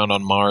on the ground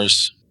on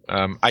Mars.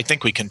 I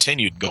think we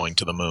continued going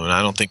to the moon.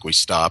 I don't think we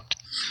stopped.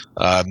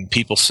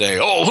 People say,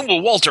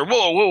 "Oh, Walter,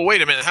 whoa,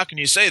 wait a minute. How can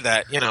you say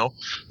that?"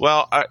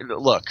 Well,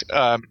 look,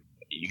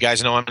 you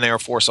guys know I'm an Air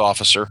Force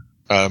officer,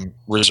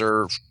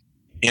 reserve,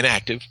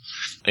 inactive,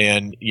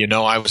 and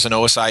I was an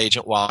OSI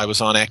agent while I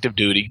was on active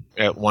duty.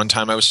 At one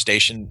time, I was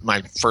stationed.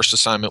 My first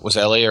assignment was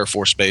LA Air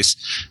Force Base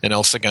in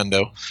El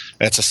Segundo.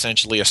 That's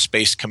essentially a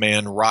Space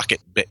Command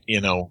rocket,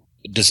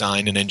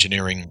 design and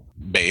engineering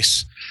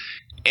base.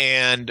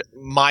 And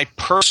my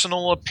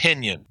personal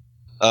opinion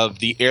of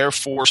the Air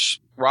Force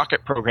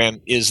rocket program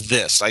is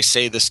this. I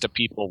say this to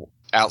people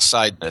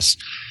outside this.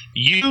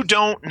 You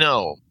don't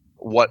know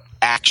what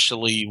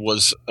actually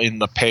was in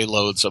the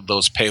payloads of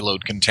those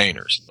payload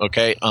containers,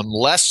 okay?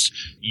 Unless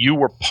you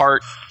were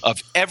part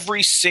of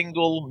every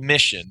single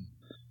mission,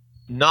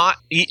 not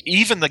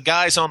even the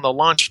guys on the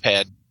launch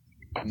pad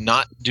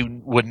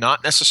would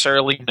not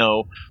necessarily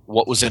know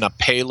what was in a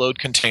payload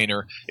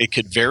container. It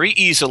could very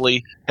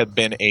easily have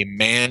been a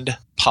manned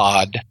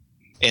pod,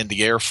 and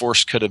the Air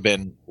Force could have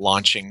been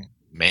launching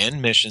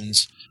manned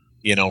missions,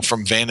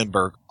 from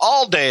Vandenberg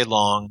all day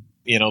long.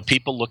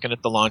 People looking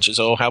at the launches,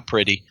 oh, how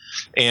pretty,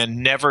 and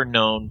never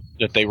known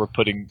that they were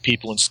putting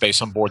people in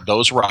space on board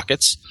those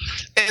rockets.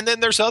 And then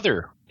there's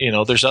other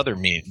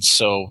means.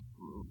 So,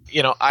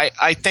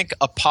 I think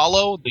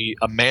Apollo,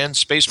 a manned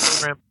space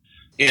program,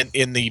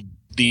 in the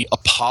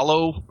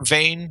Apollo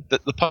vein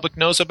that the public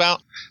knows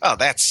about,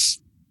 that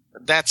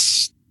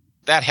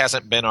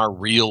hasn't been our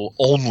real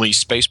only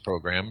space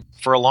program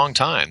for a long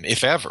time,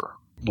 if ever,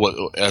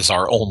 as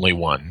our only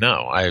one.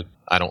 No, I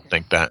don't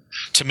think that.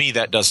 To me,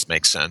 that does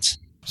make sense.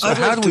 So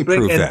how do we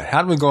prove that?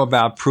 How do we go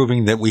about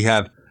proving that we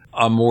have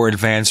a more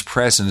advanced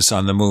presence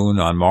on the moon,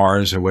 on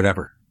Mars, or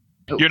whatever?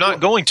 You're not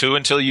going to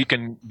until you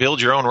can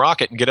build your own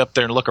rocket and get up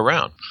there and look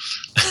around.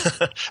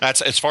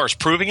 That's as far as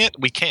proving it,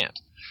 we can't.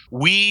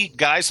 We,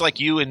 guys like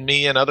you and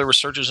me and other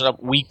researchers,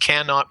 we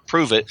cannot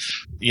prove it,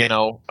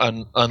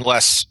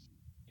 unless,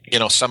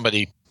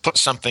 somebody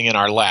puts something in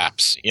our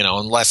laps,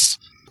 unless,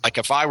 like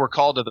if I were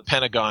called to the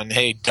Pentagon,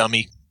 hey,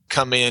 dummy,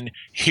 come in,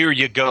 here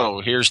you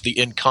go, here's the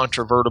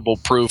incontrovertible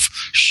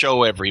proof,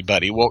 show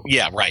everybody. Well,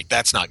 yeah, right,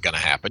 that's not going to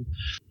happen.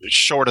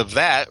 Short of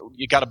that,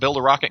 you got to build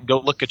a rocket and go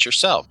look at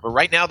yourself. But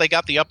right now they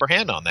got the upper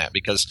hand on that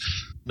because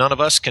none of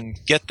us can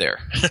get there.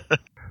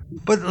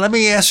 But let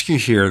me ask you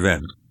here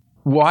then,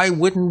 why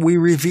wouldn't we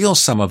reveal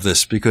some of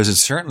this? Because it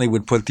certainly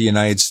would put the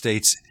United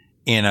States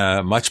in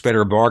a much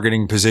better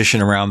bargaining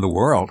position around the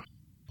world.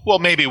 Well,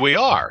 maybe we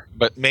are,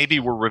 but maybe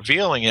we're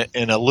revealing it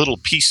in a little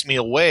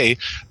piecemeal way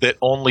that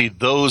only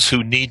those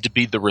who need to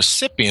be the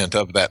recipient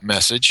of that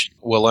message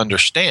will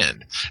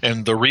understand.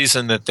 And the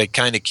reason that they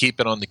kind of keep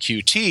it on the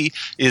QT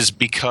is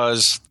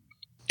because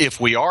if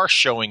we are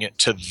showing it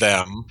to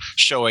them,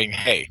 showing,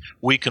 hey,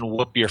 we can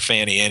whoop your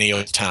fanny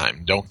any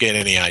time, don't get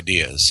any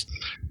ideas,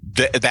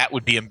 that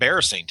would be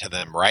embarrassing to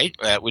them, right?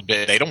 That would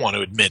be, they don't want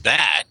to admit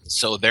that,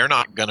 so they're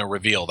not going to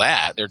reveal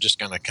that. They're just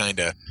going to kind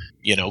of,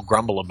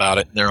 grumble about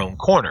it in their own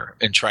corner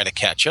and try to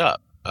catch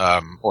up.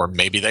 Or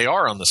maybe they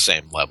are on the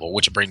same level,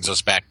 which brings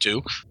us back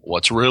to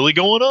what's really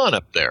going on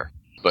up there.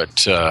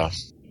 But,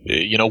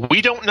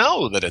 we don't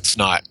know that it's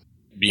not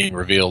being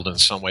revealed in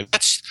some way.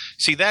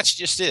 That's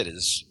just it,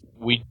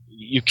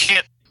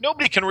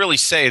 nobody can really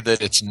say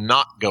that it's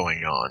not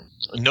going on.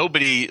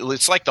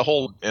 It's like the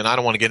whole, and I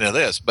don't want to get into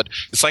this, but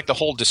it's like the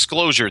whole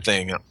disclosure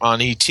thing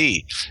on ET.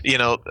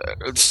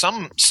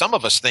 Some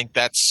of us think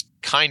that's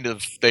kind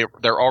of,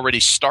 they're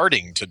already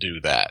starting to do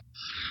that,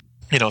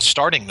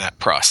 starting that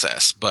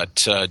process. But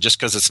just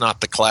because it's not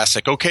the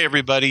classic, okay,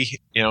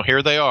 everybody,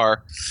 here they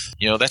are,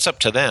 that's up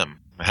to them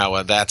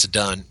how that's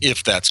done,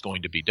 if that's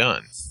going to be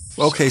done.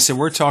 Okay, so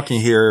we're talking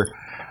here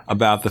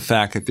about the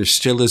fact that there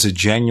still is a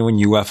genuine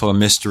UFO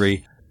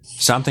mystery.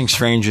 Something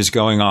strange is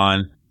going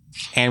on,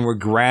 and we're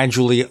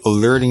gradually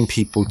alerting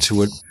people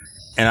to it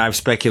And I've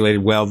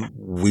speculated, well,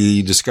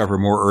 we discover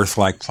more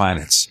Earth-like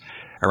planets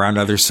around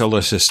other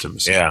solar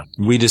systems. Yeah.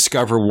 We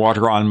discover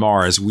water on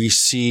Mars. We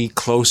see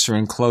closer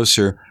and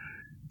closer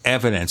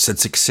evidence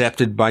that's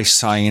accepted by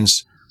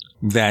science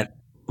that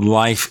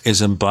life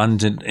is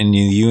abundant in the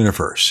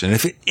universe. And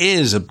if it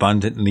is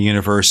abundant in the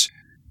universe,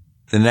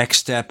 the next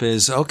step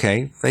is,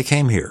 okay, they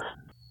came here.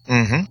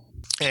 Mm-hmm.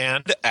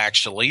 And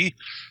actually,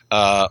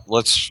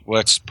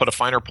 let's put a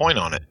finer point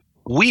on it.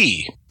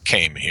 We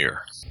came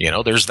here.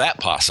 There's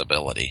that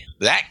possibility.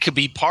 That could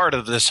be part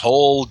of this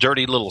whole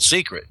dirty little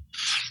secret,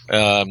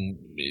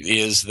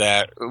 is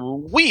that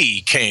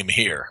we came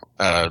here.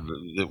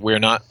 We're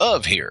not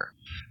of here.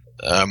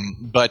 So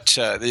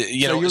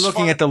you're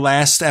looking at the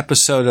last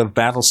episode of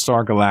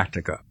Battlestar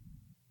Galactica.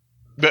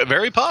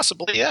 Very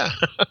possibly, yeah.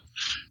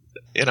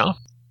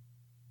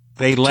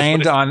 They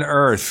land on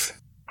Earth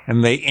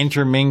and they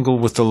intermingle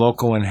with the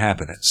local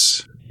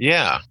inhabitants.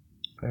 Yeah.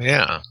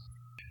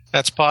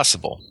 That's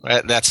possible.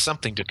 That's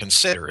something to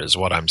consider, is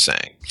what I'm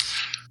saying.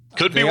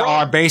 Could be wrong. They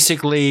are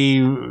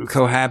basically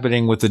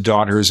cohabiting with the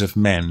daughters of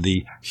men,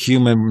 the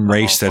human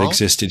race that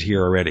existed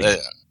here already.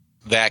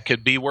 That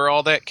could be where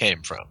all that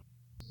came from.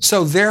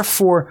 So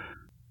therefore,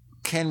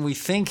 can we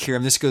think here,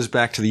 and this goes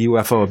back to the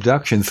UFO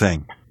abduction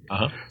thing,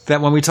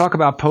 that when we talk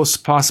about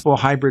possible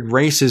hybrid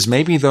races,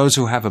 maybe those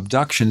who have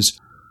abductions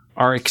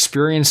are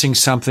experiencing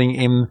something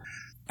in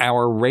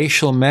our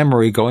racial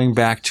memory going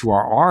back to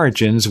our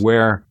origins,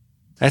 where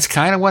that's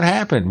kind of what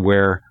happened,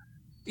 where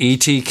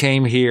E.T.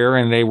 came here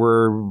and they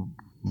were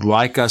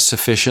like us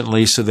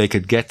sufficiently so they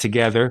could get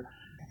together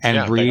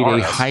and breed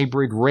a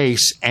hybrid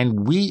race,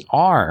 and we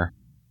are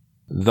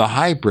the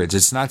hybrids.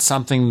 It's not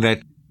something that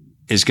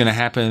is going to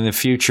happen in the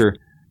future.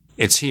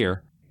 It's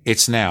here.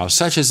 It's now.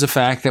 Such is the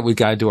fact that we've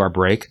got to do our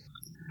break.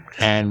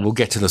 And we'll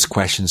get to those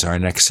questions in our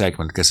next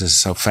segment because this is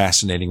so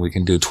fascinating. We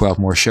can do 12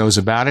 more shows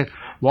about it.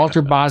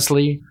 Walter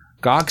Bosley,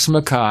 Goggs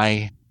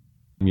Mackay,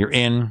 you're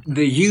in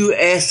the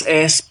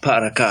USS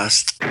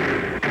Paracast.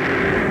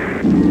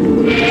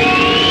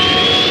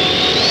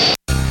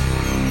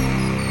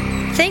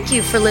 Thank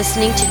you for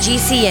listening to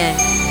GCN.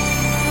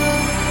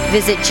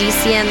 Visit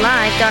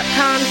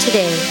GCNlive.com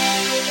today.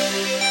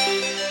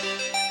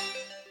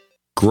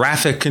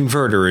 Graphic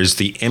Converter is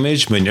the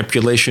image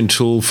manipulation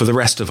tool for the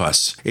rest of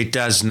us. It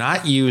does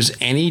not use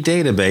any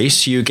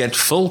database. You get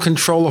full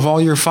control of all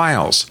your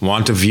files.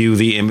 Want to view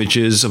the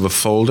images of a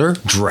folder?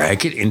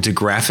 Drag it into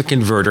Graphic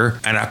Converter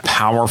and a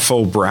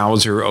powerful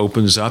browser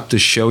opens up to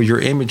show your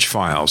image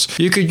files.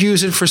 You could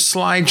use it for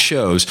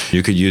slideshows.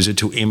 You could use it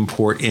to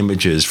import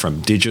images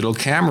from digital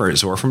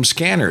cameras or from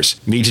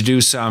scanners. Need to do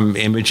some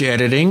image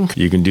editing?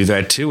 You can do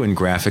that too in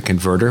Graphic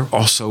Converter.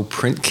 Also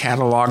print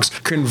catalogs.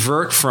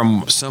 Convert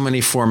from so many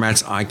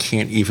formats I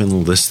can't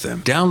even list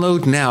them.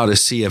 Download now to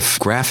see if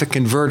Graphic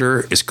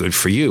Converter is good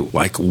for you,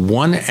 like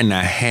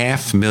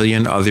 1.5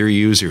 million other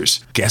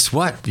users. Guess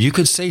what? You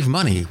could save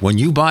money when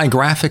you buy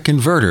Graphic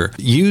Converter.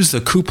 Use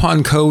the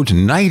coupon code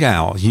Night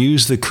Owl.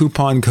 Use the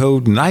coupon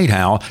code Night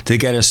Owl to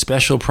get a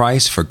special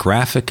price for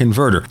Graphic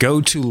Converter. Go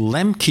to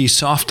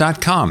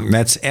lemkesoft.com.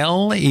 That's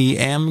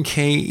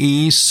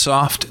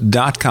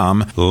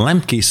LEMKEsoft.com.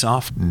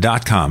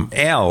 Lemkesoft.com.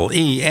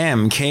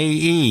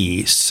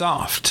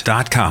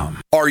 LEMKEsoft.com.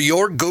 Are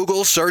your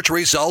Google search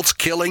results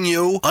killing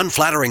you?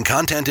 Unflattering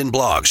content in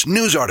blogs,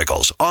 news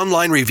articles,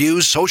 online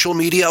reviews, social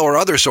media, or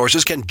other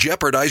sources can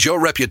jeopardize your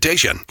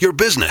reputation, your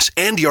business,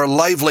 and your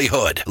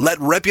livelihood. Let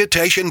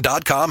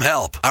Reputation.com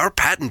help. Our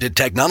patented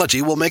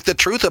technology will make the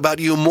truth about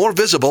you more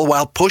visible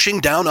while pushing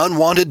down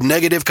unwanted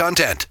negative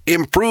content.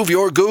 Improve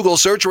your Google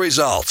search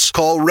results.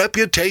 Call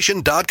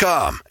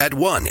Reputation.com at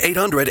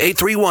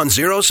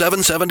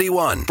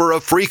 1-800-831-0771 for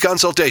a free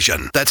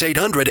consultation. That's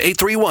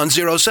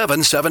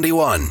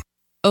 800-831-0771.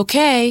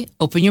 Okay,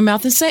 open your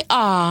mouth and say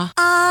ah.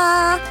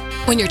 Ah.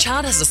 When your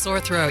child has a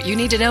sore throat, you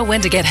need to know when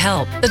to get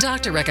help. The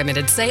doctor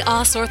recommended Say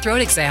Ah Sore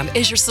Throat Exam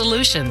is your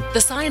solution. The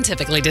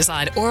scientifically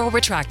designed oral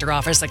retractor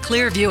offers a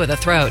clear view of the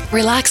throat,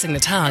 relaxing the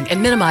tongue and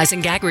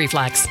minimizing gag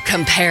reflex.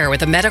 Compare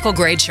with a medical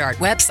grade chart,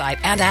 website,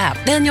 and app.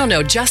 Then you'll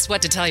know just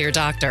what to tell your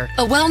doctor.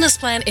 A wellness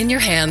plan in your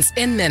hands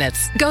in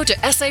minutes. Go to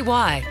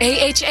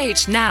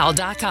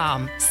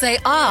SayAHHnow.com.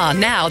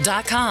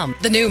 SayAhNow.com,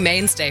 the new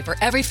mainstay for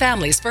every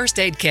family's first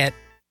aid kit.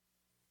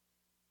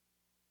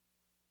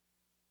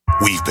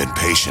 We've been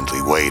patiently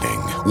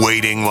waiting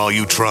while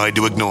you tried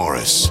to ignore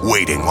us,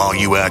 waiting while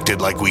you acted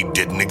like we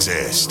didn't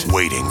exist,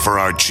 waiting for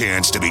our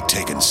chance to be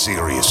taken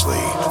seriously.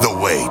 The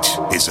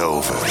wait is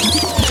over.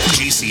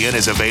 GCN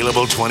is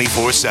available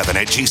 24/7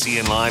 at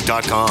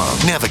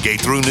GCNlive.com.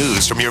 Navigate through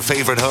news from your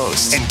favorite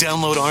hosts and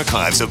download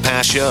archives of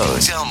past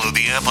shows. Download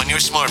the app on your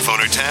smartphone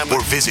or tablet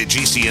or visit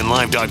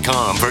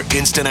GCNlive.com for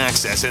instant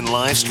access and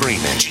live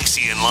streaming.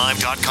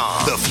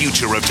 GCNlive.com, the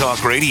future of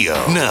talk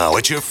radio, now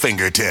at your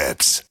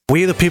fingertips.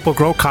 We the people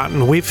grow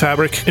cotton, weave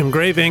fabric,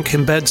 engrave ink,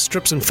 embed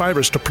strips and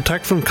fibers to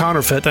protect from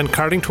counterfeit, then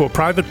carting to a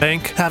private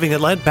bank, having it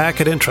lent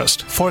back at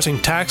interest, forcing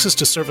taxes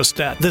to service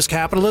debt. This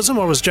capitalism,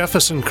 or was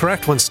Jefferson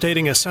correct when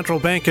stating a central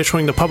bank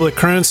issuing the public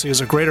currency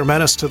is a greater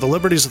menace to the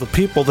liberties of the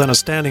people than a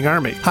standing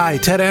army? Hi,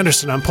 Ted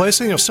Anderson. I'm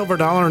placing a silver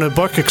dollar in a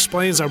book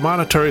explains our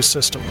monetary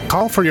system.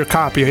 Call for your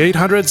copy,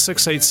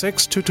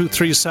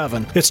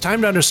 800-686-2237. It's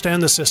time to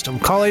understand the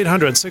system. Call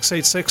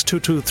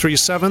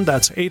 800-686-2237.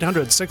 That's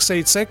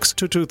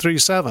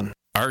 800-686-2237.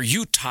 Are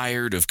you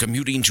tired of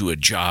commuting to a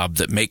job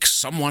that makes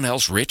someone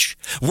else rich?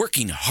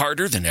 Working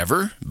harder than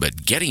ever,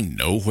 but getting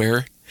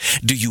nowhere?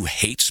 Do you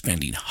hate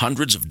spending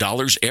hundreds of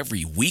dollars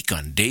every week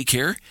on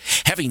daycare?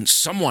 Having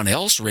someone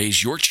else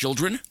raise your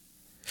children?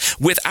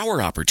 With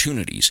our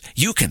opportunities,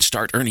 you can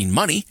start earning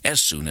money as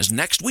soon as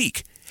next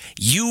week.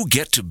 You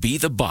get to be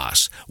the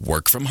boss,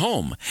 work from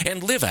home,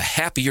 and live a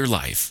happier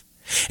life.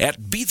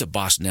 At Be the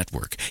Boss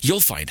Network,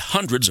 you'll find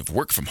hundreds of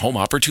work-from-home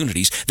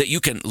opportunities that you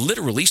can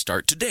literally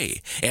start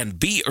today and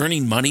be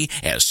earning money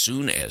as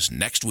soon as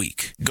next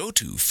week. Go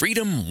to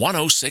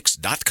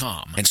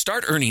freedom106.com and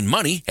start earning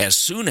money as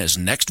soon as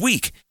next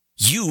week.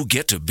 You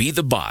get to be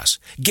the boss.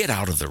 Get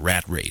out of the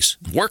rat race.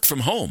 Work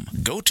from home.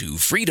 Go to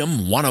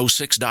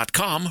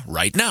freedom106.com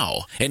right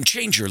now and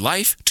change your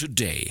life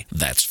today.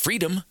 That's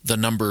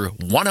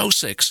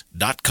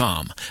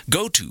freedom106.com.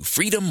 Go to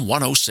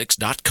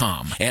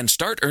freedom106.com and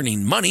start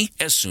earning money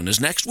as soon as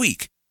next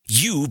week.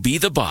 You be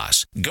the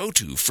boss. Go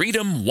to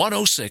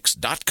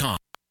freedom106.com.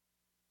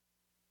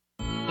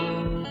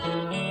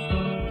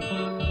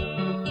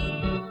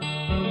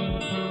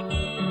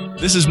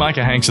 This is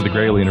Micah Hanks of the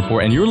Gray Alien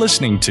Report, and you're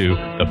listening to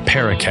the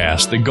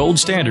Paracast, the gold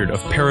standard of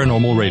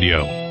paranormal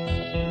radio.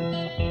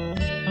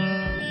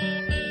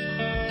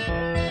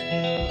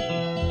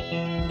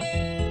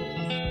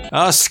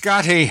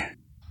 Scotty.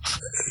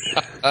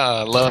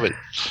 I love it.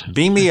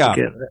 Beam me up.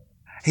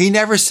 He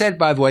never said,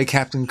 by the way,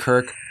 Captain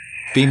Kirk,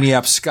 beam me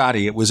up,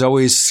 Scotty. It was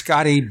always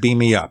Scotty, beam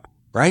me up,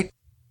 right?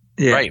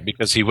 Yeah. Right,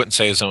 because he wouldn't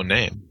say his own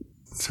name.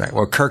 That's right.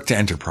 Well, Kirk to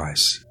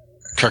Enterprise.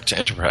 Kirk to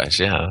Enterprise,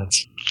 yeah.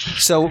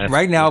 So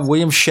right now,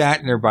 William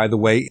Shatner, by the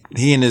way,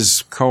 he and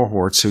his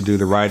cohorts who do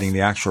the writing,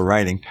 the actual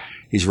writing,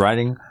 he's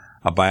writing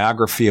a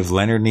biography of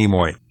Leonard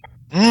Nimoy.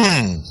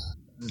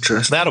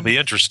 Interesting. That'll be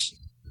interesting.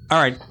 All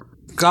right.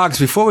 Goggs,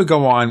 before we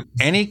go on,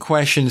 any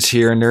questions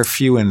here, and there are a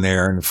few in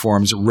there in the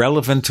forums,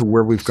 relevant to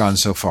where we've gone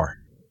so far?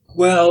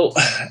 Well,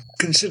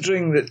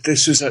 considering that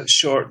this was at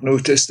short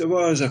notice, there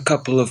was a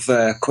couple of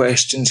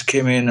questions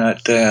came in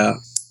at the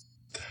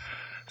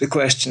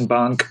question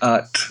bank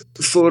at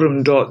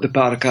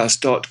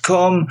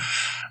forum.theparacast.com.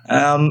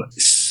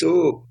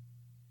 So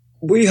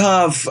we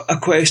have a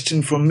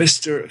question from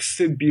Mr.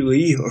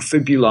 Fibuli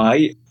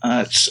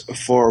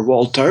for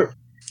Walter.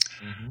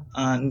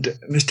 And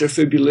Mr.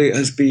 Fibuli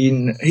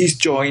he's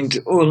joined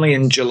only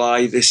in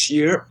July this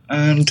year,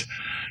 and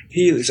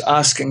he is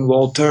asking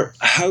Walter,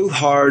 how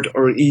hard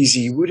or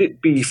easy would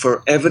it be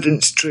for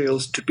evidence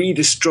trails to be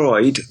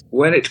destroyed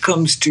when it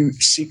comes to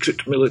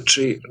secret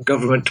military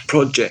government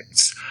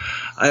projects?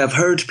 I have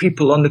heard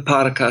people on the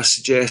Paracast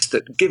suggest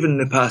that given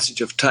the passage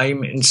of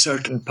time in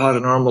certain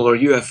paranormal or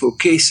UFO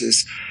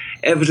cases,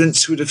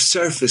 evidence would have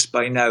surfaced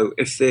by now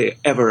if they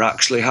ever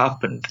actually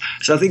happened.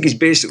 So I think it's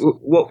basically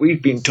what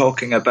we've been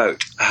talking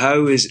about.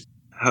 How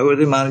are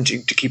they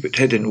managing to keep it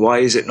hidden? Why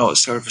is it not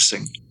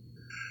surfacing?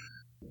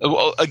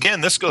 Well,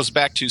 again, this goes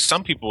back to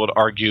some people would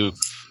argue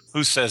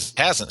who says it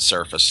hasn't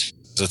surfaced.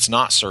 It's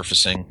not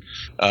surfacing,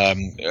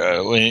 and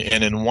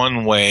in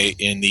one way,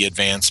 in the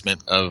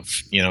advancement of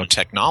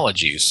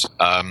technologies.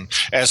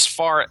 As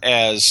far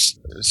as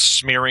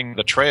smearing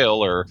the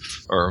trail or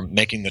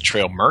making the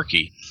trail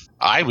murky,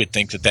 I would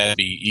think that that'd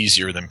be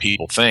easier than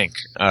people think.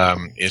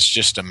 It's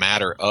just a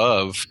matter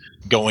of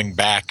going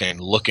back and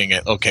looking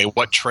at, okay,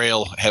 what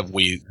trail have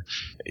we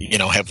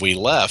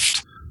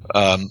left?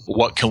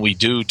 What can we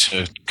do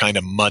to kind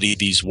of muddy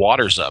these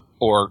waters up?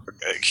 Or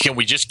can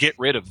we just get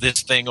rid of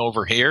this thing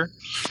over here?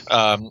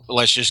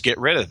 Let's just get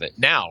rid of it.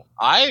 Now,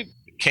 I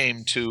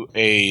came to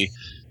a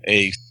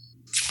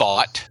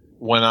thought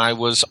when I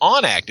was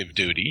on active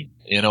duty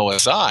in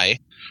OSI.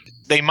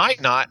 They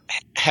might not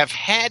have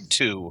had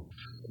to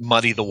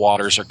muddy the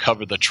waters or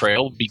cover the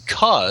trail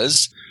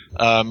because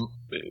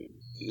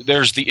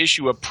there's the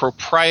issue of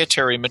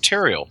proprietary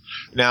material.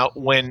 Now,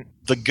 when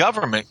the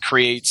government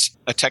creates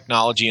a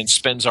technology and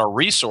spends our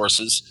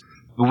resources,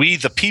 we,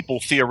 the people,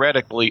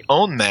 theoretically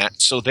own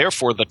that. So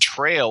therefore, the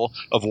trail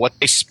of what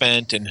they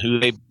spent and who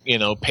they,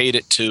 paid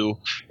it to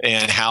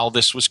and how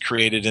this was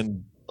created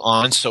and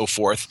on and so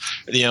forth,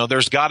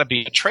 there's got to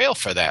be a trail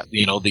for that,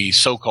 the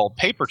so-called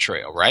paper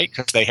trail, right?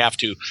 Because they have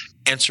to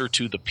answer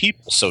to the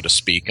people, so to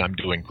speak. I'm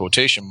doing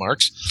quotation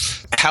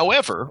marks.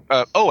 However,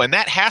 and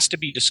that has to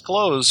be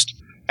disclosed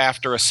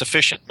after a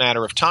sufficient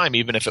matter of time,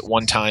 even if at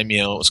one time,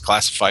 it was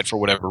classified for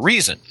whatever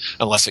reason,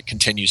 unless it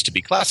continues to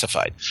be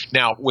classified.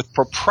 Now, with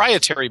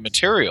proprietary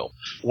material,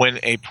 when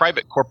a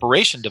private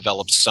corporation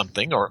develops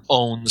something or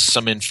owns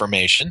some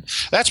information,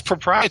 that's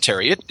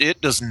proprietary.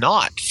 It does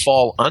not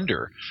fall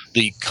under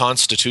the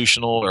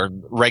constitutional or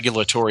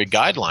regulatory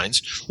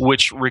guidelines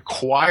which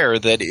require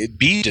that it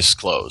be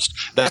disclosed.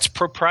 That's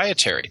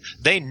proprietary.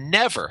 They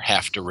never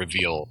have to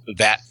reveal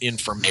that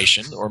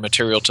information or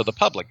material to the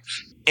public.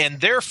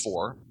 And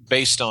therefore,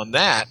 based on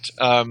that,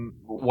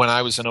 when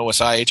I was an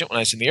OSI agent, when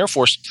I was in the Air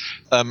Force,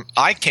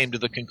 I came to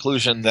the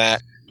conclusion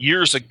that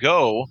years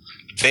ago,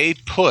 they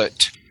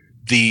put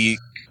the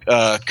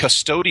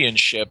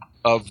custodianship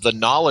of the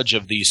knowledge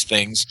of these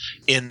things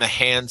in the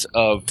hands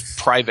of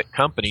private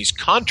companies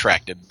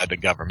contracted by the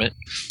government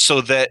so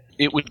that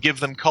it would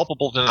give them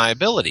culpable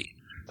deniability.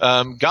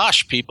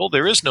 Gosh, people,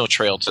 there is no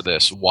trail to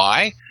this.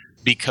 Why?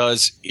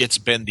 Because it's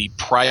been the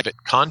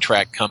private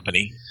contract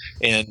company,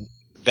 and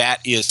that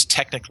is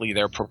technically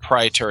their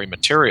proprietary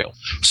material.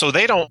 So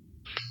they don't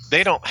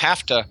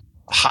have to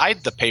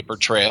hide the paper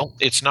trail.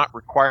 It's not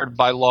required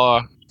by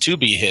law to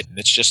be hidden.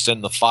 It's just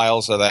in the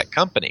files of that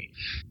company.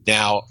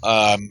 Now,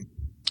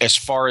 as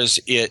far as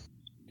it,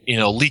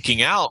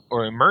 leaking out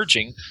or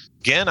emerging,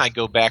 again, I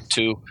go back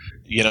to,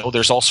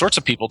 there's all sorts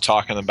of people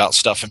talking about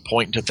stuff and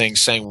pointing to things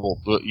saying, well,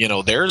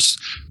 there's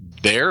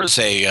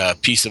a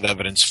piece of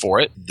evidence for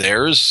it.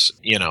 There's,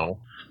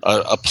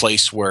 a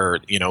place where,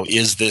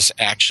 is this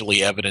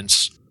actually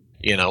evidence,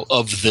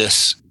 of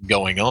this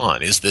going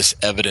on? Is this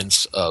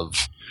evidence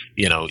of,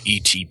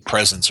 ET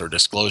presence or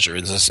disclosure?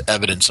 Is this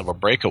evidence of a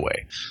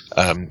breakaway?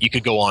 You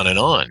could go on, in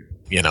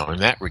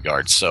that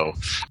regard. So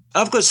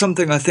I've got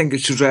something I think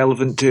is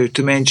relevant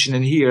to mention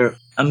in here,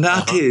 and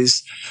that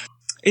is,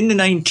 in the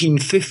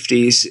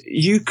 1950s,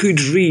 you could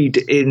read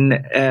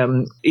in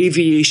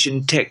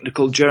aviation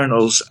technical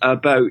journals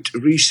about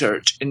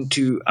research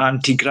into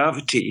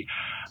anti-gravity.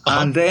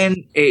 And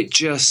then it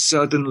just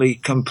suddenly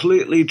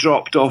completely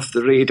dropped off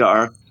the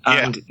radar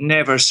and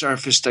never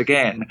surfaced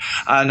again.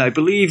 And I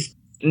believe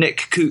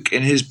Nick Cook,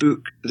 in his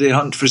book, The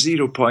Hunt for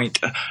Zero Point,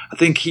 I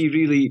think he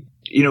really,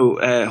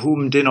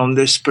 homed in on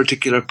this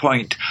particular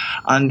point.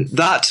 And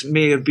that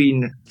may have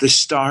been the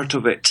start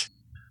of it.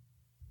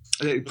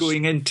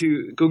 Going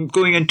into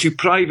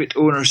private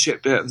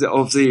ownership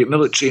of the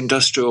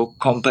military-industrial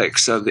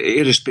complex of the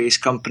aerospace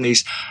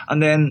companies.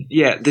 And then,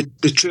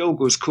 the trail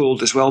goes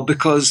cold as well,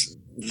 because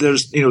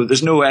there's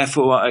no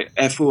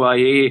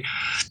FOIA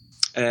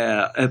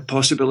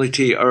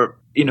possibility, or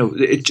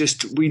it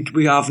just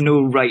we have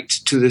no right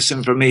to this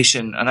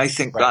information, and I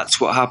think that's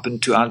what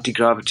happened to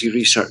anti-gravity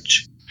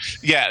research.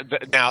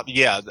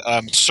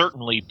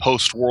 Certainly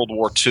post World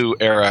War II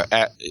era,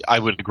 I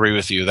would agree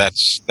with you.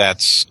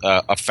 That's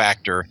a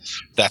factor.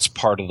 That's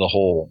part of the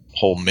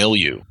whole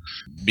milieu.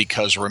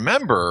 Because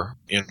remember,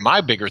 in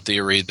my bigger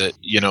theory, that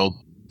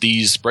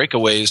these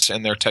breakaways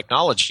and their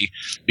technology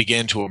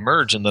began to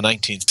emerge in the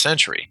 19th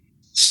century.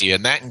 See,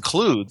 and that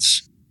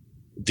includes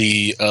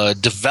the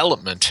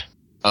development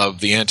of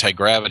the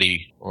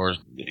anti-gravity, or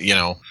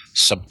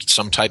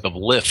some type of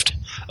lift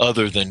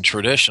other than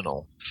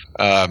traditional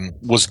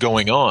was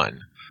going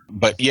on.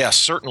 But yes,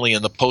 certainly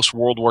in the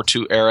post-World War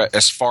II era,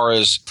 as far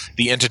as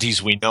the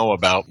entities we know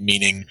about,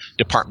 meaning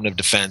Department of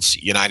Defense,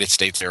 United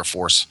States Air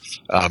Force,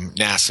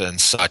 NASA and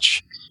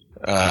such,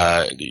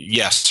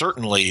 yes,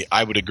 certainly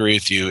I would agree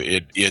with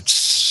you.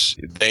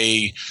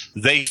 They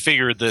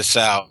figured this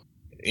out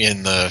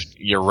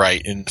you're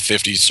right, in the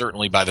 50s,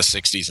 certainly by the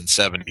 60s and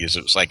 70s.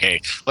 It was like,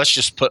 hey, let's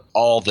just put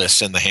all this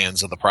in the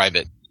hands of the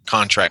private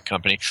contract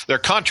company. They're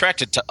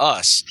contracted to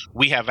us.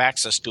 We have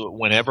access to it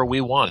whenever we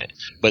want it,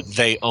 but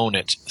they own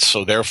it.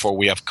 So therefore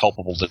we have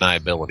culpable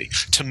deniability.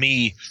 To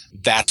me,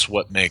 that's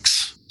what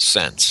makes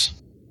sense.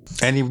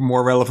 Any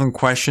more relevant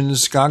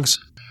questions, Goggs?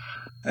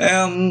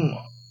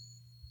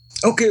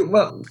 Okay,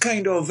 well,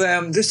 kind of.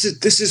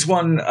 This is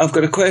one. I've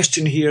got a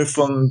question here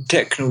from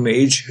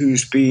Technomage,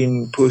 who's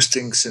been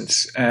posting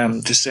since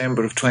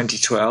December of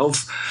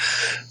 2012.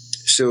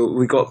 So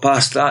we got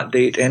past that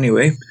date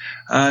anyway.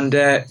 And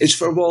it's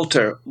for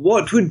Walter.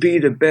 What would be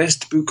the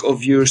best book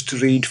of yours to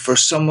read for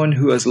someone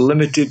who has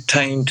limited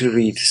time to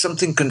read?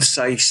 Something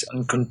concise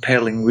and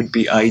compelling would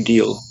be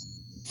ideal.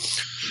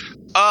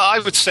 I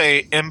would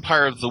say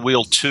Empire of the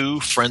Wheel 2,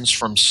 Friends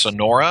from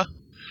Sonora,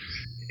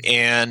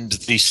 and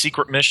the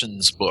Secret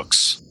Missions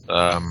books.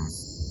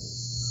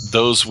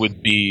 Those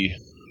would be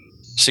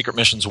Secret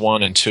Missions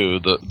 1 and 2.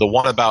 The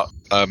one about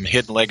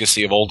Hidden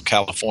Legacy of Old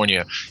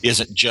California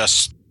isn't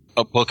just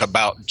a book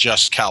about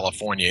just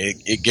California.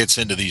 It gets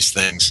into these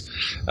things.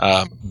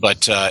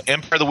 But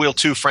Empire of the Wheel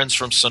 2, Friends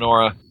from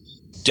Sonora,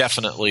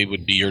 definitely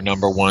would be your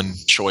number one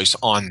choice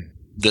on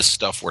this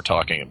stuff we're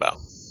talking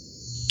about.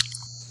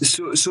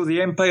 So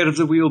the Empire of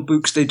the Wheel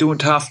books, they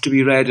don't have to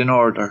be read in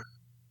order?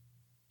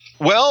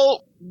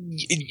 Well,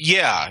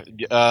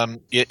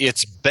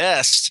 it's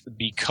best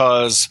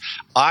because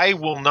I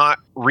will not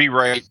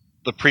rewrite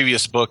the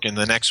previous book and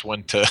the next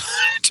one to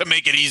to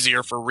make it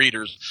easier for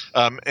readers.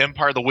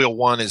 Empire of the Wheel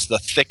 1 is the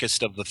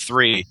thickest of the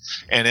three,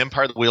 and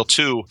Empire of the Wheel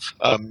 2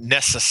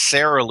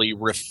 necessarily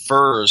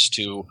refers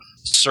to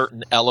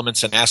certain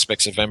elements and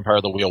aspects of Empire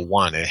of the Wheel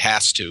 1. It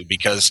has to,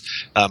 because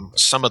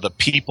some of the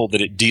people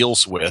that it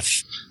deals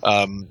with,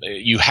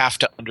 you have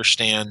to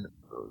understand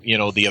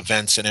the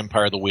events in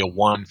Empire of the Wheel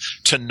 1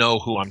 to know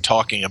who I'm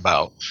talking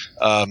about,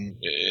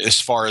 as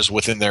far as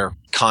within their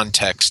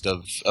context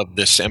of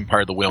this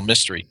Empire of the Wheel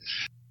mystery.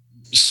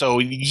 So,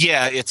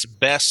 yeah, it's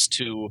best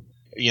to,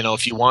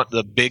 if you want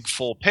the big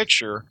full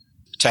picture,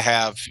 to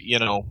have,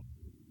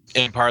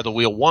 Empire of the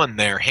Wheel 1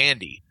 there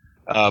handy.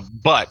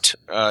 But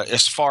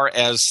as far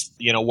as,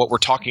 what we're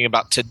talking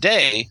about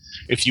today,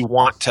 if you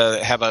want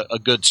to have a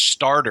good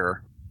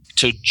starter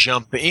to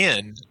jump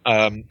in,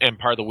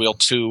 Empire of the Wheel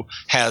 2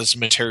 has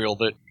material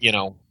that,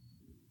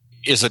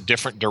 is a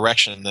different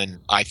direction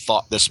than I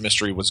thought this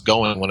mystery was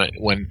going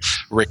when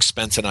Rick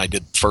Spence and I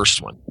did the first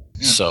one.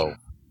 Yeah. So,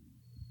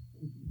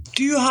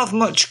 do you have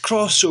much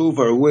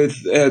crossover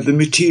with the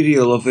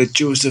material of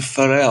Joseph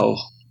Farrell?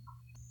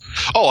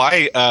 Oh,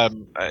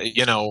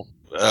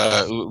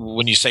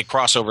 when you say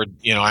crossover,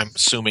 I'm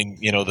assuming,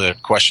 the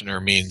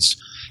questioner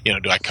means, do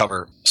I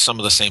cover some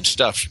of the same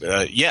stuff?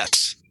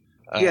 Yes.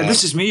 Yeah,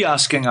 this is me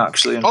asking,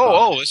 actually.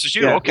 This is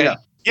you. Yeah, okay.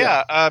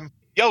 Yeah.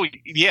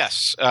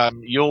 Yes.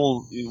 When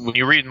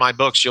you read my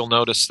books, you'll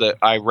notice that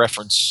I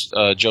reference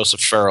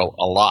Joseph Farrell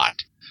a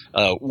lot,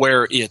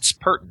 where it's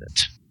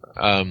pertinent.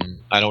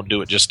 I don't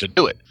do it just to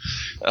do it.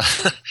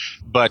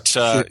 But,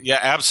 yeah,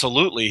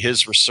 absolutely.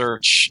 His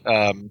research,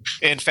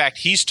 in fact,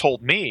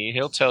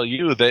 he'll tell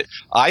you that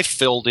I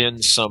filled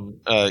in some,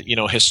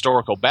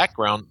 historical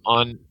background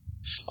on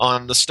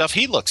the stuff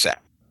he looks at.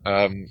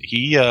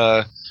 He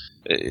has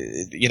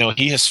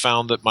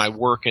found that my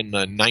work in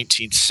the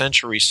 19th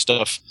century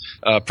stuff,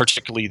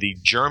 particularly the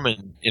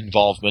German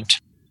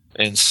involvement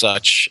and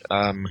such,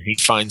 he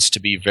finds to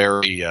be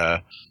very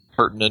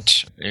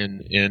pertinent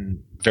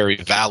and very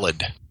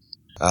valid.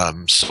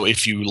 So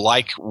if you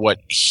like what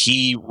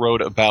he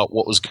wrote about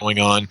what was going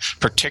on,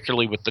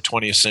 particularly with the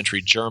 20th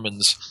century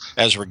Germans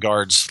as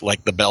regards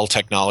like the Bell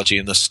technology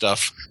and this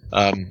stuff,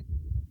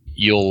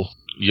 you'll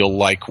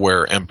like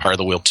where Empire of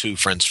the Wheel 2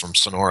 Friends from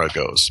Sonora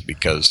goes,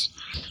 because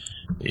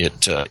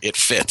it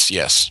fits,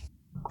 yes.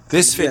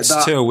 This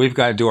fits too. We've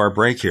got to do our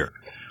break here.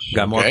 We've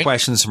got more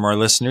questions from our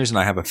listeners, and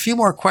I have a few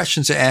more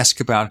questions to ask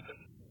about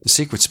the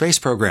secret space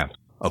program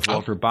of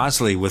Walter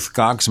Bosley with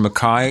Goggs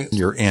Mackay.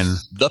 You're in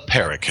the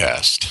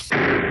Paracast.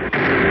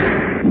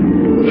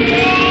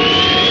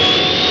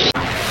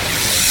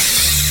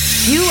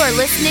 You are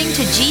listening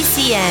to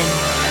GCN.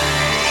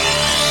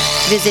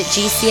 Visit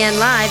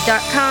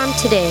GCNlive.com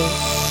today.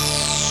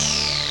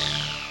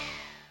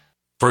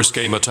 First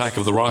came Attack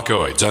of the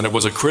Rockoids, and it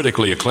was a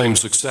critically acclaimed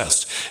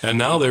success. And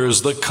now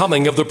there's The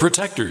Coming of the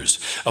Protectors.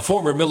 A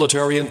former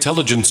military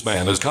intelligence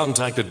man is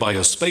contacted by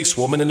a space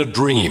woman in a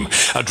dream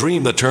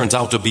that turns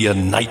out to be a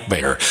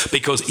nightmare,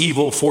 because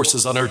evil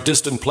forces on her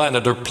distant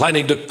planet are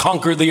planning to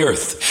conquer the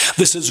Earth.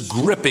 This is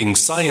gripping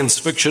science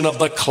fiction of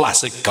the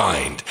classic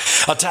kind.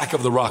 Attack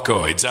of the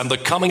Rockoids and The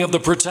Coming of the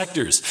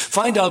Protectors.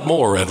 Find out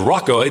more at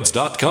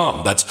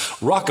rockoids.com. That's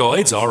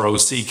Rockoids,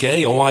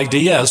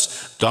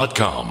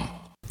 ROCKOIDS.com.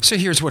 So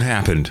here's what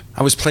happened.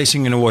 I was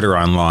placing an order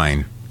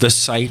online. The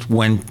site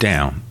went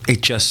down.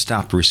 It just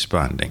stopped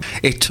responding.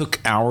 It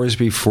took hours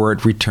before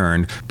it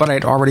returned, but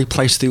I'd already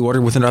placed the order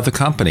with another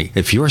company.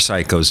 If your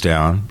site goes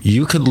down,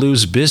 you could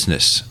lose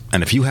business.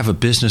 And if you have a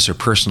business or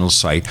personal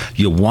site,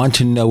 you'll want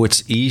to know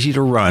it's easy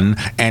to run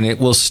and it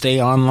will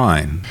stay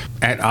online.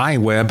 At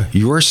iWeb,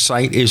 your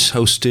site is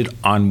hosted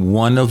on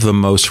one of the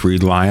most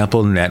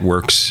reliable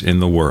networks in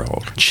the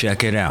world.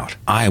 Check it out.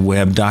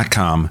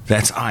 iWeb.com.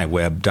 That's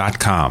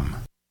iWeb.com.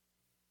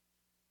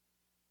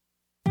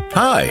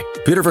 Hi,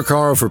 Peter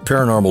Vaccaro for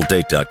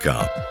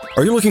ParanormalDate.com.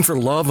 Are you looking for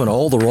love in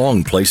all the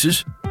wrong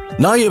places?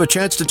 Now you have a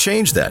chance to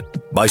change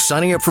that by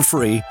signing up for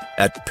free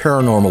at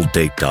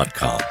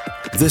ParanormalDate.com.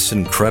 This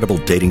incredible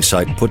dating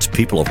site puts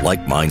people of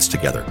like minds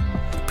together.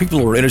 People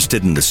who are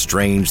interested in the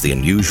strange, the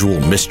unusual,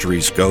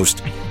 mysteries,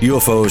 ghosts,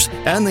 UFOs,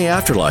 and the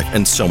afterlife,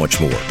 and so much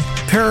more.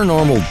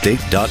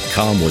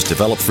 ParanormalDate.com was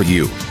developed for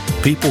you,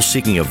 people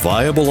seeking a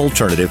viable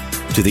alternative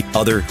to the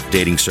other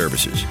dating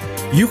services.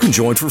 You can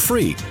join for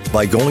free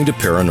by going to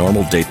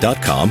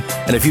ParanormalDate.com,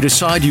 and if you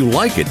decide you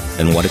like it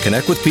and want to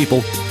connect with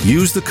people,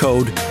 use the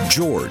code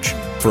GEORGE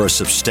for a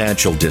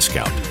substantial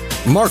discount.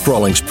 Mark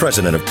Rawlings,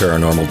 president of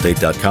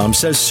ParanormalDate.com,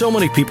 says so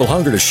many people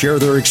hunger to share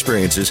their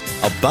experiences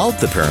about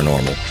the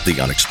paranormal,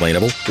 the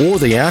unexplainable, or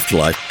the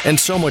afterlife, and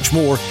so much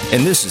more,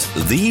 and this is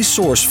the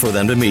source for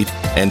them to meet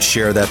and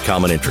share that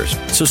common interest.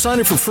 So sign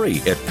up for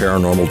free at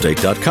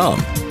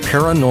ParanormalDate.com,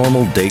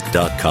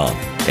 ParanormalDate.com,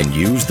 and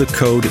use the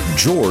code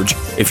GEORGE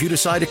if you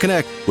decide to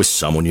connect with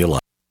someone you like.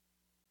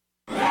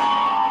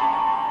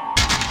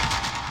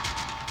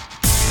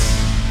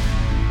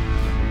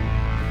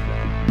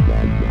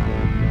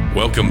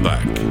 Welcome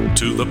back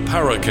to the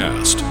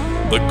Paracast,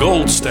 the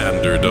gold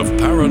standard of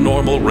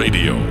paranormal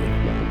radio.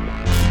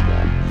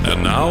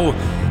 And now,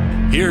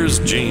 here's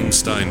Gene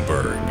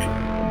Steinberg.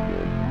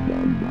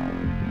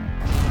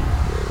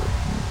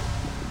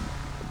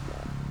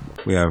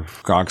 We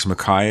have Goggs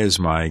Mackay as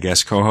my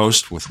guest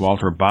co-host with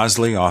Walter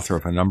Bosley, author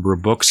of a number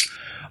of books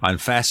on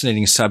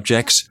fascinating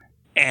subjects.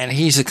 And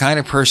he's the kind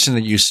of person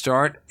that you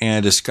start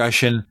a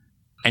discussion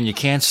and you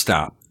can't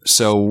stop.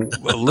 So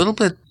a little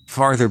bit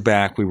farther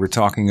back, we were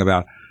talking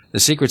about the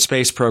secret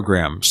space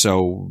program.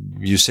 So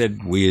you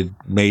said we had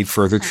made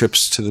further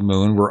trips to the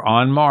moon. We're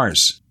on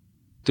Mars.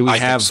 Do we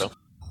have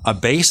a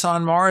base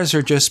on Mars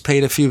or just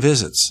paid a few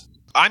visits?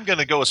 I'm going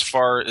to go as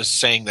far as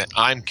saying that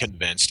I'm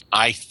convinced.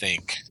 I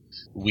think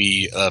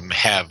we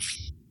have,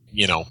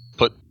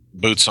 put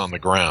boots on the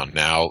ground.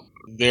 Now,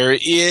 there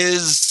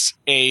is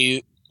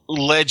a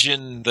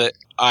legend that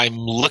I'm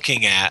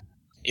looking at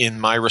in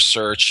my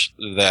research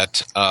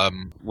that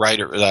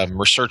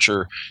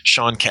researcher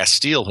Sean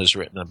Castile has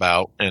written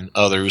about, and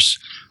others,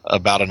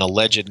 about an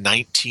alleged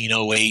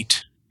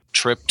 1908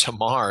 trip to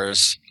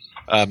Mars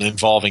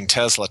involving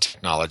Tesla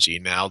technology.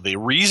 Now, the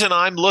reason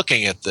I'm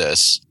looking at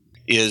this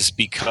is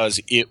because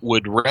it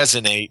would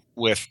resonate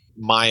with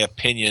my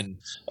opinion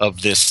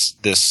of this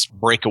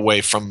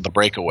breakaway from the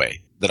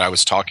breakaway that I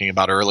was talking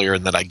about earlier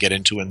and that I get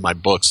into in my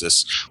books,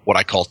 this what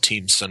I call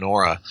Team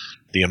Sonora,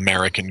 the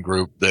American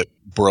group that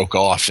broke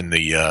off in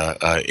the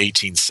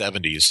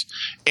 1870s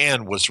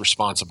and was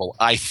responsible,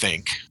 I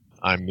think,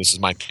 this is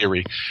my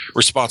theory,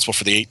 responsible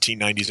for the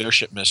 1890s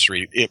airship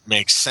mystery. It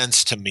makes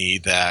sense to me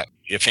that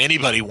if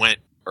anybody went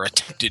or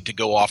attempted to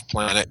go off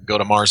planet, go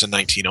to Mars in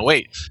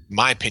 1908, in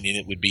my opinion,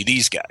 it would be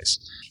these guys.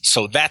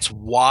 So that's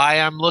why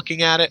I'm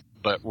looking at it.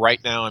 But right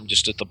now I'm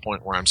just at the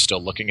point where I'm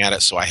still looking at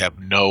it, so I have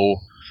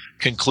no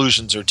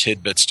conclusions or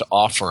tidbits to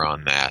offer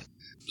on that.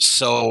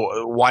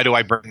 So why do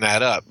I bring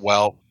that up?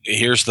 Well,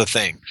 here's the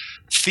thing.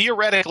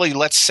 Theoretically,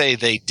 let's say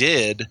they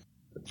did,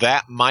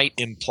 that might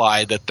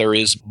imply that there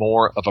is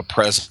more of a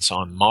presence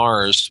on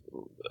Mars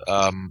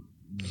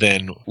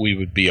than we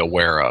would be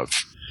aware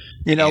of.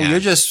 You're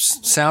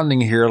just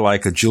sounding here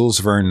like a Jules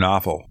Verne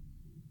novel.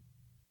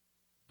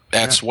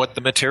 That's what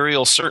the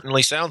material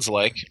certainly sounds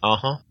like.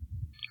 Uh-huh.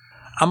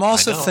 I'm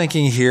also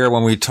thinking here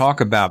when we talk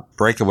about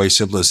breakaway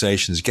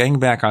civilizations, getting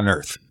back on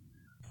Earth.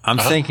 I'm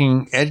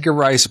thinking Edgar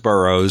Rice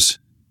Burroughs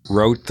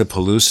wrote the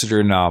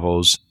Pellucidar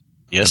novels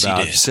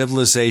about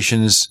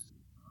civilizations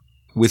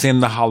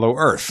within the Hollow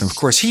Earth. And of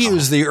course, he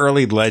used the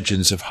early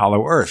legends of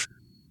Hollow Earth.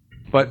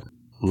 But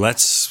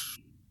let's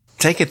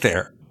take it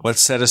there. Let's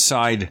set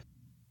aside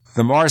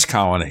the Mars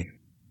colony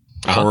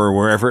or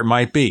wherever it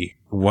might be.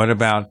 What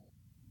about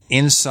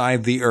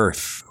inside the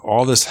Earth?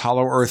 All this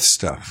Hollow Earth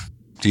stuff.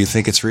 Do you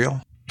think it's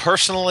real?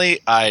 Personally,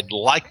 I'd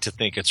like to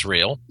think it's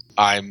real.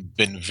 I've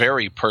been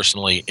very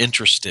personally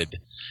interested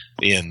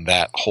in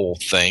that whole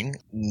thing.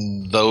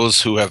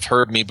 Those who have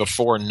heard me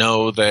before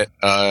know that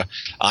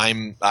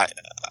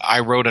I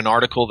wrote an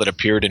article that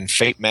appeared in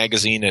Fate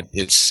magazine.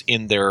 It's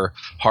in their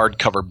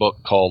hardcover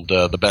book called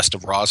The Best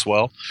of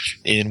Roswell,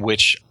 in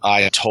which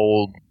I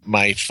told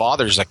my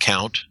father's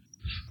account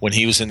when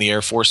he was in the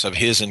Air Force of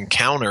his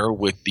encounter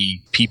with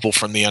the people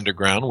from the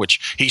underground,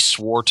 which he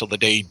swore till the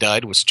day he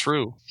died was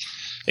true.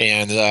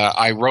 And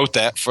I wrote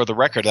that, for the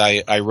record,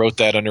 I wrote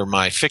that under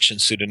my fiction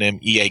pseudonym,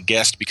 E.A.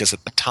 Guest, because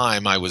at the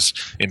time I was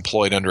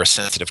employed under a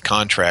sensitive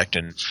contract,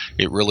 and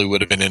it really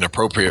would have been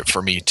inappropriate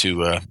for me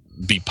to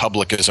be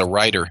public as a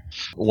writer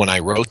when I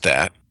wrote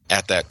that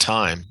at that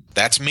time.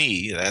 That's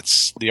me.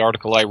 That's the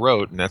article I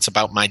wrote, and that's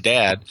about my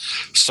dad.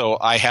 So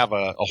I have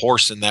a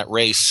horse in that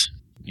race,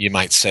 you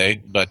might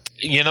say. But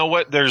you know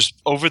what?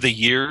 Over the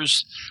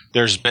years,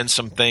 there's been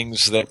some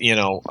things that,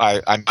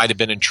 I might have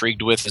been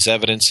intrigued with as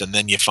evidence, and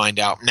then you find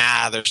out,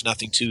 there's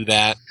nothing to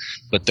that.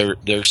 But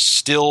there's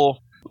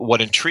still, what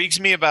intrigues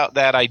me about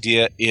that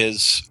idea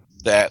is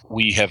that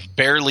we have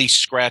barely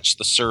scratched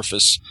the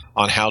surface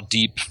on how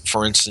deep,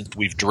 for instance,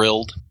 we've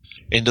drilled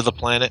into the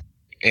planet.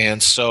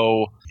 And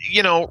so,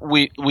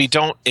 we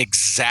don't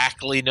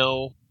exactly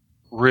know,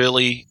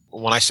 really.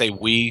 When I say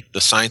we,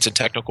 the science and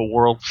technical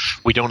world,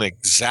 we don't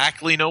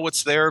exactly know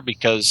what's there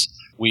because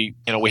we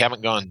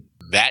haven't gone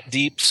that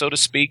deep, so to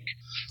speak.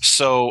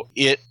 So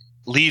it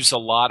leaves a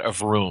lot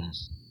of room,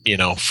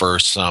 for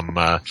some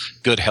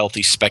good,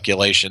 healthy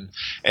speculation.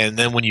 And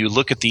then when you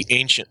look at the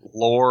ancient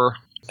lore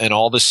and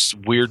all this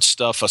weird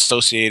stuff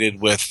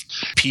associated with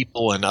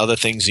people and other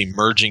things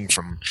emerging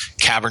from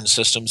cavern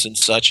systems and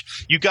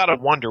such, you got to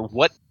wonder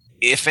what,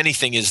 if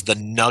anything, is the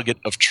nugget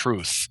of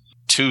truth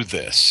to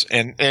this.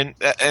 And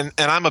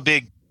I'm a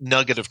big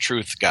nugget of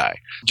truth guy.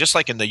 Just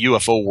like in the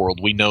UFO world,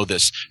 we know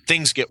this.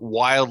 Things get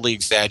wildly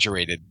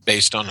exaggerated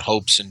based on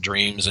hopes and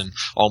dreams and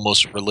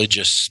almost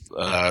religious,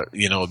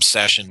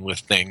 obsession with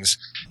things.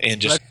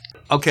 And just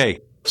okay.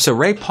 So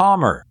Ray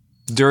Palmer,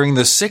 during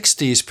the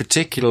 60s,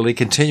 particularly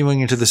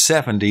continuing into the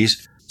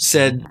 70s,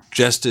 said,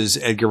 just as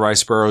Edgar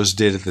Rice Burroughs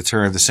did at the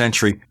turn of the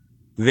century,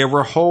 there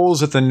were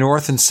holes at the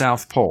North and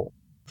South Pole.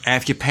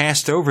 And if you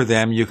passed over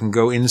them, you can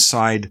go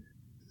inside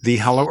the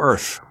hollow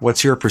earth.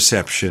 What's your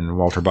perception,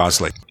 Walter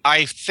Bosley?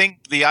 I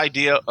think the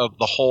idea of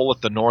the hole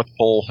at the North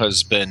Pole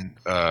has been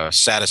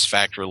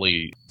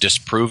satisfactorily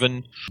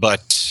disproven.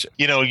 But,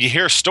 you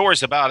hear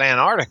stories about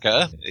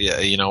Antarctica.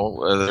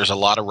 There's a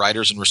lot of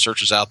writers and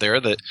researchers out there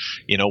that,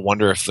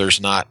 wonder if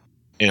there's not,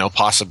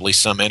 possibly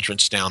some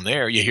entrance down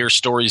there. You hear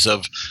stories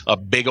of a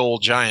big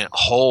old giant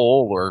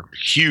hole or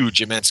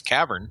huge, immense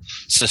cavern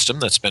system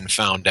that's been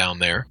found down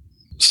there.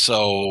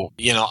 So,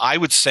 I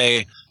would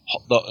say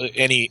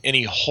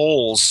any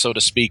holes, so to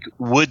speak,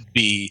 would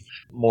be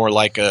more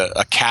like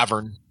a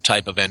cavern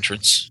type of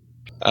entrance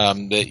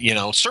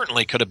that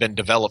certainly could have been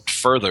developed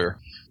further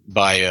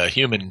by a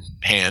human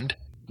hand.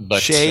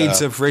 But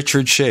shades of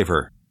Richard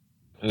Shaver.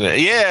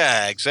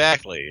 Yeah,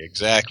 exactly.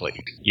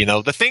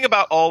 The thing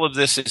about all of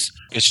this is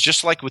it's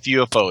just like with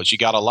UFOs. You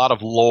got a lot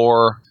of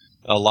lore,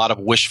 a lot of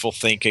wishful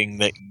thinking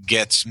that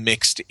gets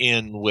mixed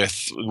in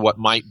with what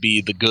might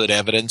be the good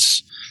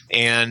evidence,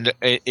 and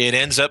it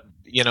ends up,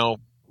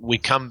 we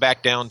come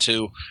back down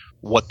to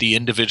what the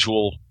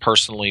individual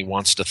personally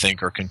wants to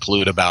think or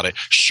conclude about it,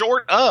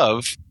 short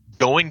of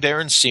going there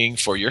and seeing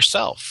for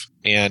yourself.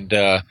 And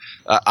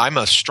I'm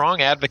a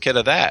strong advocate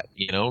of that.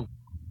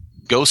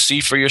 Go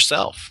see for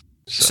yourself.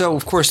 So,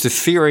 of course, the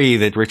theory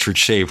that Richard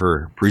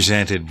Shaver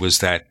presented was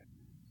that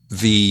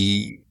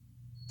the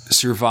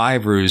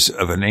survivors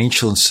of an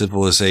ancient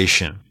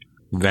civilization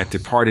that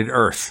departed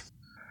Earth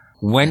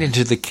went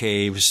into the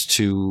caves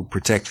to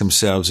protect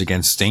themselves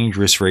against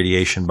dangerous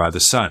radiation by the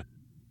sun.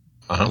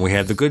 Uh-huh. We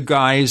had the good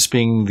guys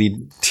being the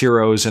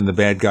Tiros and the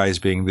bad guys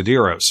being the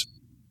Diros.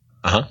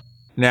 Uh-huh.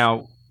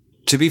 Now,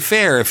 to be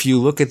fair, if you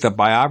look at the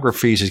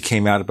biographies that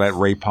came out about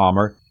Ray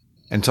Palmer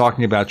and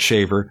talking about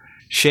Shaver,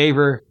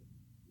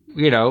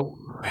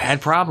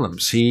 had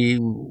problems. He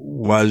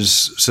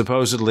was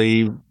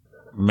supposedly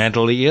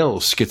mentally ill,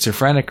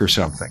 schizophrenic or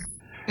something,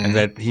 and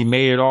that he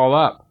made it all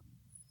up.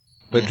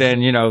 But then,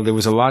 there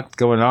was a lot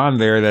going on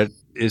there that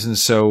isn't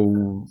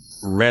so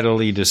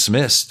readily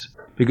dismissed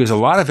because a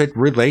lot of it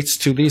relates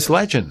to these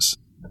legends.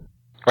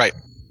 Right.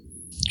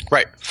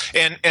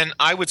 And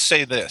I would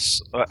say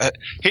this.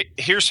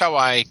 Here's how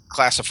I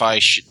classify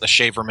the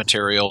Shaver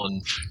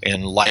material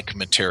and like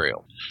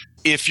material.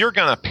 If you're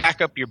going to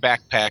pack up your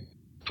backpack,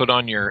 put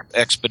on your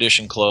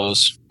expedition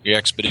clothes, your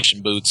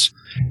expedition boots,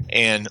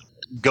 and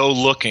go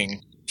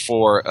looking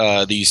for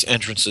these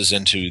entrances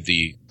into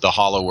the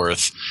hollow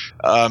earth,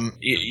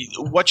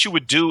 what you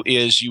would do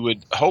is you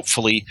would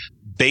hopefully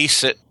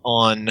base it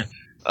on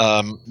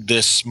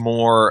this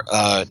more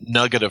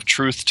nugget of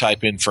truth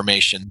type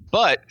information.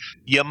 But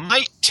you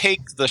might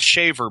take the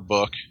Shaver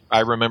book.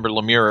 I remember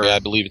Lemuria, I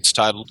believe it's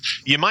titled.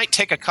 You might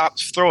take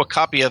throw a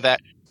copy of that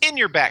in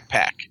your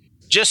backpack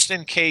just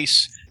in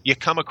case you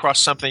come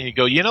across something and you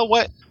go, you know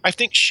what? I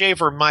think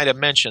Shaver might have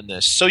mentioned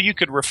this, so you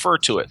could refer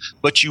to it,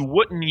 but you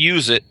wouldn't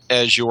use it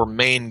as your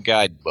main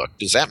guidebook.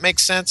 Does that make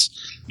sense?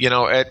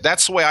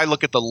 That's the way I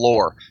look at the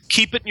lore.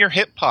 Keep it in your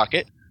hip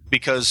pocket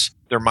because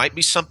there might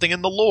be something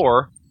in the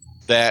lore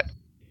that,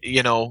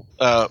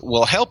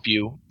 will help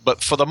you,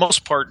 but for the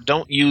most part,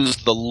 don't use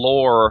the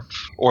lore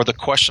or the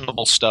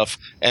questionable stuff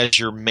as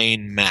your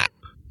main map.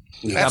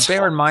 Now,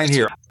 bear in mind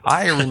here,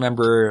 I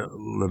remember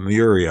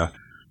Lemuria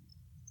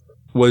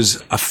was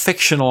a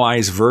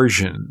fictionalized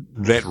version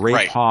that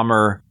Ray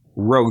Palmer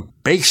wrote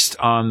based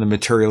on the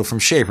material from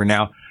Shaver.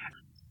 Now,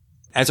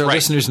 as our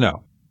listeners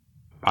know,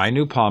 I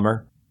knew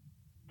Palmer.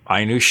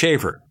 I knew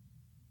Shaver.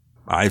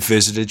 I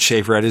visited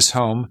Shaver at his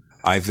home.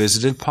 I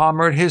visited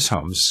Palmer at his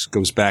home. This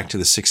goes back to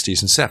the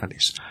 60s and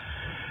 70s.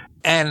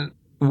 And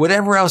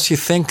whatever else you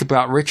think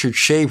about Richard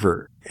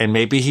Shaver, and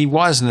maybe he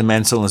was in the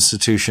mental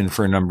institution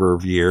for a number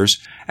of years,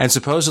 and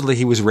supposedly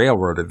he was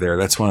railroaded there.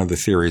 That's one of the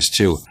theories,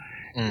 too.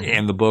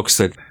 In the books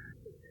that,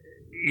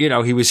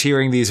 he was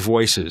hearing these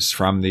voices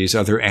from these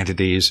other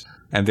entities,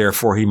 and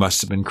therefore he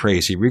must have been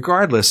crazy.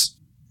 Regardless,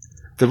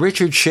 the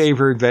Richard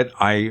Shaver that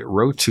I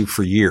wrote to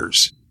for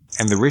years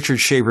and the Richard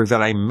Shaver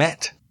that I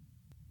met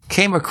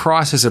came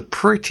across as a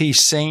pretty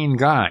sane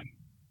guy.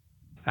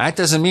 That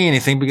doesn't mean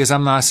anything because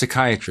I'm not a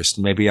psychiatrist.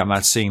 Maybe I'm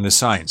not seeing the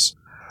signs.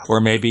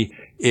 Or maybe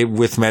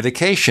with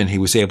medication he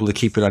was able to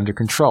keep it under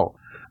control.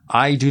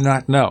 I do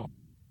not know.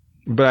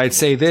 But I'd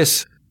say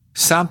this.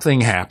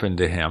 Something happened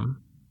to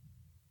him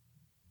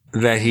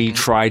that he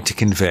tried to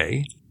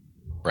convey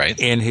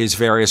in his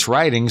various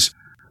writings.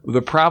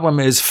 The problem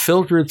is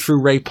filtered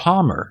through Ray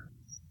Palmer.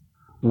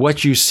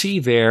 What you see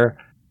there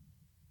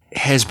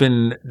has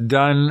been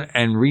done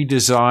and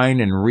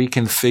redesigned and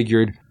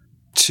reconfigured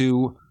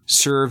to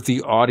serve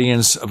the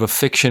audience of a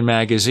fiction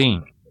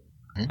magazine.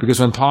 Because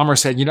when Palmer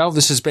said,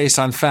 this is based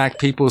on fact,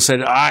 people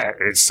said,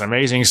 it's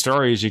amazing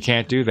stories. You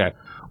can't do that.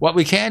 What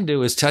we can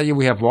do is tell you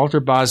we have Walter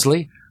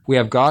Bosley. We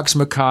have Goggs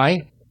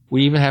Mackay.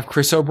 We even have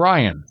Chris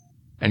O'Brien.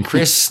 And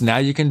Chris, now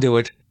you can do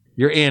it.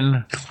 You're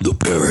in the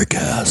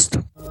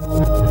Paracast.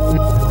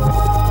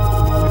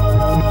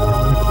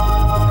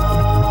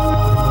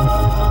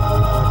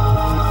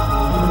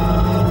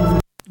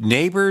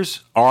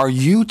 Neighbors, are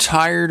you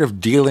tired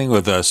of dealing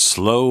with a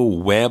slow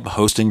web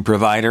hosting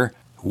provider?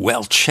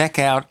 Well, check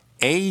out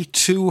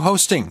A2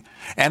 Hosting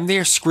and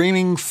their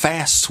screaming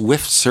fast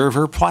Swift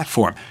server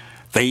platform.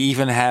 They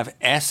even have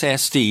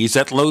SSDs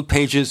that load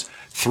pages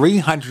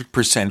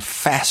 300%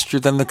 faster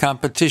than the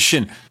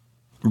competition.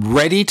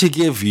 Ready to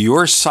give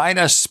your site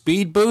a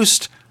speed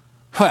boost?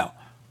 Well,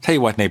 tell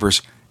you what,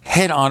 neighbors,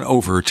 head on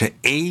over to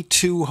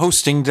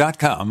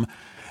a2hosting.com.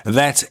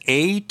 That's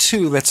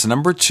A2, that's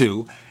number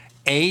 2,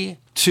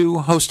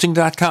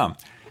 a2hosting.com.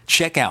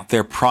 Check out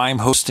their Prime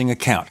hosting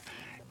account.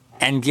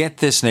 And get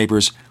this,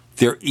 neighbors,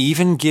 they're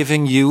even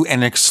giving you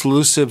an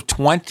exclusive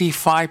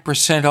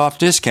 25% off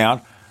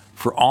discount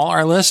for all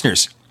our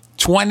listeners.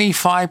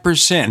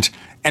 25%.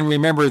 And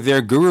remember,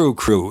 their Guru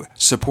Crew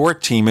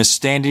support team is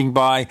standing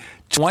by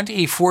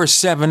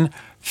 24/7,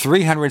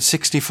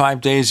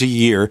 365 days a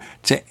year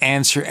to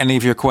answer any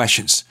of your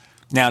questions.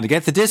 Now, to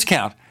get the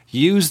discount,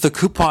 use the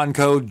coupon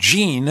code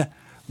GENE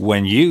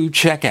when you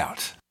check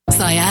out.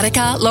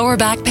 Sciatica, lower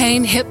back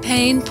pain, hip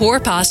pain, poor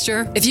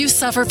posture. If you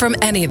suffer from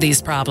any of these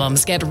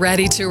problems, get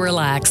ready to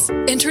relax.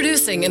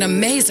 Introducing an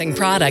amazing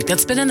product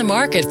that's been in the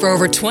market for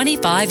over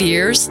 25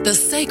 years, the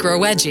Sacro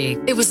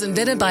Wedgie. It was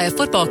invented by a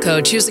football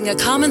coach using a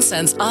common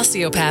sense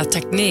osteopath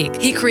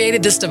technique. He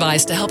created this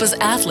device to help his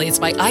athletes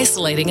by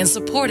isolating and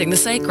supporting the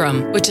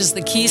sacrum, which is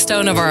the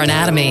keystone of our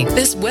anatomy.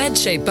 This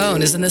wedge-shaped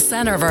bone is in the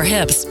center of our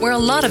hips, where a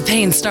lot of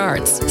pain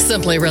starts.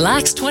 Simply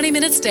relax 20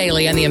 minutes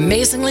daily on the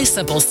amazingly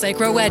simple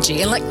Sacro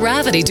Wedgie and let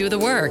gravity do the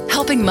work,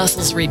 helping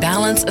muscles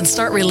rebalance and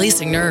start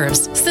releasing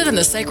nerves. Sit in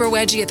the Sacro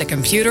Wedgie at the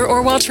computer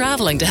or while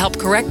traveling to help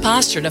correct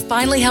posture to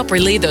finally help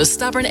relieve those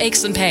stubborn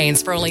aches and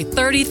pains for only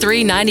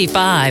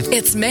 $33.95.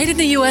 It's made in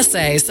the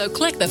USA, so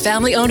click the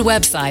family-owned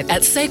website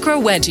at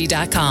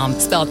sacrowedgie.com,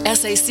 spelled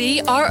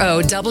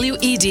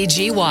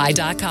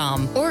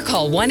SACROWEDGY.com, or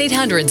call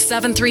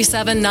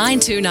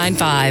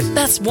 1-800-737-9295.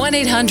 That's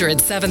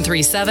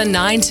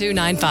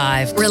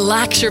 1-800-737-9295.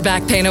 Relax your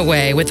back pain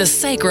away with the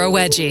Sacro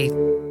Wedgie.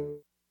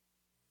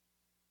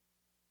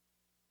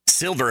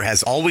 Silver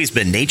has always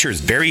been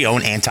nature's very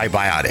own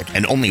antibiotic,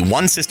 and only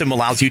one system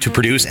allows you to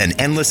produce an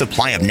endless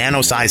supply of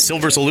nano-sized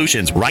silver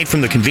solutions right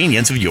from the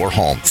convenience of your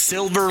home.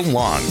 Silver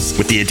Lungs.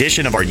 With the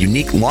addition of our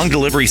unique lung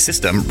delivery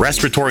system,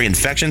 respiratory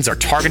infections are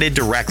targeted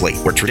directly,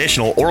 where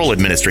traditional oral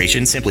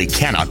administration simply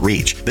cannot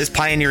reach. This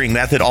pioneering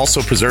method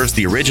also preserves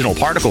the original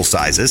particle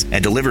sizes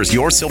and delivers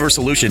your silver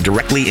solution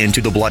directly into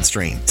the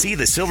bloodstream. See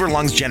the Silver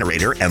Lungs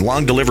generator and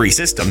lung delivery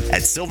system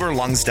at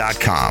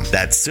silverlungs.com.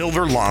 That's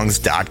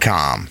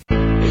silverlungs.com.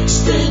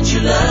 Extend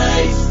your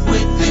life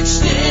with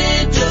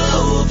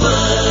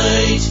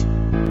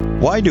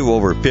Extendovite. Why do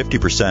over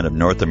 50% of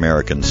North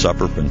Americans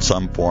suffer from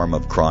some form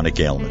of chronic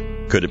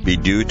ailment? Could it be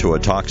due to a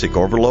toxic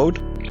overload?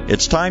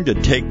 It's time to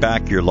take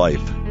back your life.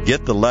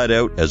 Get the lead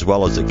out as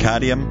well as the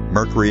cadmium,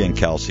 mercury, and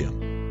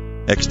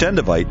calcium.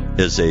 Extendovite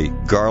is a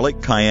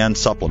garlic cayenne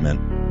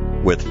supplement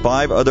with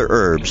 5 other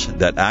herbs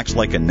that acts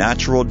like a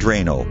natural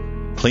Drano,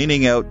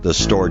 cleaning out the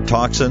stored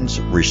toxins,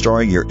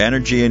 restoring your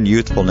energy and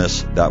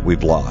youthfulness that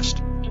we've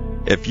lost.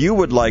 If you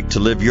would like to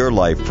live your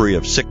life free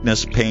of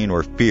sickness, pain,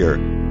 or fear,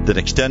 then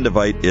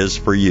Extendovite is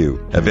for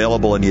you.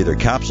 Available in either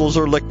capsules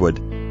or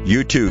liquid,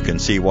 you too can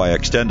see why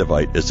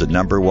Extendovite is the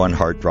 #1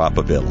 heart drop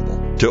available.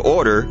 To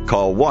order,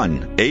 call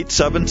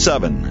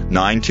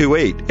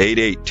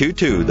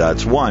 1-877-928-8822.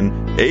 That's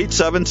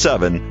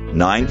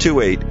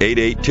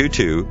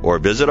 1-877-928-8822, or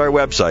visit our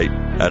website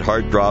at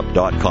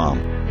heartdrop.com.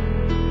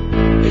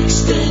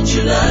 Extend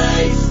your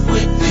life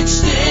with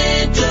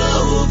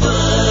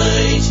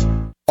Extendovite.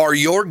 Are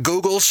your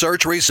Google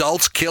search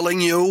results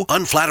killing you?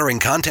 Unflattering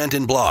content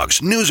in blogs,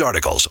 news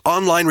articles,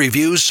 online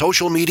reviews,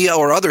 social media,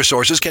 or other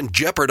sources can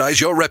jeopardize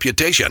your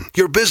reputation,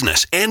 your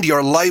business, and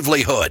your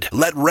livelihood.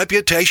 Let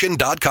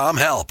Reputation.com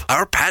help.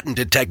 Our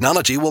patented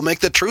technology will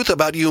make the truth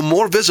about you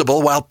more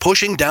visible while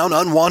pushing down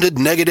unwanted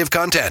negative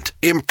content.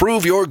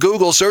 Improve your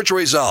Google search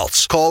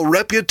results. Call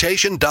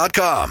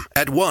Reputation.com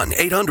at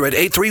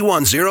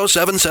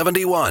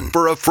 1-800-831-0771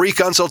 for a free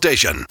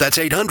consultation. That's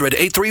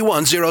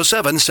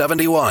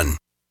 800-831-0771.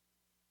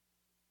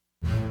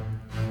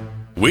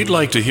 We'd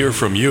like to hear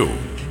from you.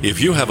 If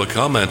you have a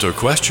comment or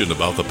question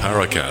about the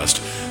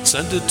Paracast,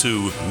 send it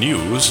to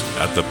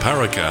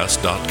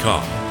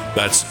news@theparacast.com.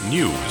 That's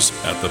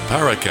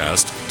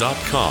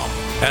news@theparacast.com.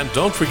 And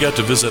don't forget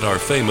to visit our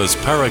famous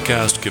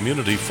Paracast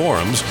community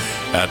forums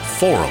at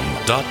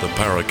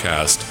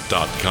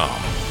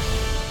forum.theparacast.com.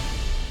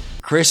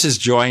 Chris has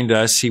joined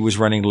us. He was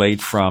running late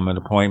from an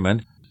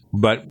appointment,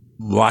 but a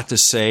lot to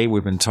say.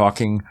 We've been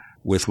talking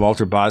with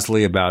Walter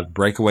Bosley about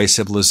breakaway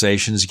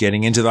civilizations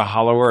getting into the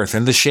hollow earth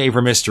and the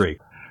shaver mystery.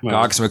 Well,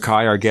 Goggs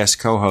Mackay, our guest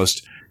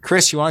co-host.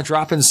 Chris, you want to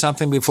drop in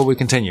something before we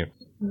continue?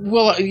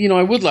 Well,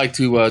 I would like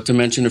to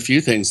mention a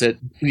few things that,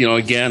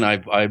 again,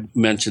 I've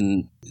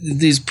mentioned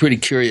these pretty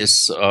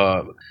curious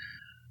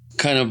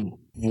kind of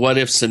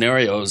what-if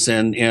scenarios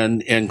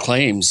and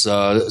claims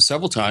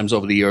several times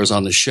over the years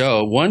on the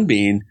show, one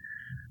being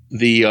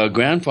the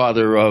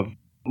grandfather of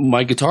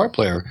my guitar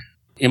player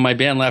in my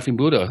band Laughing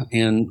Buddha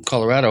in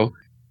Colorado.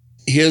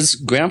 His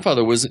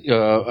grandfather was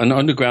an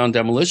underground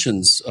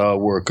demolitions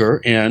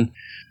worker, and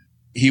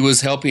he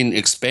was helping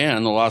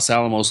expand the Los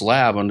Alamos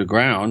lab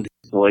underground.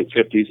 In the late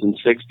 50s and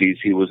 60s,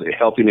 he was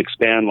helping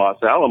expand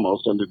Los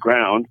Alamos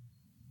underground.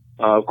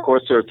 Of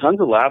course, there are tons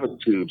of lava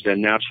tubes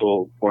and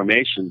natural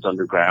formations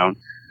underground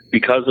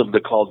because of the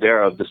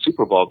caldera of the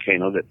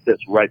supervolcano that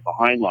sits right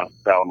behind Los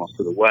Alamos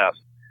to the west.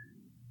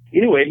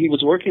 Anyway, he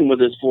was working with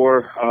his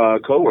four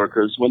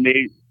co-workers when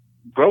they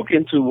broke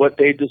into what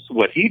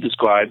he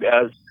described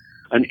as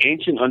an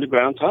ancient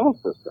underground tunnel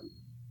system.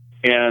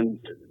 And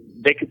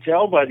they could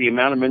tell by the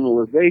amount of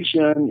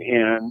mineralization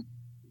and,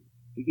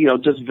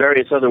 just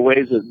various other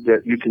ways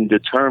that you can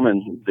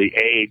determine the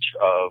age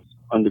of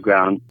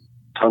underground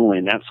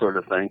tunneling, that sort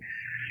of thing.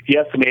 He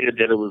estimated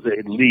that it was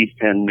at least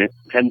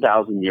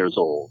 10,000 years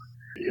old.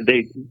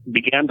 They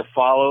began to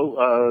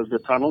follow the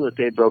tunnel that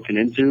they had broken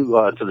into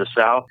to the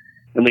south,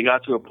 and they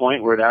got to a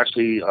point where it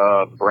actually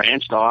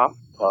branched off.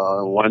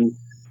 One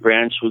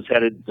branch was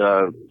headed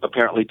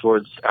apparently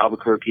towards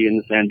Albuquerque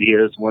and the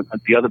Sandias.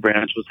 The other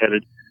branch was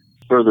headed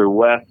further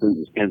west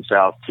and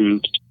south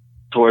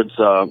towards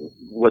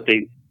what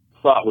they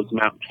thought was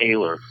Mount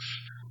Taylor,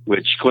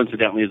 which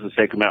coincidentally is the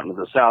sacred mountain of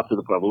the south to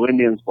the Pueblo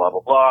Indians, blah,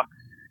 blah, blah.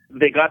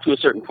 They got to a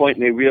certain point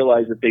and they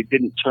realized that they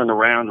didn't turn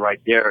around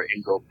right there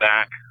and go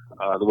back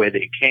the way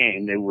they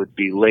came. They would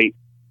be late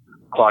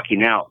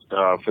clocking out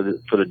for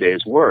the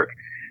day's work.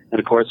 And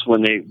of course,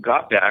 when they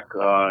got back,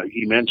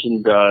 he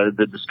mentioned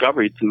the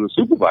discovery to a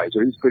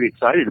supervisor. He was pretty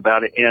excited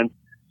about it, and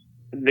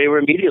they were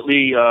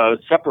immediately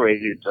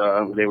separated.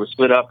 They were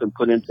split up and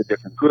put into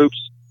different groups.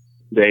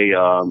 They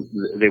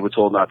were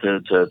told not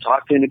to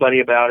talk to anybody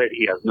about it.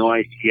 He had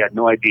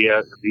no idea,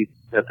 at least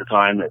at the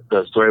time that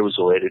the story was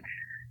related.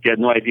 He had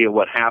no idea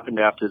what happened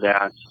after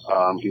that.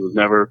 He was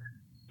never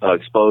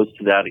exposed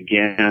to that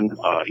again.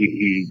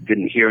 He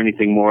didn't hear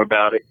anything more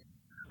about it.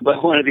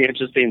 But one of the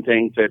interesting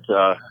things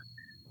that,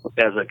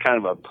 as a kind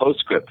of a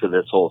postscript to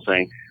this whole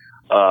thing,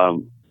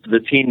 the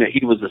team that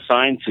he was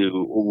assigned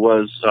to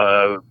was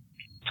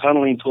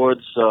tunneling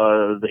towards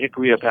the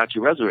Hickory Apache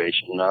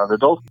Reservation, the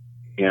Dulce.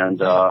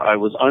 And I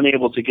was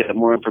unable to get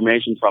more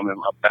information from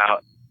him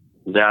about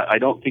that. I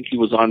don't think he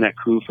was on that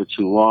crew for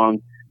too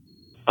long.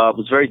 It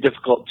was very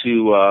difficult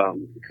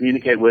to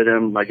communicate with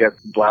him. I guess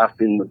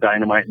blasting the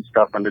dynamite and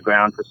stuff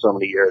underground for so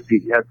many years.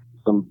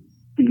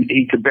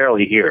 He could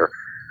barely hear.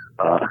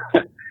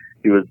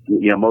 He was,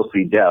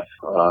 mostly deaf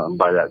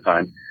by that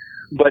time.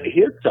 But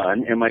his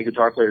son and my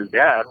guitar player's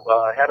dad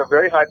had a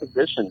very high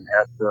position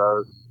at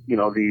the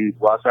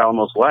Los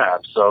Alamos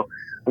lab. So,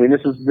 I mean,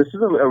 this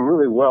is a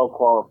really well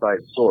qualified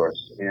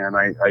source, and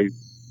I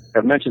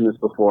have mentioned this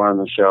before on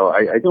the show.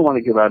 I don't want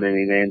to give out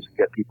any names and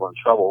get people in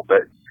trouble,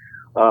 but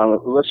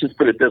let's just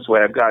put it this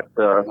way: I've got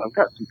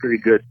some pretty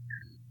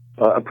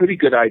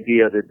good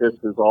idea that this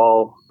is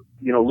all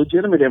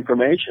legitimate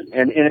information,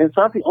 and it's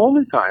not the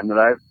only time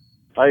that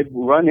I've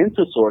run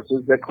into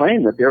sources that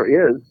claim that there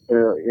is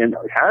and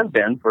has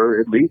been for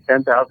at least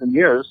 10,000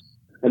 years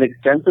an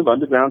extensive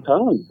underground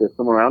tunneling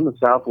system around the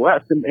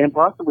Southwest and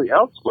possibly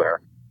elsewhere.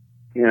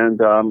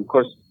 And of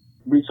course,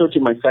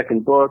 researching my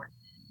second book,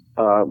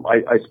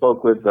 I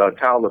spoke with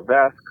Tal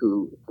Levesque,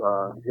 who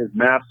his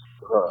maps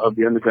of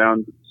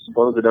the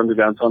supposed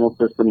underground tunnel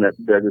system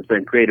that has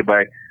been created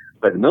by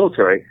the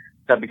military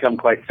have become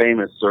quite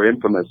famous or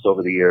infamous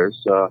over the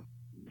years.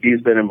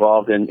 He's been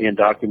involved in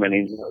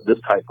documenting this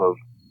type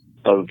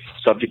of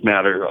subject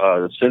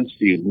matter since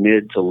the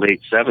mid to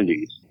late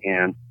 70s.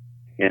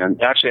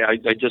 And actually,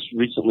 I just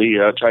recently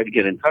tried to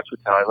get in touch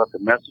with Tal. I left a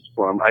message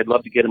for him. I'd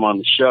love to get him on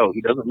the show. He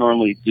doesn't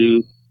normally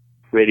do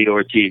radio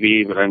or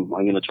TV, but I'm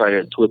going to try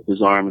to twist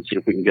his arm and see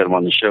if we can get him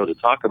on the show to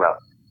talk about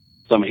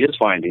some of his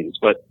findings.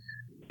 But,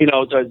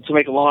 to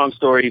make a long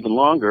story even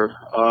longer,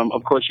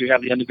 of course, you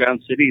have the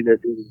underground city that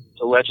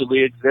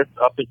allegedly exists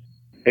up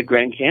at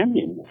Grand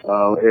Canyon,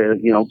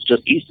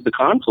 just east of the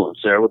confluence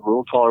there, with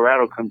Little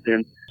Colorado comes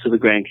in to the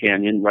Grand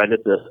Canyon right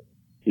at the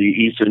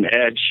eastern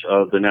edge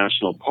of the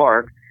national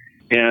park.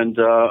 And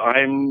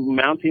I'm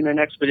mounting an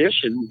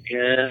expedition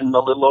in a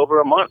little over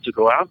a month to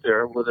go out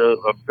there with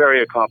a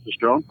very accomplished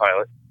drone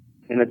pilot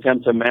and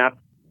attempt to map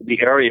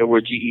the area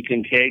where G.E.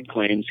 Kincaid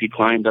claims he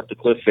climbed up the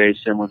cliff face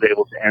and was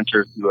able to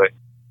enter through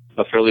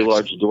a fairly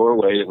large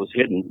doorway that was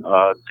hidden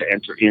to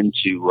enter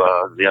into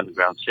the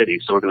underground city.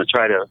 So we're going to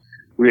try to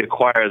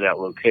reacquire that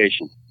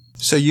location.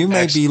 So you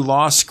may be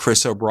lost,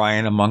 Chris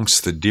O'Brien,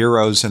 amongst the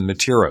Deros and the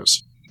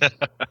Tiros.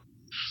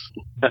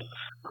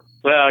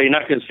 Well, you're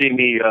not going to see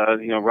me,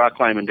 rock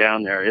climbing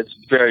down there. It's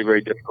very,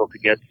 very difficult to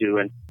get to,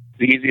 and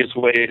the easiest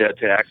way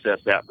to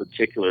access that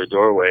particular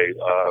doorway,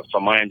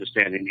 from my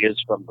understanding, is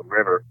from the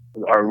river.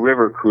 Our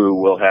river crew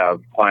will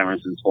have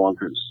climbers and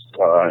spelunkers,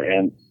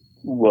 and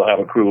we'll have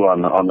a crew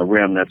on the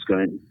rim that's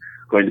going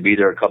to be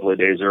there a couple of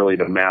days early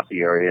to map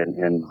the area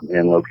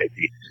and locate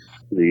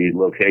the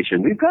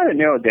location. We've got it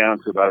narrowed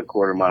down to about a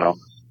quarter mile,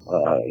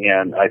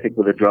 and I think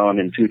with a drone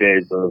in 2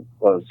 days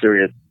of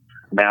serious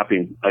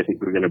mapping, I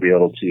think we're going to be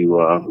able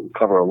to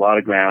cover a lot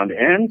of ground.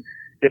 And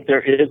if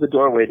there is a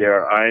doorway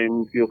there, I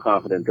feel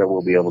confident that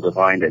we'll be able to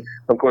find it.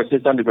 Of course,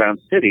 this underground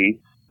city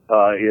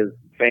is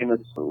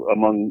famous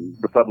among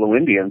the Pueblo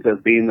Indians as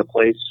being the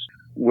place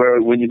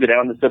where, when you go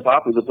down to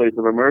Sipapu, the place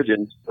of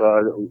emergence,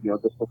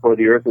 just before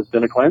the earth is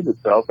going to cleanse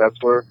itself,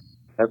 that's where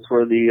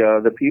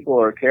the people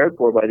are cared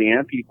for by the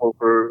ant people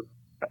for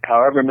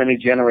however many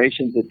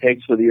generations it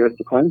takes for the earth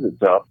to cleanse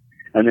itself.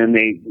 And then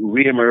they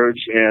reemerge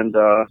and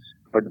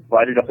are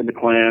divided up into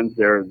clans.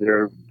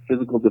 Their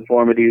physical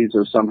deformities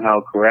are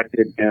somehow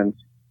corrected, and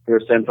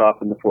they're sent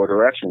off in the 4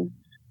 directions.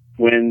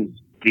 When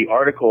the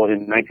article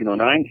in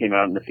 1909 came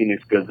out in the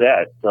Phoenix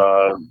Gazette,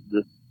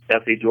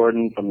 F.A.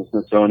 Jordan from the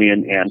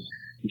Smithsonian and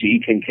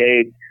G.E.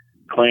 Kincaid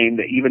claimed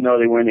that even though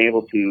they weren't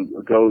able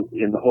to go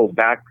in the whole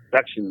back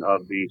section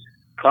of the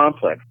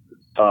complex,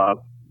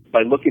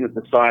 by looking at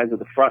the size of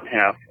the front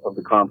half of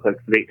the complex,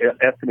 they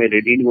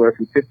estimated anywhere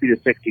from 50 to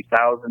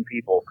 60,000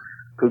 people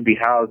could be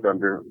housed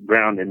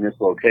underground in this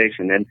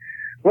location. And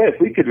well, if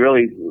we could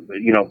really,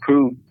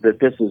 prove that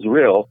this is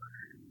real,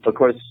 of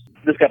course,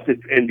 the skeptics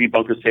and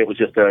debunkers say it was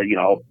just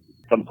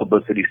some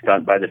publicity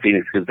stunt by the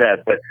Phoenix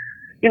Gazette. But,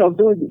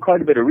 doing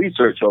quite a bit of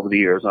research over the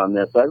years on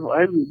this,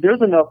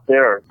 there's enough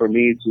there for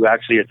me to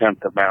actually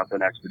attempt to mount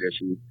an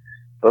expedition.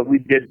 But we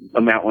did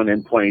mount one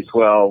in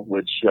 2012,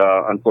 which,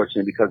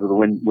 unfortunately, because of the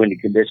windy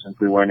conditions,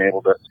 we weren't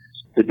able to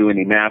do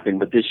any mapping.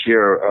 But this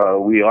year,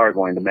 we are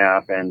going to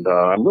map, and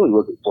I'm really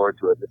looking forward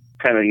to it. It's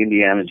kind of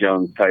Indiana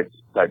Jones type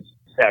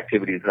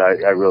activities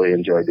that I really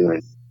enjoy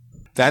doing.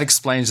 That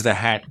explains the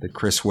hat that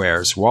Chris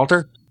wears.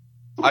 Walter?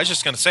 I was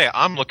just going to say,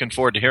 I'm looking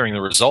forward to hearing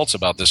the results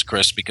about this,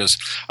 Chris, because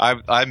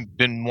I've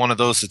been one of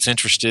those that's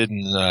interested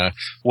in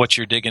what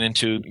you're digging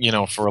into,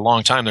 for a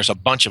long time. There's a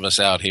bunch of us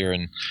out here,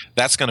 and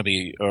that's going to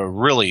be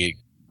really,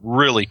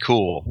 really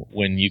cool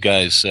when you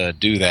guys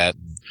do that.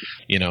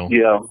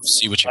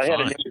 See what you find. I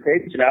had an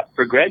invitation out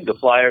for Greg to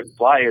fly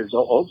his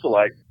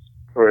ultralight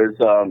for his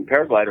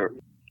paraglider.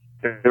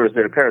 There was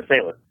a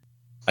parasailer.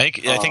 I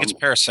think it's a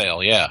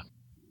parasail, yeah.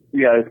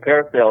 Yeah, it's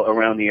parasail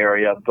around the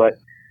area, but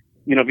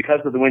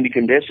because of the windy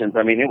conditions,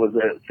 it was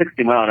a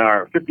 50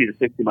 to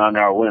 60 mile an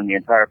hour wind the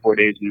entire 4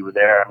 days we were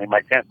there.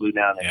 My tent blew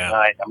down at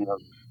night.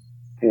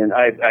 And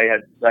I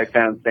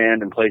found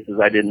sand in places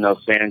I didn't know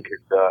sand could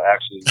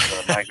actually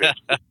migrate.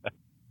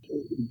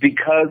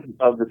 Because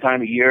of the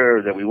time of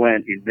year that we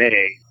went in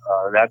May,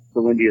 that's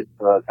the windiest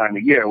time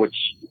of year, which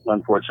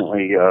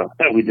unfortunately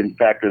we didn't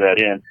factor that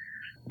in.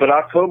 But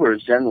October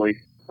is generally,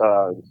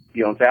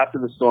 it's after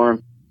the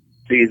storm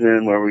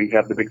season where we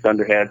have the big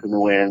thunderheads and the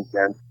winds,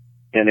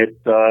 and it's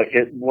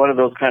one of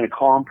those kind of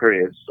calm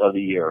periods of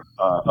the year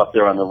up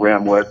there on the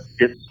rim where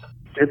it's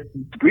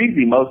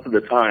breezy most of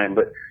the time,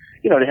 but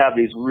to have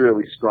these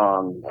really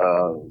strong,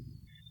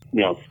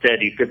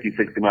 steady 50,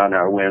 60 mile an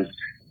hour winds,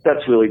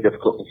 that's really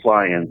difficult to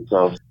fly in.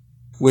 So,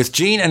 with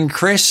Gene and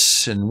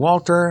Chris and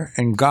Walter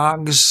and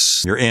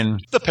Goggs, you're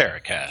in the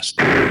Paracast.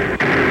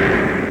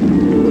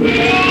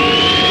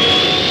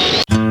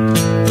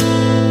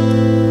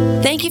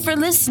 Thank you for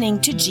listening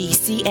to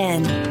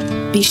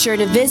GCN. Be sure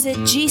to visit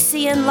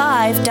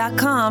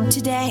GCNlive.com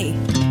today.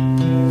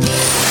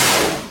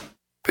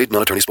 Paid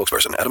non-attorney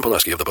spokesperson Adam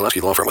Pulaski of the Pulaski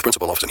Law Firm with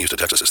principal office in Houston,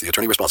 Texas is the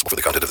attorney responsible for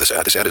the content of this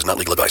ad. This ad is not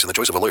legal advice, and the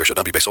choice of a lawyer should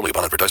not be based solely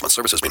upon advertisement.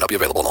 Services may not be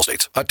available in all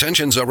states.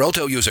 Attention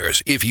Xarelto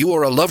users. If you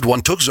or a loved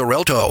one took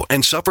Xarelto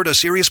and suffered a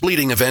serious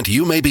bleeding event,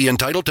 you may be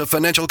entitled to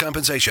financial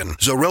compensation.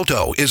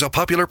 Xarelto is a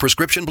popular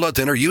prescription blood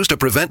thinner used to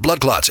prevent blood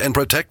clots and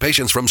protect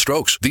patients from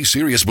strokes. These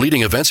serious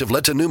bleeding events have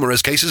led to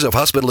numerous cases of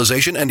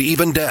hospitalization and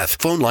even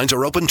death. Phone lines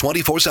are open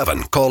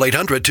 24/7. Call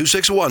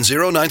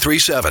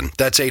 800-261-0937.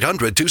 That's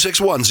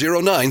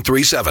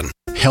 800-261-0937.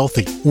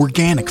 Healthy,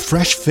 organic,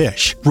 fresh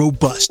fish,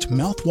 robust,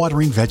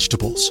 mouth-watering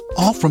vegetables,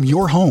 all from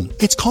your home.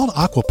 It's called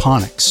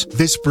aquaponics.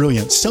 This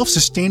brilliant,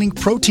 self-sustaining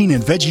protein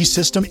and veggie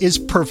system is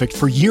perfect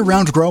for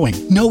year-round growing.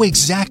 Know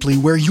exactly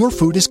where your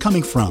food is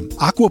coming from.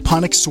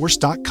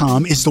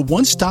 Aquaponicssource.com is the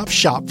one-stop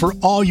shop for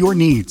all your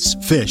needs.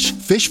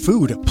 Fish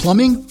food,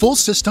 plumbing, full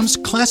systems,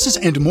 classes,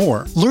 and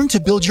more. Learn to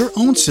build your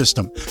own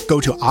system. Go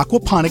to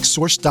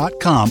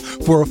aquaponicssource.com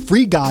for a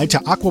free guide to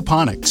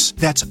aquaponics.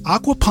 That's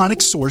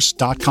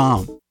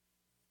aquaponicssource.com.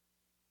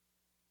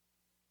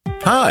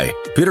 Hi,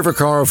 Peter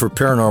Vaccaro for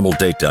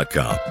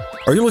ParanormalDate.com.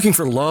 Are you looking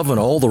for love in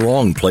all the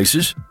wrong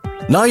places?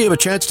 Now you have a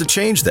chance to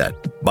change that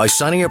by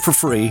signing up for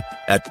free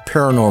at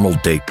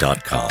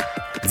ParanormalDate.com.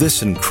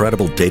 This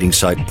incredible dating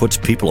site puts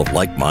people of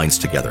like minds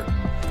together.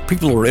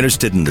 People who are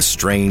interested in the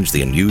strange,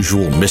 the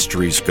unusual,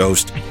 mysteries,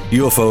 ghosts,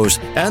 UFOs,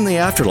 and the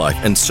afterlife,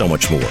 and so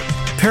much more.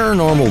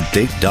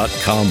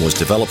 ParanormalDate.com was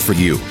developed for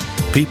you,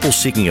 people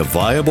seeking a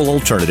viable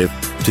alternative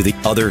to the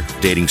other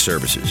dating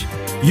services.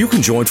 You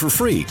can join for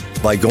free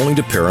by going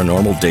to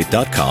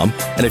ParanormalDate.com,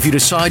 and if you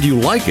decide you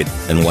like it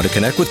and want to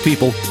connect with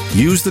people,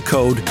 use the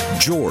code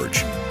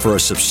GEORGE for a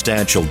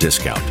substantial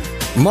discount.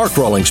 Mark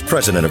Rawlings,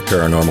 president of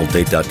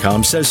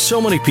ParanormalDate.com, says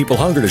so many people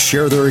hunger to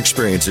share their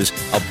experiences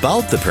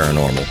about the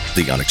paranormal,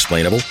 the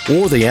unexplainable,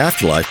 or the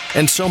afterlife,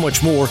 and so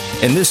much more,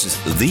 and this is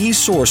the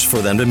source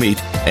for them to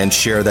meet and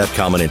share that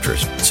common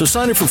interest. So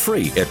sign up for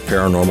free at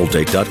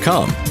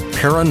ParanormalDate.com,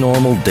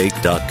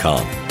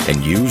 ParanormalDate.com,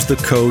 and use the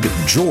code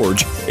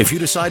GEORGE if you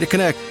decide to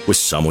connect with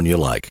someone you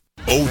like.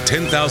 Owe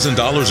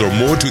 $10,000 or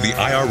more to the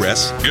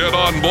IRS? Get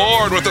on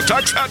board with the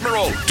Tax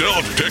Admiral.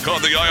 Don't pick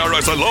on the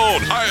IRS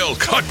alone. I'll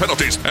cut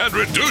penalties and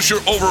reduce your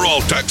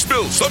overall tax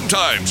bill.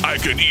 Sometimes I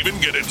can even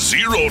get it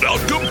zeroed out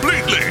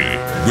completely.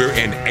 We're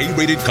an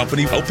A-rated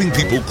company helping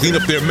people clean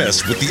up their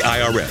mess with the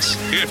IRS.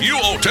 If you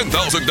owe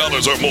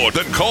 $10,000 or more,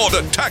 then call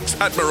the Tax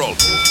Admiral.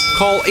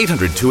 Call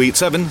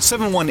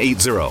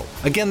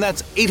 800-287-7180. Again,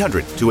 that's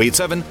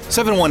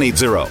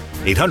 800-287-7180.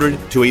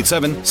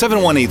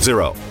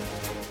 800-287-7180.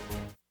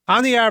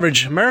 On the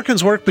average,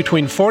 Americans work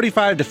between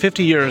 45 to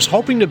 50 years,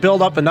 hoping to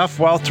build up enough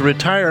wealth to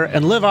retire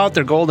and live out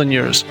their golden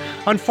years.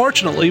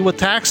 Unfortunately, with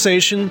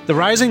taxation, the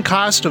rising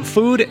cost of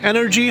food,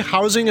 energy,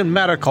 housing, and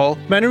medical,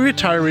 many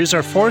retirees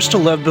are forced to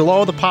live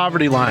below the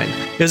poverty line.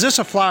 Is this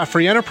a flaw of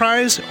free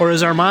enterprise, or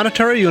is our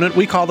monetary unit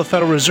we call the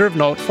Federal Reserve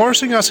Note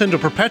forcing us into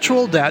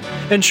perpetual debt,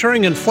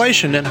 ensuring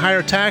inflation and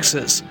higher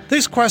taxes?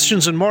 These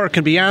questions and more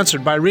can be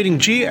answered by reading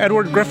G.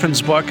 Edward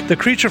Griffin's book, The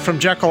Creature from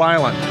Jekyll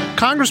Island.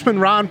 Congressman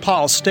Ron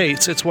Paul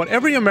states it's what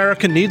every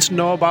American needs to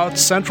know about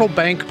central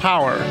bank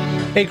power.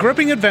 A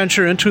gripping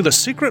adventure into the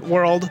secret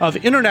world of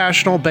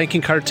international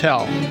banking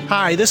cartel.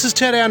 Hi, this is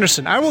Ted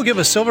Anderson. I will give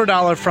a silver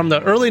dollar from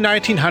the early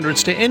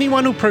 1900s to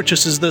anyone who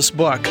purchases this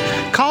book.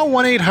 Call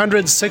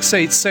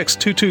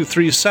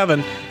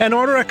 1-800-686-2237 and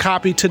order a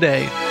copy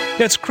today.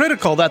 It's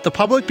critical that the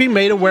public be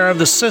made aware of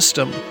the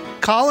system.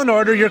 Call and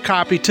order your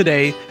copy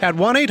today at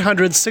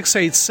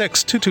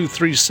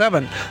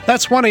 1-800-686-2237.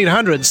 That's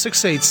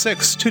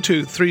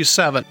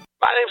 1-800-686-2237.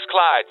 My name's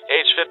Clyde,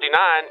 age 59,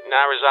 and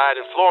I reside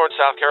in Florence,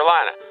 South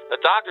Carolina.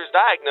 The doctors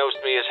diagnosed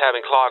me as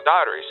having clogged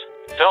arteries.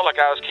 It felt like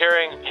I was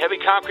carrying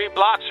heavy concrete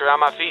blocks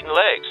around my feet and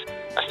legs.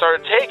 I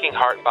started taking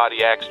Heart and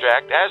Body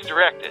Extract as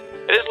directed.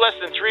 It is less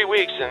than 3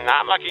 weeks, and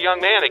I'm like a young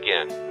man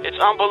again.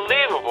 It's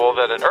unbelievable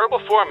that an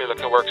herbal formula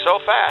can work so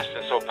fast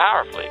and so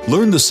powerfully.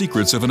 Learn the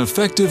secrets of an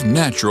effective,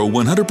 natural,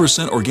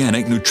 100%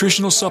 organic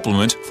nutritional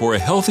supplement for a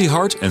healthy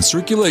heart and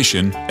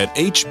circulation at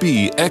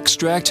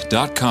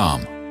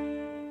hbextract.com.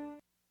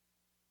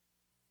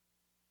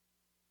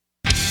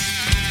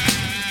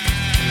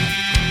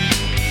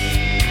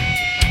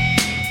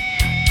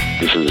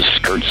 This is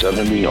Kurt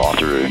Sutherland, the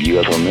author of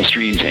UFO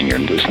Mysteries, and you're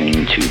listening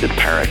to the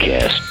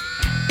Paracast.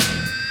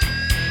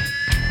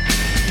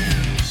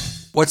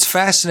 What's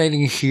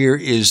fascinating here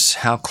is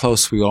how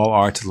close we all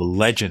are to the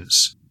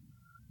legends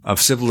of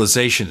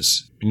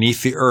civilizations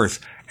beneath the earth.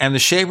 And the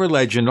Shaver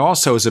legend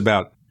also is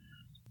about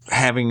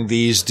having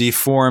these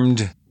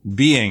deformed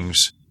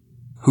beings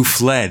who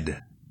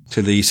fled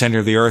to the center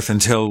of the earth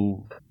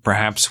until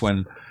perhaps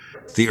when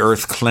the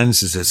earth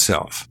cleanses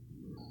itself.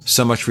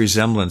 So much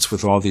resemblance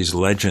with all these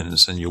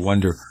legends, and you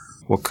wonder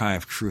what kind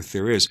of truth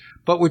there is.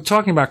 But we're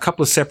talking about a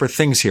couple of separate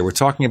things here. We're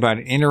talking about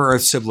an inner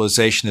earth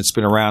civilization that's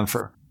been around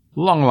for a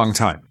long, long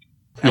time.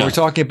 And we're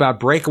talking about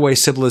breakaway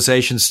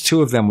civilizations,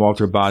 two of them,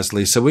 Walter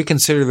Bosley, so we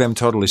consider them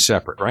totally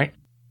separate, right?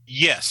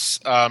 Yes,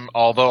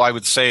 although I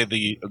would say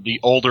the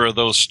older of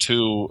those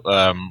two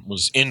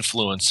was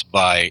influenced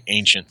by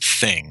ancient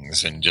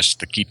things, and just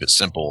to keep it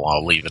simple,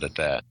 I'll leave it at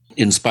that.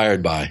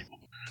 Inspired by,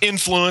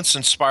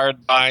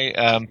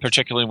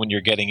 particularly when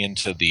you're getting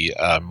into the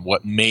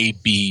what may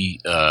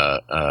be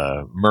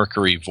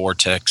Mercury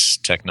vortex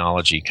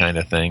technology kind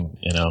of thing,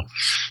 you know.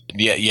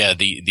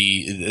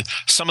 The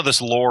some of this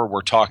lore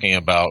we're talking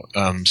about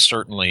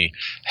certainly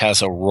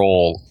has a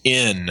role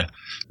in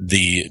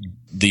the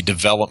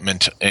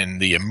development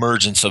and the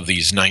emergence of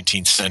these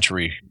 19th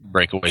century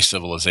breakaway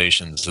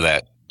civilizations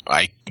that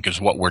I think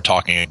is what we're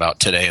talking about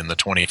today in the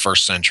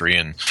 21st century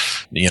and,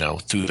 you know,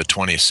 through the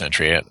 20th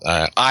century.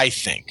 I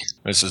think,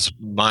 this is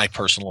my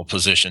personal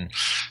position,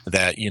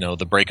 that, you know,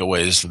 the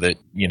breakaways that,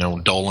 you know,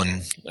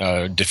 Dolan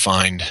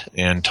defined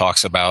and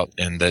talks about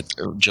and that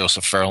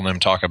Joseph Farrell and them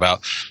talk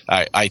about,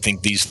 I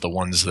think these are the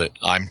ones that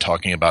I'm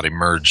talking about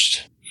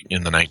emerged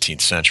in the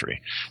 19th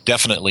century.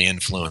 Definitely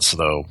influenced,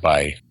 though,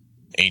 by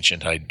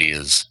ancient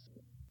ideas.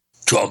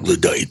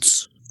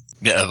 Troglodytes.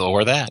 Yeah,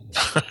 or that.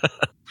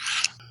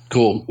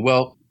 Cool.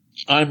 Well,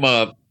 I'm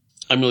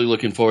really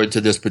looking forward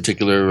to this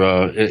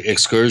particular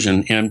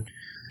excursion, and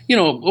you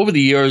know, over the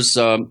years,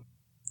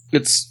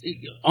 it's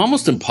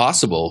almost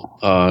impossible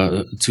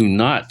to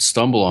not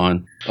stumble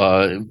on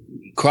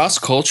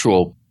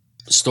cross-cultural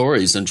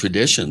stories and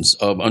traditions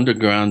of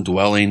underground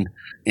dwelling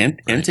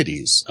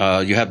entities.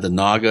 You have the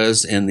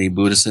Nagas and the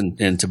Buddhist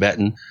and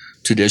Tibetan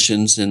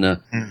traditions, and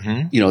the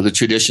you know, the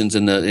traditions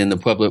in the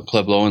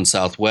Puebloan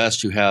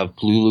Southwest. You have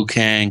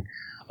Pululu-Kang,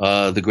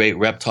 the great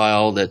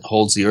reptile that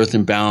holds the earth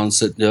in balance,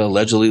 that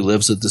allegedly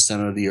lives at the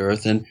center of the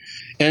earth, and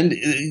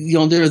you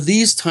know, there are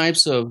these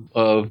types of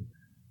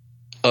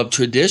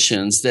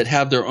traditions that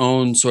have their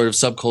own sort of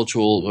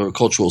subcultural or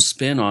cultural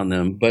spin on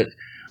them, but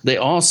they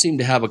all seem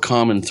to have a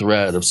common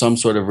thread of some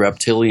sort of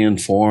reptilian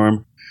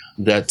form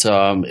that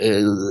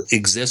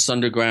exists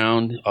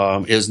underground,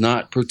 is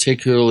not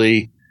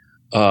particularly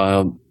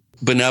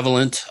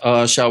benevolent,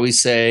 shall we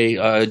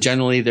say.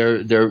 Generally,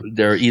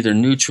 they're either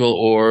neutral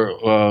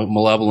or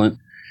malevolent,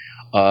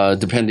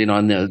 depending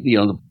on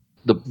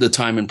the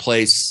time and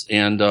place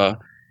and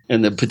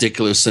the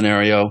particular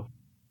scenario.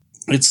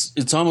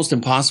 it's almost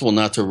impossible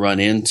not to run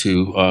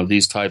into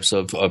these types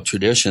of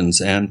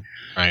traditions. And,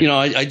 Right. you know,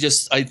 I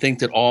think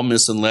that all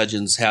myths and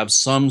legends have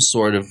some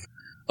sort of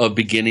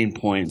beginning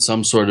point,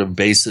 some sort of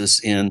basis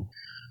in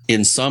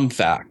some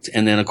fact.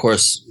 And then, of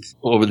course,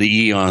 over the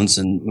eons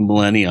and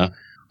millennia,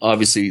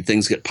 obviously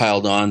things get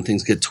piled on,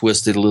 things get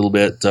twisted a little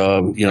bit.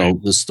 You know,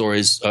 the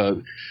stories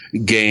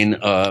gain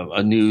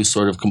a new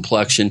sort of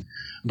complexion.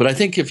 But I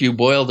think if you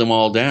boil them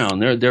all down,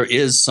 there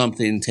is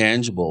something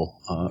tangible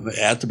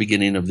at the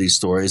beginning of these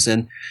stories,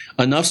 and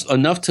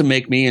enough to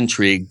make me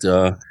intrigued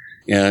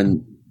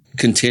and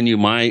continue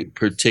my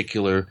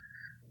particular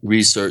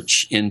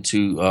research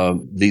into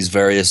these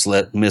various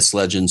myths,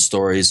 legends,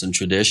 stories, and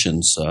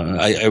traditions.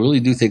 I really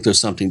do think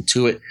there's something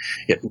to it.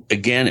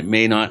 It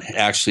may not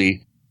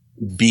actually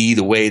be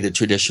the way the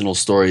traditional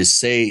stories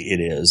say it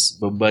is,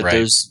 but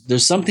Right.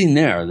 there's something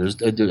there.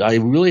 I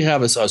really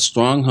have a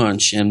strong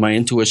hunch, and my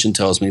intuition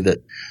tells me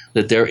that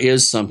there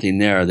is something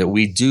there, that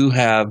we do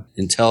have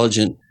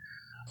intelligent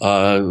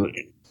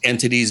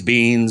entities,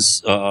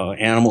 beings,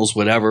 animals,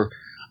 whatever,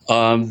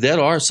 that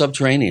are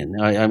subterranean.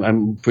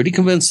 I'm pretty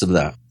convinced of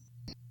that.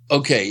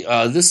 Okay,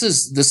 this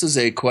is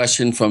a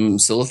question from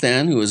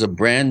Silithan, who is a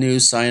brand new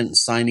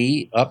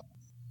signee up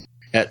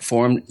at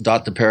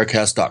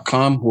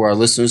forum.theparacast.com, who our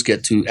listeners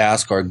get to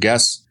ask our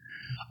guests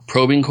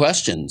probing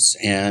questions.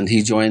 And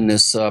he joined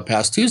this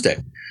past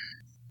Tuesday.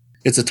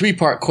 It's a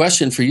 3-part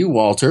question for you,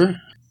 Walter.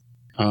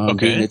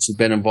 Being that you've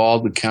been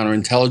involved with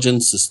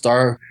counterintelligence,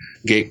 the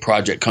Stargate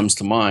project comes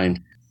to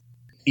mind.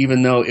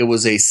 Even though it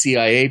was a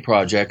CIA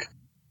project,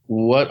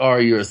 what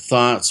are your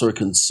thoughts or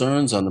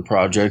concerns on the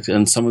project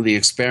and some of the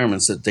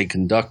experiments that they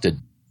conducted?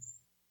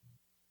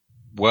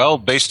 Well,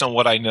 based on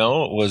what I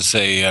know, it was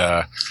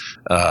it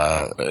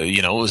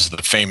was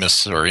the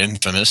famous or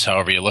infamous,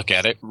 however you look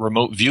at it,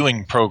 remote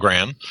viewing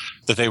program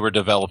that they were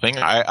developing.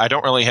 I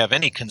don't really have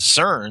any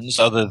concerns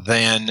other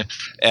than,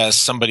 as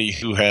somebody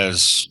who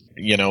has,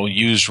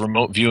 used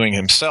remote viewing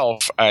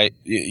himself,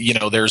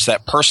 there's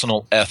that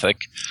personal ethic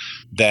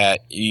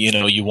that,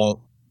 you won't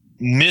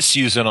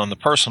misuse it on the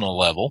personal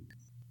level.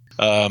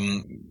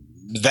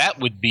 That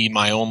would be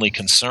my only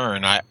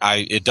concern.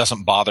 It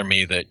doesn't bother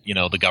me that,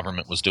 the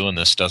government was doing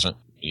this,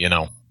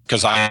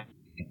 because I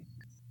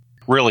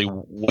really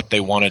what they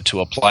wanted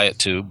to apply it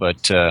to.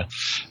 But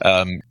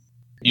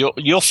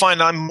you'll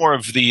find I'm more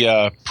of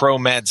the pro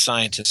mad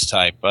scientist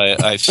type.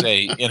 I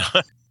say,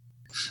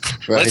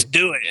 let's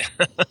do it.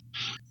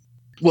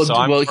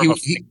 Well,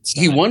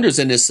 he wonders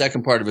in his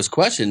second part of his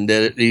question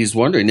that he's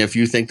wondering if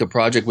you think the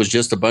project was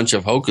just a bunch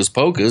of hocus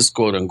pocus,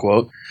 quote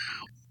unquote,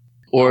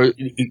 or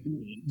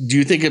do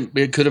you think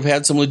it could have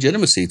had some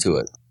legitimacy to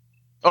it?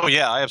 Oh,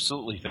 yeah, I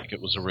absolutely think it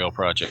was a real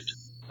project.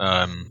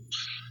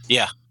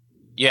 Yeah,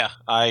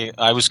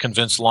 I was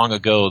convinced long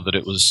ago that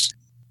it was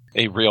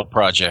a real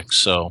project.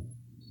 So,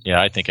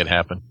 yeah, I think it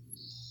happened.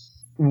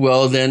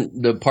 Well, then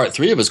the part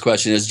 3 of his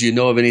question is, do you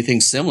know of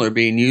anything similar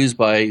being used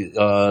by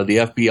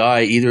the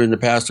FBI, either in the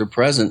past or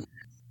present,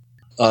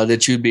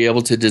 that you'd be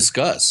able to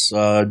discuss?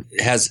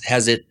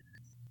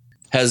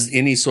 Has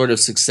any sort of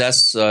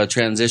success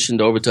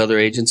transitioned over to other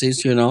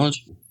agencies, to your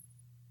knowledge?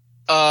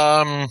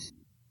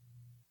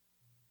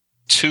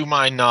 To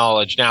my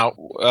knowledge. Now,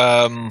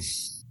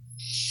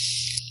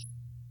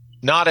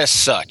 not as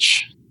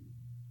such.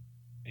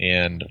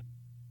 And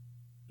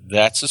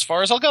that's as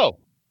far as I'll go.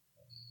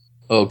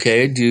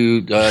 Okay.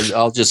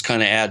 I'll just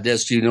kind of add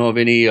this. Do you know of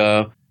any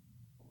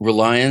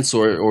reliance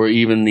or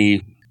even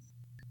the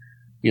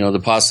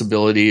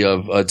possibility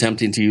of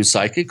attempting to use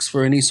psychics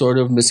for any sort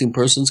of missing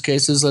persons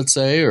cases, let's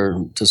say,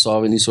 or to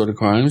solve any sort of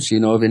crimes? Do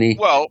you know of any?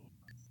 Well,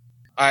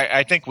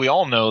 I think we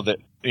all know that,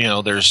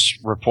 there's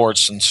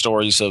reports and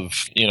stories of,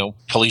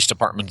 police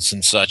departments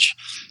and such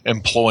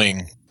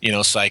employing,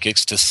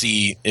 psychics to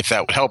see if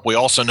that would help. We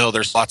also know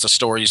there's lots of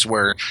stories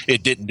where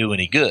it didn't do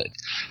any good.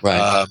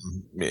 Right.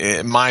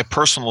 My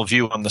personal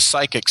view on the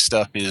psychic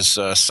stuff is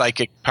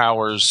psychic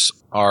powers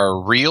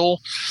are real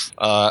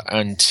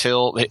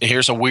until –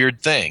 here's a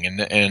weird thing,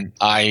 and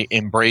I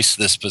embrace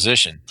this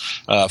position.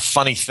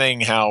 Funny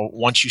thing how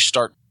once you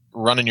start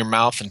running your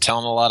mouth and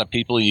telling a lot of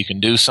people you can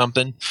do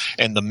something,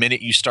 and the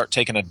minute you start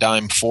taking a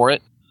dime for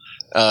it,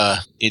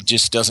 it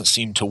just doesn't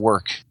seem to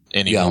work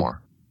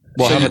anymore. Yeah.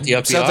 Well, how about the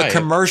FBI? So the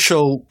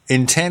commercial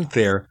intent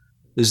there,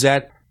 does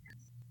that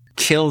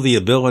kill the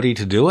ability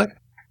to do it?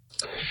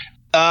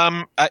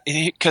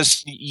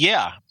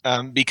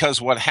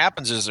 Because what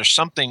happens is there's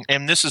something,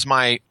 and this is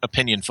my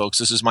opinion, folks.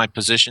 This is my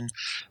position,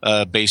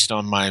 based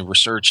on my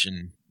research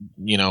and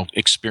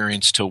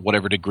experience to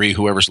whatever degree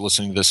whoever's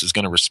listening to this is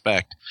going to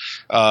respect.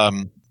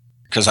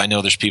 Because I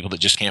know there's people that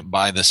just can't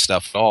buy this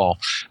stuff at all.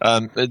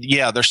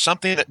 There's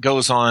something that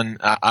goes on,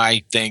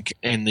 I think,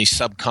 in the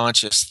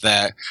subconscious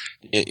that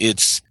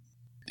it's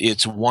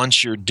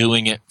once you're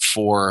doing it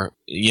for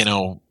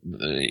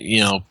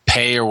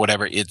pay or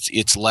whatever,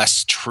 it's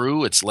less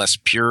true, it's less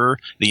pure,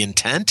 the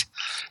intent.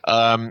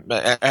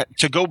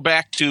 To go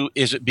back to,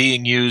 is it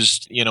being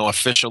used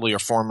officially or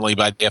formally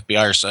by the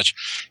FBI or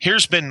such?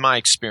 Here's been my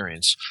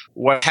experience.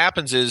 What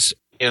happens is,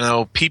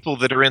 people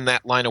that are in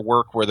that line of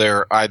work where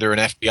they're either an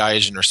FBI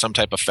agent or some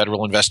type of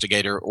federal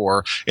investigator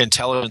or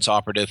intelligence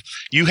operative,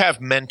 you have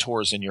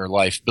mentors in your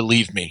life.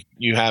 Believe me,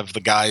 you have the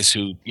guys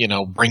who,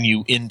 bring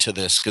you into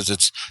this, because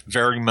it's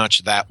very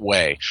much that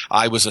way.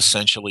 I was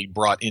essentially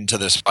brought into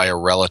this by a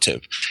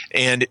relative.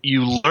 And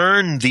you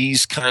learn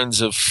these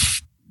kinds of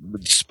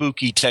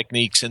spooky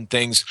techniques and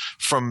things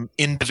from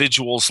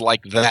individuals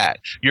like that.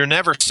 You're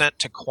never sent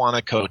to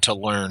Quantico to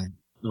learn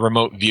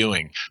remote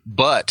viewing,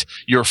 but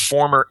your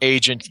former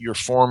agent, your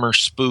former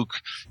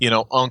spook,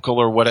 uncle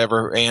or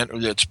whatever,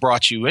 and that's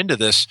brought you into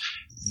this,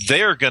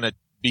 they're going to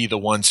be the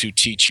ones who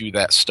teach you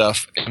that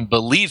stuff. And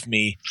believe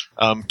me,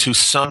 to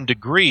some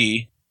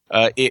degree,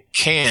 it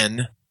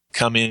can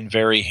come in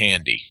very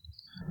handy.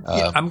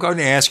 I'm going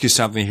to ask you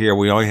something here.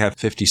 We only have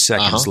 50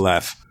 seconds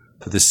left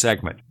for this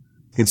segment.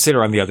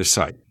 Consider on the other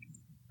side.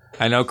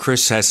 I know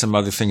Chris has some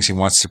other things he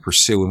wants to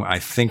pursue, and I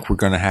think we're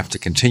going to have to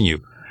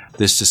continue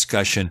this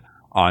discussion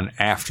on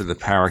after the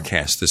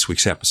Paracast, this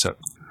week's episode,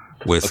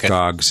 with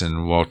Goggs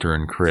and Walter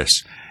and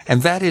Chris.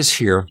 And that is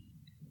here.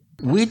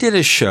 We did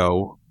a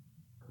show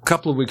a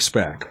couple of weeks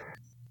back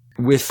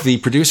with the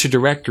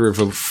producer-director of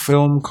a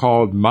film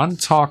called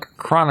Montauk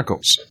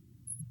Chronicles.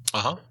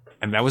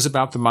 And that was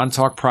about the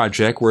Montauk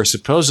Project, where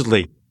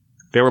supposedly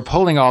they were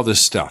pulling all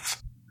this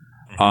stuff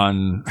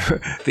on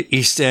the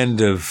east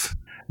end of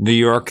New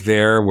York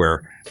there,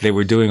 where they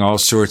were doing all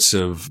sorts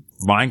of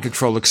mind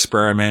control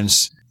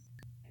experiments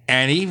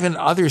and even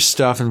other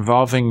stuff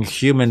involving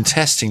human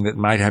testing that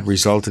might have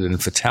resulted in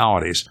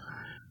fatalities.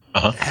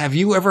 Have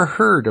you ever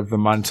heard of the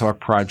Montauk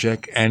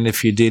Project? And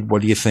if you did,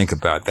 what do you think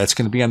about it? That's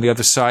going to be on the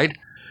other side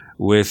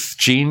with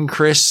Gene,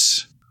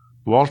 Chris,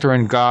 Walter,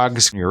 and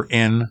Goggs. You're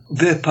in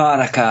the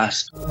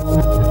Paracast.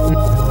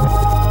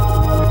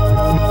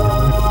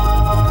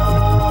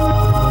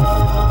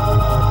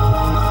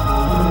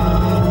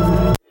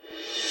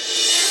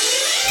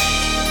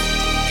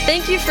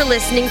 Thank you for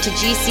listening to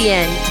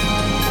GCN.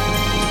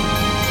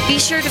 Be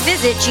sure to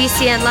visit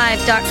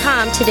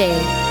GCNlive.com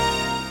today.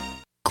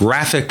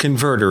 Graphic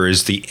Converter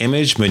is the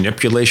image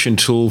manipulation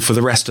tool for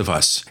the rest of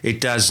us. It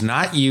does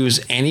not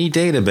use any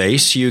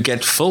database. You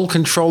get full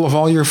control of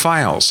all your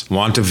files.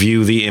 Want to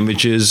view the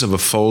images of a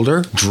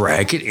folder?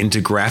 Drag it into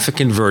Graphic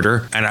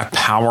Converter and a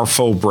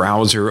powerful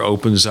browser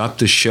opens up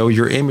to show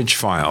your image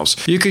files.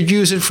 You could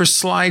use it for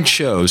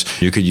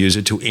slideshows. You could use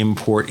it to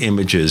import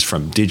images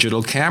from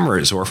digital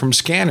cameras or from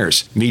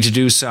scanners. Need to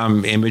do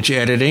some image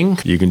editing?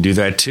 You can do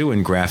that too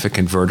in Graphic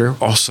Converter.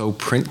 Also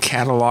print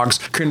catalogs.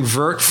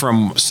 Convert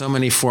from so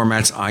many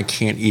formats I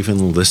can't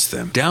even list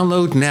them.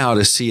 Download now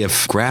to see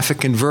if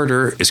Graphic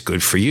Converter is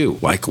good for you,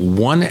 like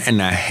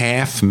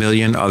 1.5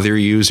 million other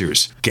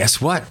users.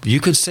 Guess what? You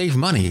could save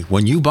money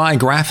when you buy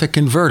Graphic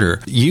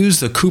Converter.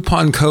 Use the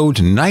coupon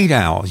code Night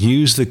Owl.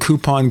 Use the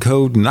coupon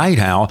code Night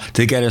Owl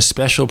to get a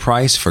special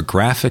price for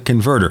Graphic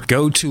Converter.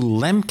 Go to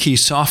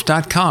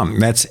lemkesoft.com.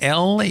 That's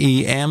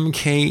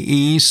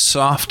LEMKE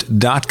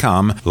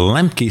soft.com.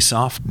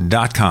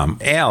 lemkesoft.com.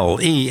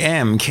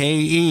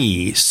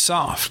 LEMKE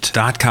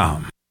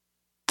soft.com.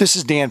 This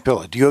is Dan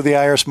Pilla. Do you owe the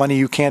IRS money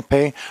you can't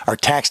pay? Are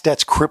tax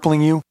debts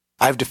crippling you?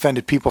 I've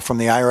defended people from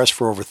the IRS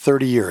for over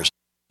 30 years.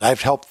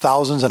 I've helped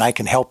thousands, and I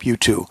can help you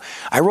too.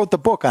 I wrote the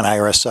book on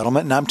IRS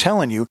settlement, and I'm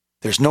telling you,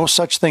 there's no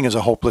such thing as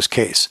a hopeless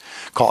case.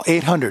 Call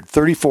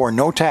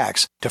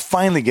 800-34-NO-TAX to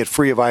finally get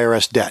free of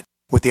IRS debt.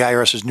 With the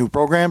IRS's new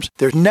programs,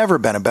 there's never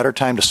been a better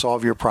time to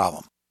solve your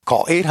problem.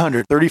 Call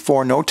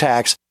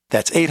 800-34-NO-TAX.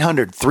 That's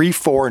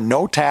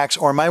 800-34-NO-TAX,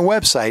 or my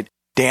website,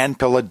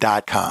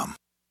 danpilla.com.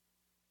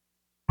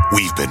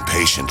 We've been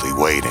patiently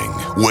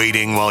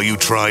waiting while you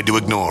tried to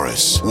ignore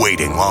us,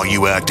 waiting while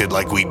you acted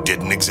like we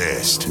didn't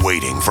exist,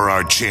 waiting for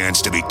our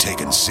chance to be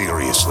taken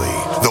seriously.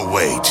 The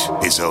wait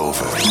is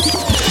over.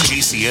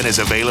 GCN is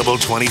available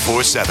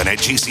 24/7 at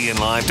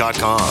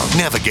GCNlive.com.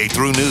 Navigate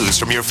through news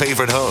from your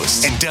favorite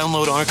hosts and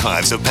download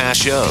archives of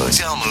past shows.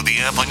 Download the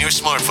app on your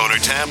smartphone or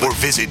tablet or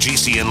visit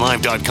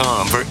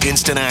GCNlive.com for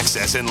instant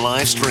access and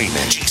live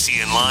streaming.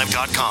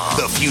 GCNlive.com,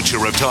 the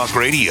future of talk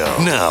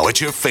radio, now at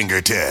your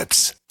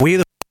fingertips.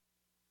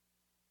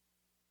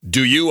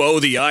 Do you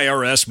owe the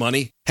IRS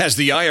money? Has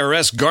the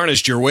IRS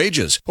garnished your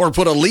wages or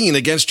put a lien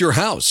against your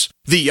house?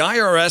 The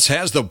IRS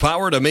has the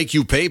power to make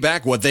you pay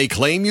back what they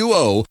claim you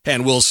owe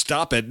and will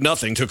stop at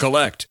nothing to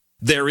collect.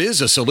 There is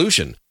a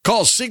solution.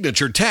 Call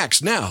Signature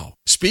Tax now.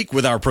 Speak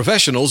with our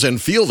professionals and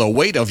feel the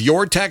weight of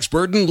your tax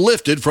burden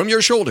lifted from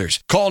your shoulders.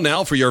 Call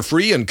now for your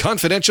free and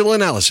confidential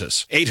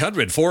analysis.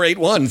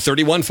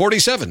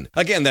 800-481-3147.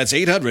 Again, that's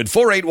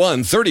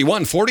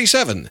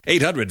 800-481-3147.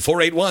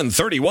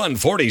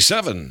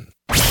 800-481-3147.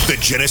 The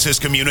Genesis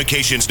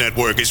Communications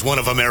Network is one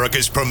of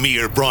America's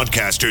premier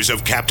broadcasters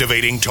of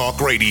captivating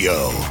talk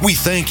radio. We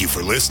thank you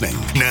for listening.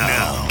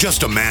 Now,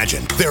 just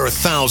imagine, there are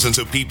thousands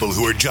of people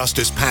who are just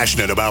as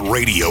passionate about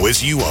radio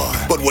as you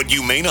are. But what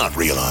you may not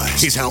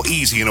realize is how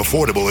easy and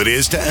affordable it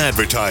is to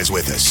advertise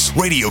with us.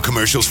 Radio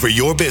commercials for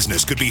your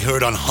business could be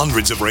heard on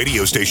hundreds of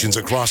radio stations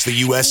across the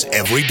U.S.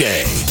 every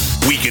day.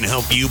 We can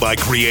help you by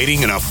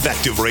creating an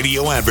effective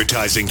radio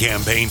advertising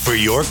campaign for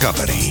your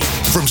company.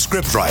 From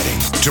script writing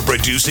to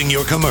producing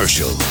your commercial,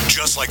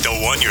 just like the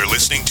one you're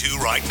listening to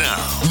right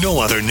now. No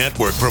other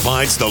network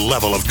provides the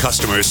level of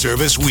customer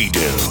service we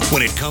do.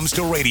 When it comes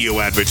to radio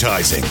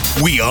advertising,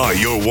 we are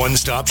your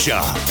one-stop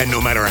shop. And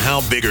no matter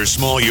how big or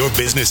small your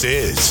business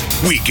is,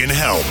 we can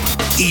help.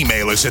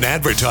 Email us at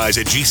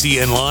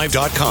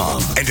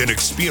advertise@gcnlive.com, and an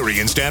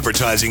experienced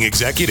advertising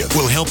executive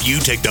will help you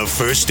take the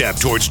first step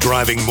towards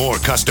driving more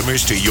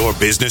customers to your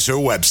business or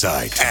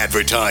website.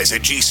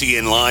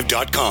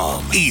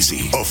 Advertise@gcnlive.com.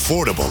 Easy,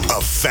 affordable,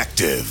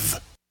 effective.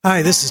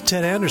 Hi, this is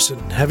Ted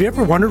Anderson. Have you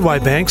ever wondered why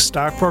banks,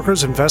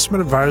 stockbrokers,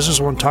 investment advisors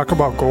won't talk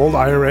about gold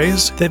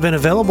IRAs? They've been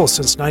available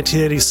since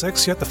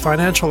 1986, yet the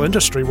financial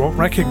industry won't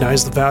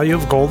recognize the value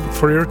of gold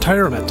for your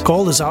retirement.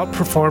 Gold has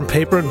outperformed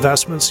paper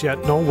investments,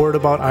 yet no word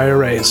about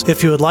IRAs.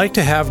 If you would like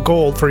to have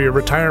gold for your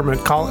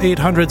retirement, call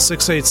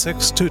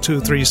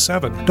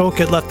 800-686-2237. Don't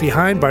get left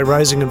behind by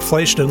rising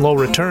inflation and low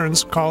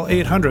returns. Call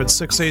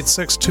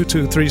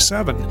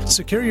 800-686-2237.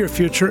 Secure your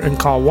future and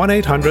call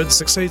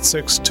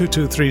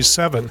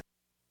 1-800-686-2237.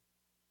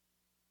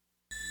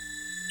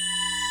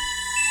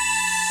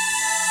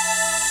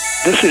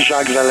 This is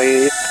Jacques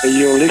Vallée.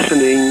 You're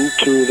listening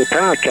to the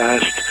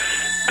Paracast,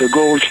 the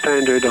gold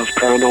standard of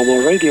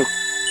paranormal radio.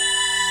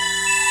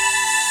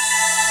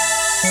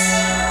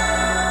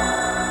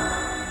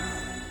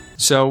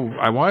 So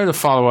I wanted to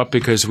follow up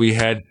because we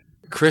had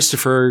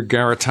Christopher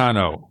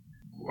Garetano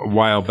a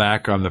while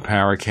back on the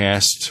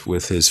Paracast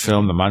with his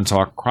film, The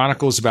Montauk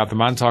Chronicles, about the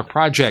Montauk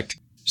Project.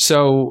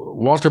 So,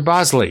 Walter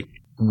Bosley,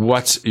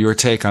 what's your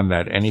take on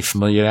that? Any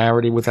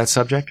familiarity with that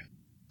subject?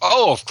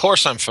 Oh, of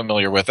course I'm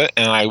familiar with it,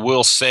 and I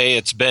will say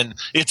it's been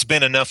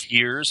enough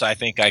years. I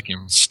think I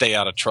can stay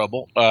out of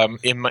trouble. I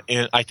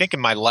think in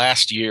my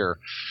last year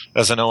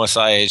as an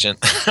OSI agent,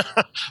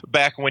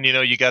 back when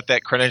you got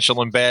that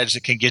credential and badge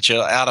that can get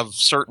you out of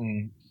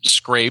certain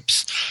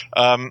scrapes,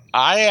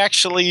 I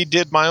actually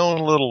did my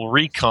own little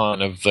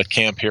recon of the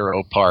Camp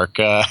Hero Park.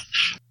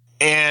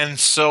 And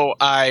so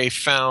I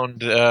found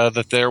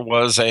that there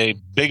was a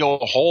big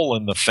old hole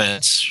in the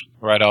fence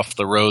right off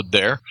the road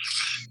there.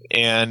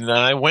 And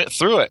I went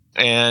through it,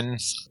 and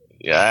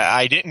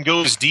I didn't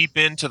go as deep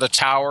into the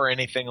tower or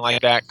anything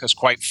like that because,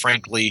 quite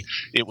frankly,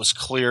 it was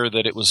clear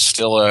that it was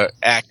still a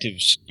active,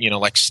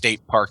 like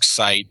state park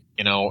site.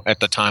 At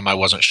the time, I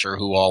wasn't sure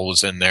who all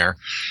was in there,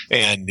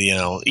 and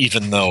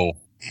even though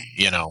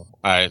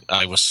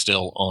I was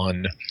still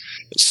on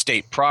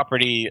state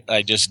property,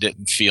 I just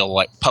didn't feel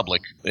like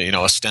public,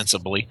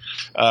 ostensibly.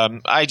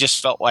 I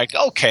just felt like,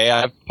 okay,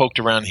 I've poked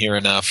around here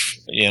enough,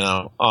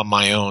 on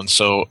my own.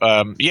 So,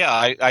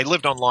 I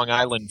lived on Long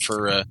Island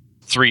for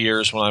 3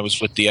 years when I was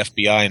with the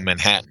FBI in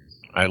Manhattan.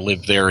 I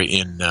lived there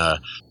in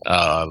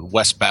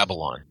West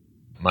Babylon.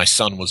 My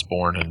son was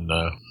born on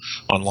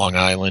Long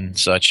Island and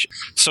such.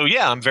 So,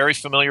 I'm very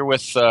familiar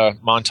with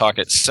Montauk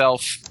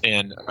itself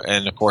and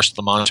of course,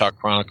 the Montauk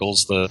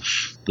Chronicles, the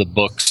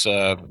books.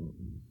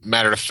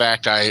 Matter of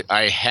fact,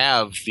 I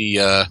have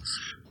the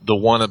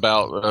one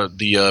about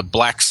the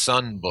Black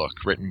Sun book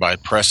written by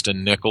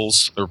Preston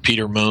Nichols or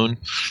Peter Moon,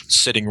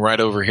 sitting right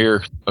over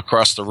here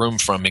across the room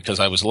from me because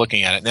I was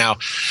looking at it. Now,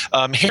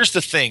 here's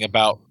the thing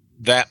about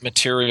that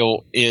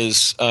material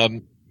is,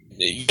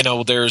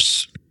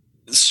 there's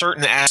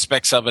certain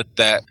aspects of it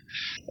that,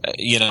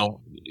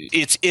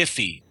 it's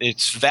iffy.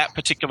 That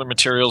particular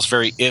material is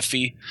very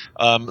iffy.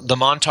 The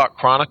Montauk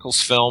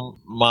Chronicles film,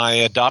 my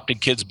adopted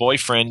kid's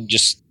boyfriend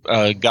just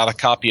got a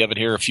copy of it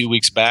here a few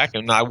weeks back,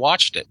 and I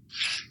watched it.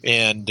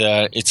 And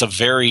it's a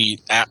very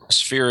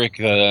atmospheric,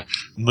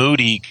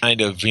 moody kind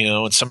of,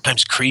 and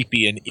sometimes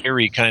creepy and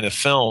eerie kind of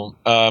film.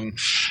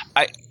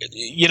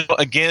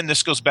 Again,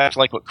 this goes back to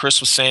like what Chris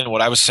was saying,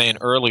 what I was saying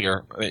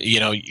earlier.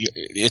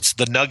 It's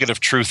the nugget of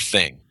truth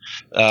thing.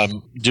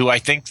 Do I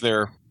think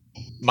there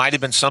might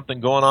have been something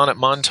going on at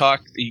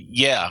Montauk?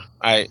 Yeah,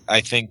 I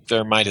think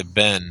there might have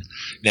been.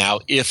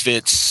 Now, if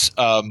it's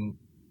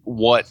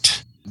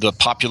what the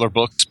popular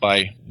books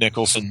by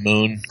Nichols and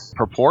Moon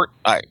purport,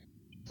 I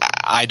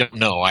don't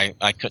know.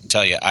 I couldn't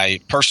tell you.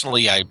 I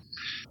personally, I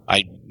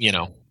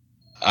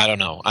don't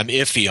know. I'm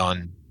iffy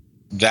on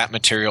that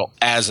material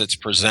as it's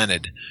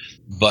presented,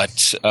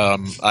 but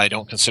I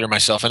don't consider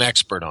myself an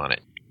expert on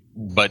it.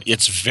 But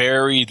it's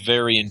very,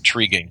 very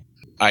intriguing,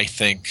 I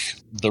think,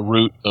 the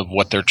root of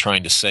what they're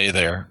trying to say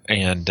there.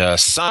 And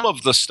some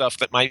of the stuff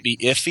that might be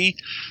iffy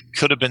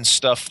could have been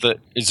stuff that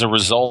is a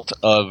result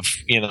of,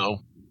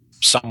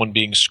 someone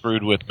being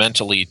screwed with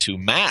mentally to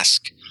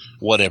mask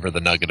whatever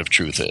the nugget of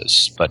truth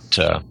is. But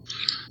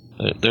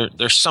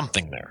there's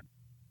something there.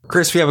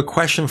 Chris, we have a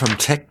question from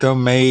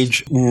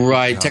Technomage.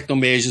 Right.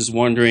 Technomage is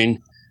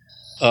wondering,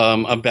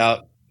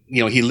 about,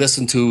 he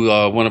listened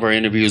to one of our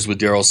interviews with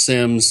Daryl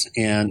Sims,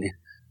 and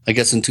I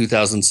guess in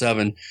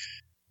 2007,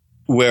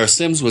 where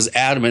Sims was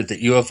adamant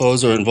that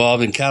UFOs are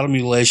involved in cattle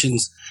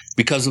mutilations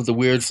because of the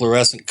weird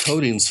fluorescent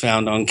coatings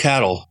found on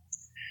cattle.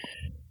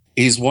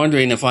 He's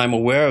wondering if I'm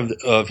aware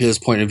of his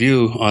point of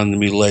view on the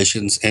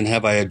mutilations, and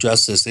have I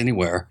addressed this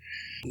anywhere.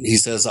 He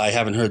says, I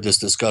haven't heard this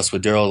discussed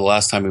with Daryl the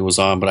last time he was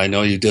on, but I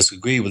know you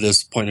disagree with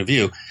this point of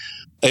view.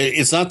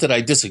 It's not that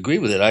I disagree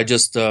with it. I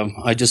just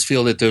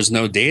feel that there's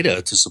no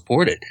data to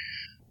support it.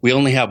 We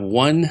only have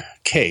one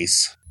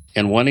case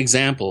and one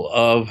example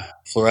of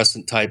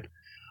fluorescent type.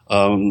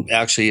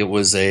 Actually, it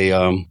was a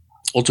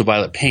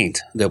ultraviolet paint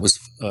that was,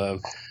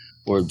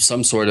 or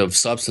some sort of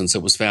substance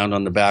that was found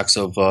on the backs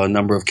of a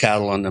number of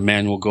cattle on the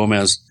Manuel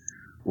Gomez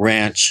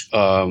ranch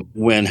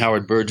when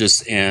Howard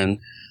Burgess and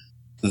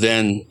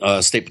then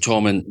State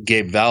Patrolman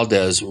Gabe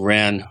Valdez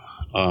ran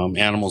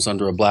animals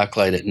under a black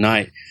light at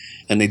night.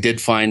 And they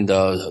did find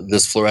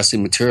this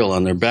fluorescent material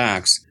on their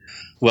backs.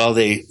 Well,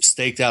 they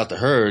staked out the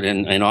herd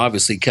and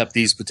obviously kept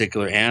these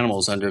particular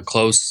animals under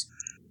close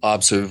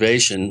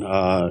observation.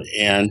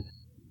 And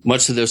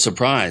much to their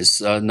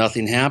surprise,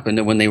 nothing happened.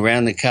 And when they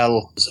ran the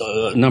cattle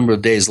a number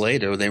of days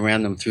later, they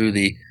ran them through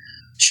the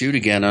chute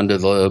again under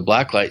the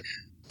black light.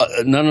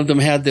 None of them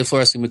had the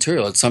fluorescent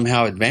material. It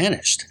somehow had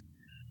vanished.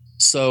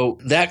 So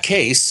that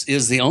case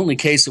is the only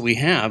case that we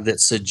have that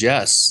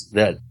suggests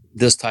that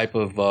this type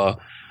of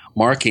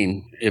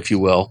marking, if you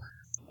will,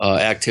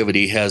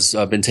 activity has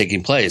been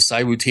taking place.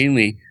 I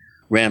routinely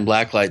ran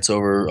black lights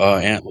over,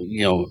 a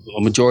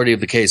majority of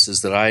the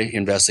cases that I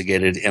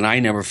investigated, and I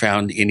never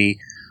found any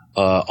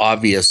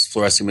obvious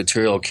fluorescent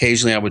material.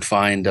 Occasionally I would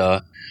find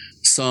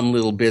some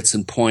little bits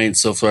and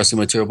points of fluorescent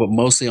material, but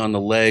mostly on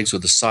the legs or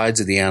the sides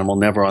of the animal,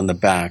 never on the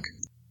back.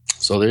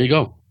 So there you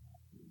go.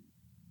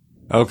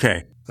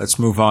 Okay. Let's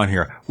move on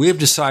here. We have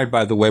decided,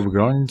 by the way, we're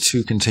going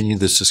to continue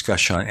this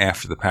discussion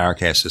after the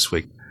Paracast this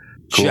week.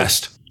 Cool.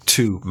 Just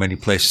too many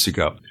places to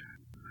go.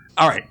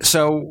 All right.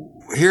 So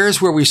here's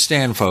where we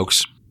stand,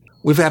 folks.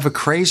 We have a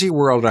crazy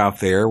world out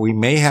there. We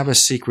may have a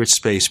secret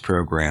space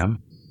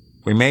program.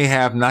 We may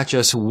have not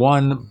just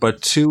one,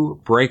 but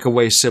two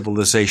breakaway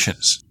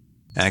civilizations.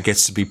 And it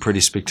gets to be pretty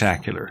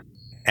spectacular.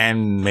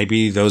 And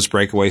maybe those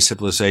breakaway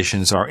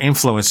civilizations are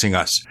influencing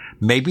us.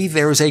 Maybe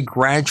there is a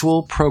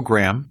gradual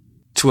program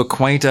to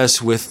acquaint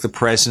us with the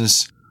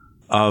presence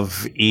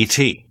of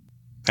E.T.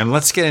 And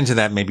let's get into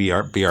that, maybe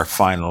be our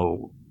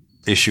final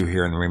issue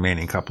here in the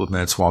remaining couple of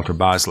minutes, Walter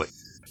Bosley.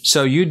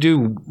 So you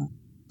do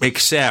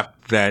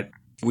accept that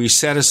we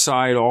set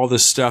aside all the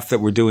stuff that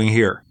we're doing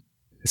here.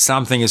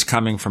 Something is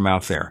coming from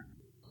out there.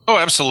 Oh,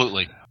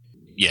 absolutely.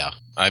 Yeah,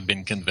 I've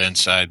been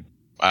convinced. I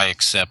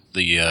accept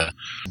the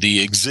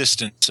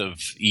existence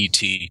of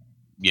E.T.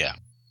 Yeah.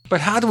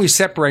 But how do we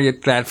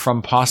separate that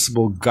from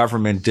possible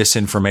government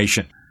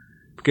disinformation?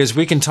 Because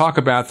we can talk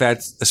about that,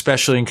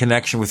 especially in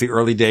connection with the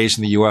early days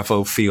in the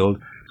UFO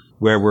field,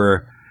 where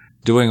we're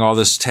doing all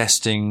this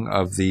testing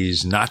of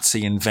these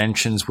Nazi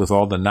inventions with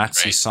all the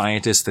Nazi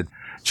scientists that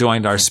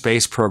joined our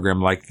space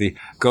program, like the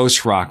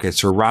Ghost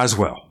rockets or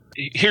Roswell.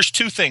 Here's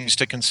two things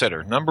to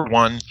consider. Number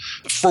one,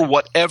 for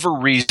whatever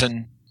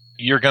reason,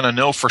 you're going to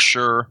know for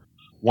sure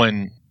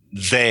when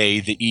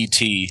the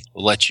ET,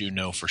 let you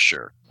know for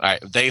sure. All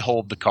right, they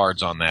hold the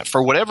cards on that.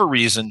 For whatever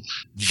reason,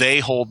 they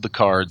hold the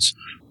cards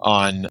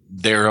on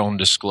their own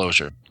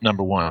disclosure,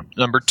 number one.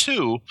 Number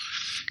two,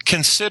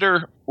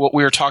 consider what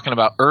we were talking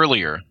about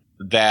earlier,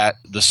 that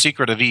the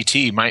secret of ET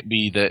might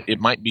be that it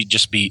might be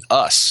just be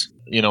us,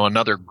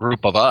 another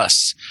group of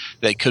us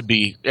that could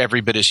be every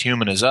bit as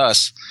human as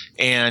us,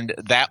 and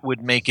that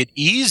would make it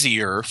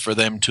easier for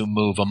them to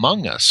move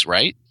among us,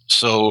 right?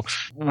 So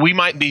we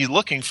might be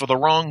looking for the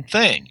wrong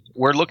thing.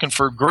 We're looking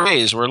for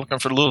grays. We're looking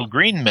for little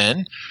green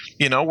men.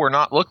 We're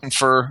not looking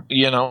for,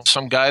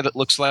 some guy that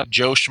looks like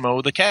Joe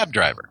Schmo, the cab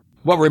driver.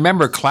 Well,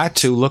 remember,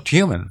 Klaatu looked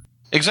human.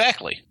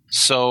 Exactly.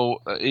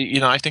 So,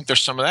 I think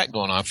there's some of that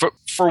going on.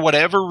 For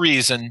whatever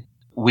reason,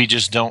 we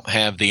just don't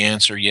have the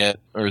answer yet,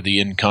 or the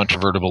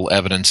incontrovertible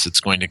evidence that's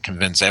going to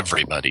convince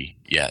everybody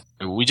yet.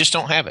 We just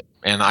don't have it.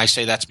 And I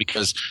say that's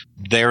because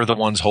they're the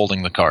ones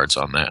holding the cards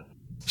on that.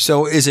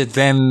 So is it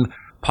then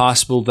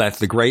possible that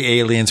the gray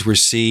aliens we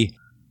see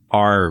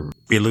are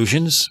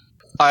illusions?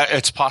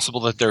 It's possible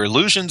that they're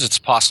illusions. It's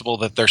possible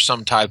that they're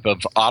some type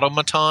of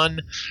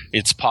automaton.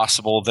 It's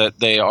possible that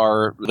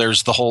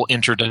there's the whole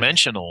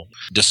interdimensional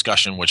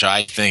discussion, which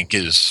I think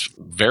is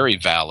very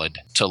valid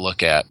to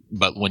look at.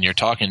 But when you're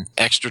talking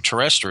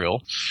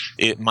extraterrestrial,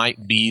 it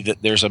might be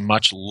that there's a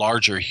much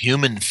larger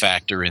human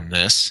factor in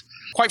this.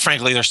 Quite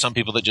frankly, there's some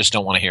people that just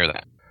don't want to hear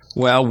that.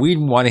 Well, we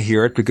want to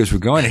hear it because we're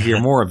going to hear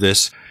more of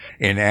this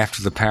in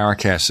After the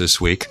Paracast this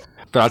week.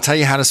 But I'll tell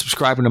you how to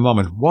subscribe in a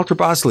moment. Walter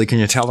Bosley, can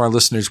you tell our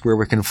listeners where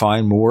we can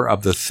find more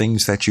of the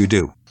things that you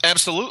do?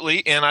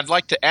 Absolutely. And I'd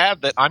like to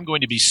add that I'm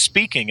going to be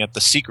speaking at the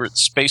Secret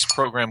Space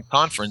Program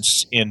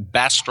Conference in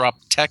Bastrop,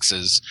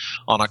 Texas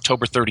on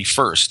October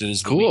 31st. It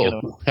is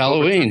cool.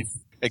 Halloween.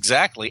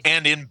 Exactly.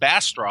 And in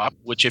Bastrop,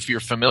 which if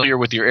you're familiar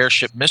with your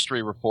airship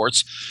mystery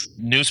reports,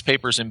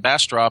 newspapers in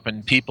Bastrop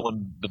and people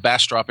in the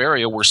Bastrop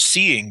area were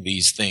seeing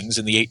these things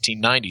in the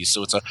 1890s.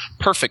 So it's a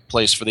perfect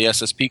place for the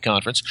SSP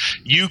conference.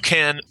 You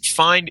can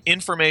find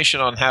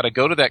information on how to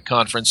go to that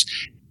conference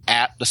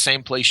at the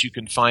same place you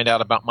can find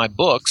out about my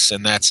books,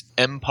 and that's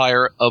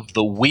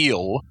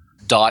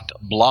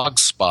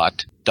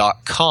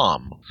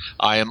empireofthewheel.blogspot.com.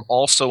 I am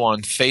also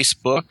on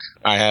Facebook.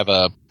 I have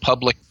a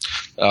public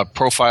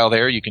profile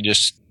there. You can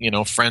just,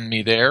 friend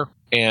me there.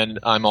 And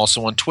I'm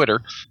also on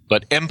Twitter.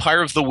 But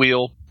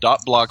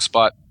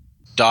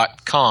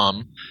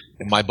empireofthewheel.blogspot.com.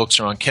 And my books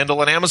are on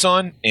Kindle and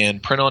Amazon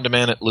and print on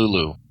demand at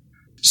Lulu.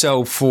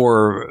 So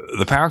for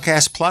the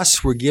Paracast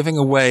Plus, we're giving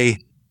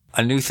away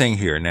a new thing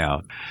here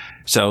now.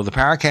 So the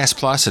Paracast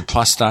Plus at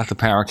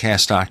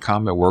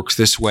plus.theparacast.com. It works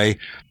this way.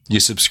 You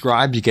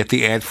subscribe, you get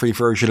the ad-free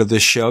version of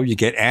this show. You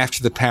get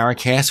After the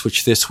Paracast,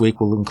 which this week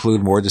will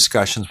include more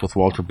discussions with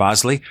Walter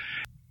Bosley.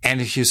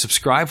 And if you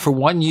subscribe for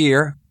 1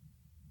 year,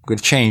 I'm going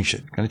to change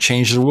it. I'm going to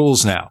change the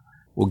rules now.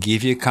 We'll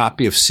give you a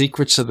copy of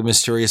Secrets of the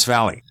Mysterious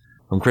Valley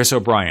from Chris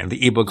O'Brien,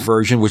 the ebook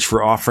version, which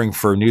we're offering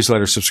for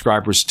newsletter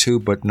subscribers too,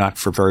 but not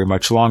for very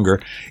much longer.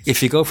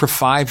 If you go for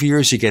 5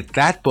 years, you get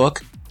that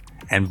book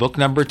and book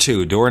number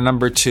 2, door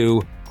number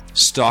 2,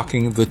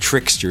 Stalking the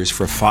Tricksters,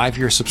 for a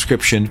 5-year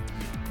subscription.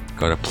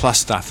 Go to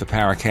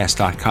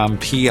plus.theparacast.com,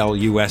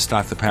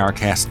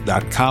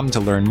 plus.theparacast.com to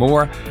learn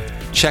more.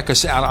 Check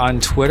us out on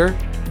Twitter.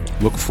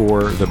 Look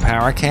for the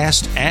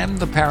Paracast and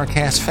the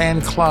Paracast fan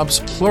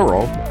clubs,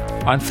 plural,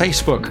 on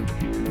Facebook.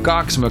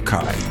 Goggs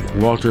Mackay,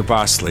 Walter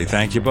Bosley,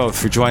 thank you both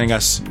for joining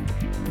us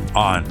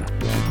on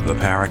the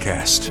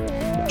Paracast.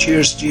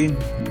 Cheers, Gene.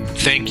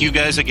 Thank you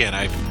guys again.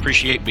 I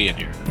appreciate being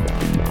here.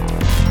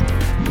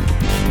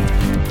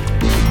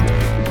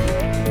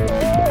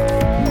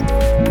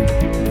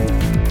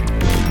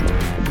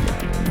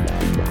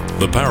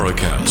 The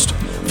Paracast,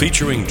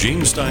 featuring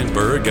Gene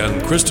Steinberg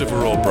and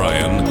Christopher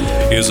O'Brien,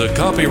 is a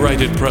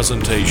copyrighted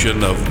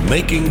presentation of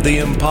Making the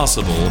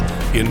Impossible,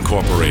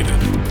 Incorporated.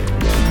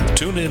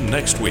 Tune in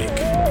next week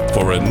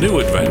for a new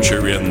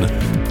adventure in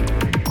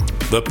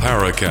The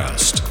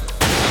Paracast.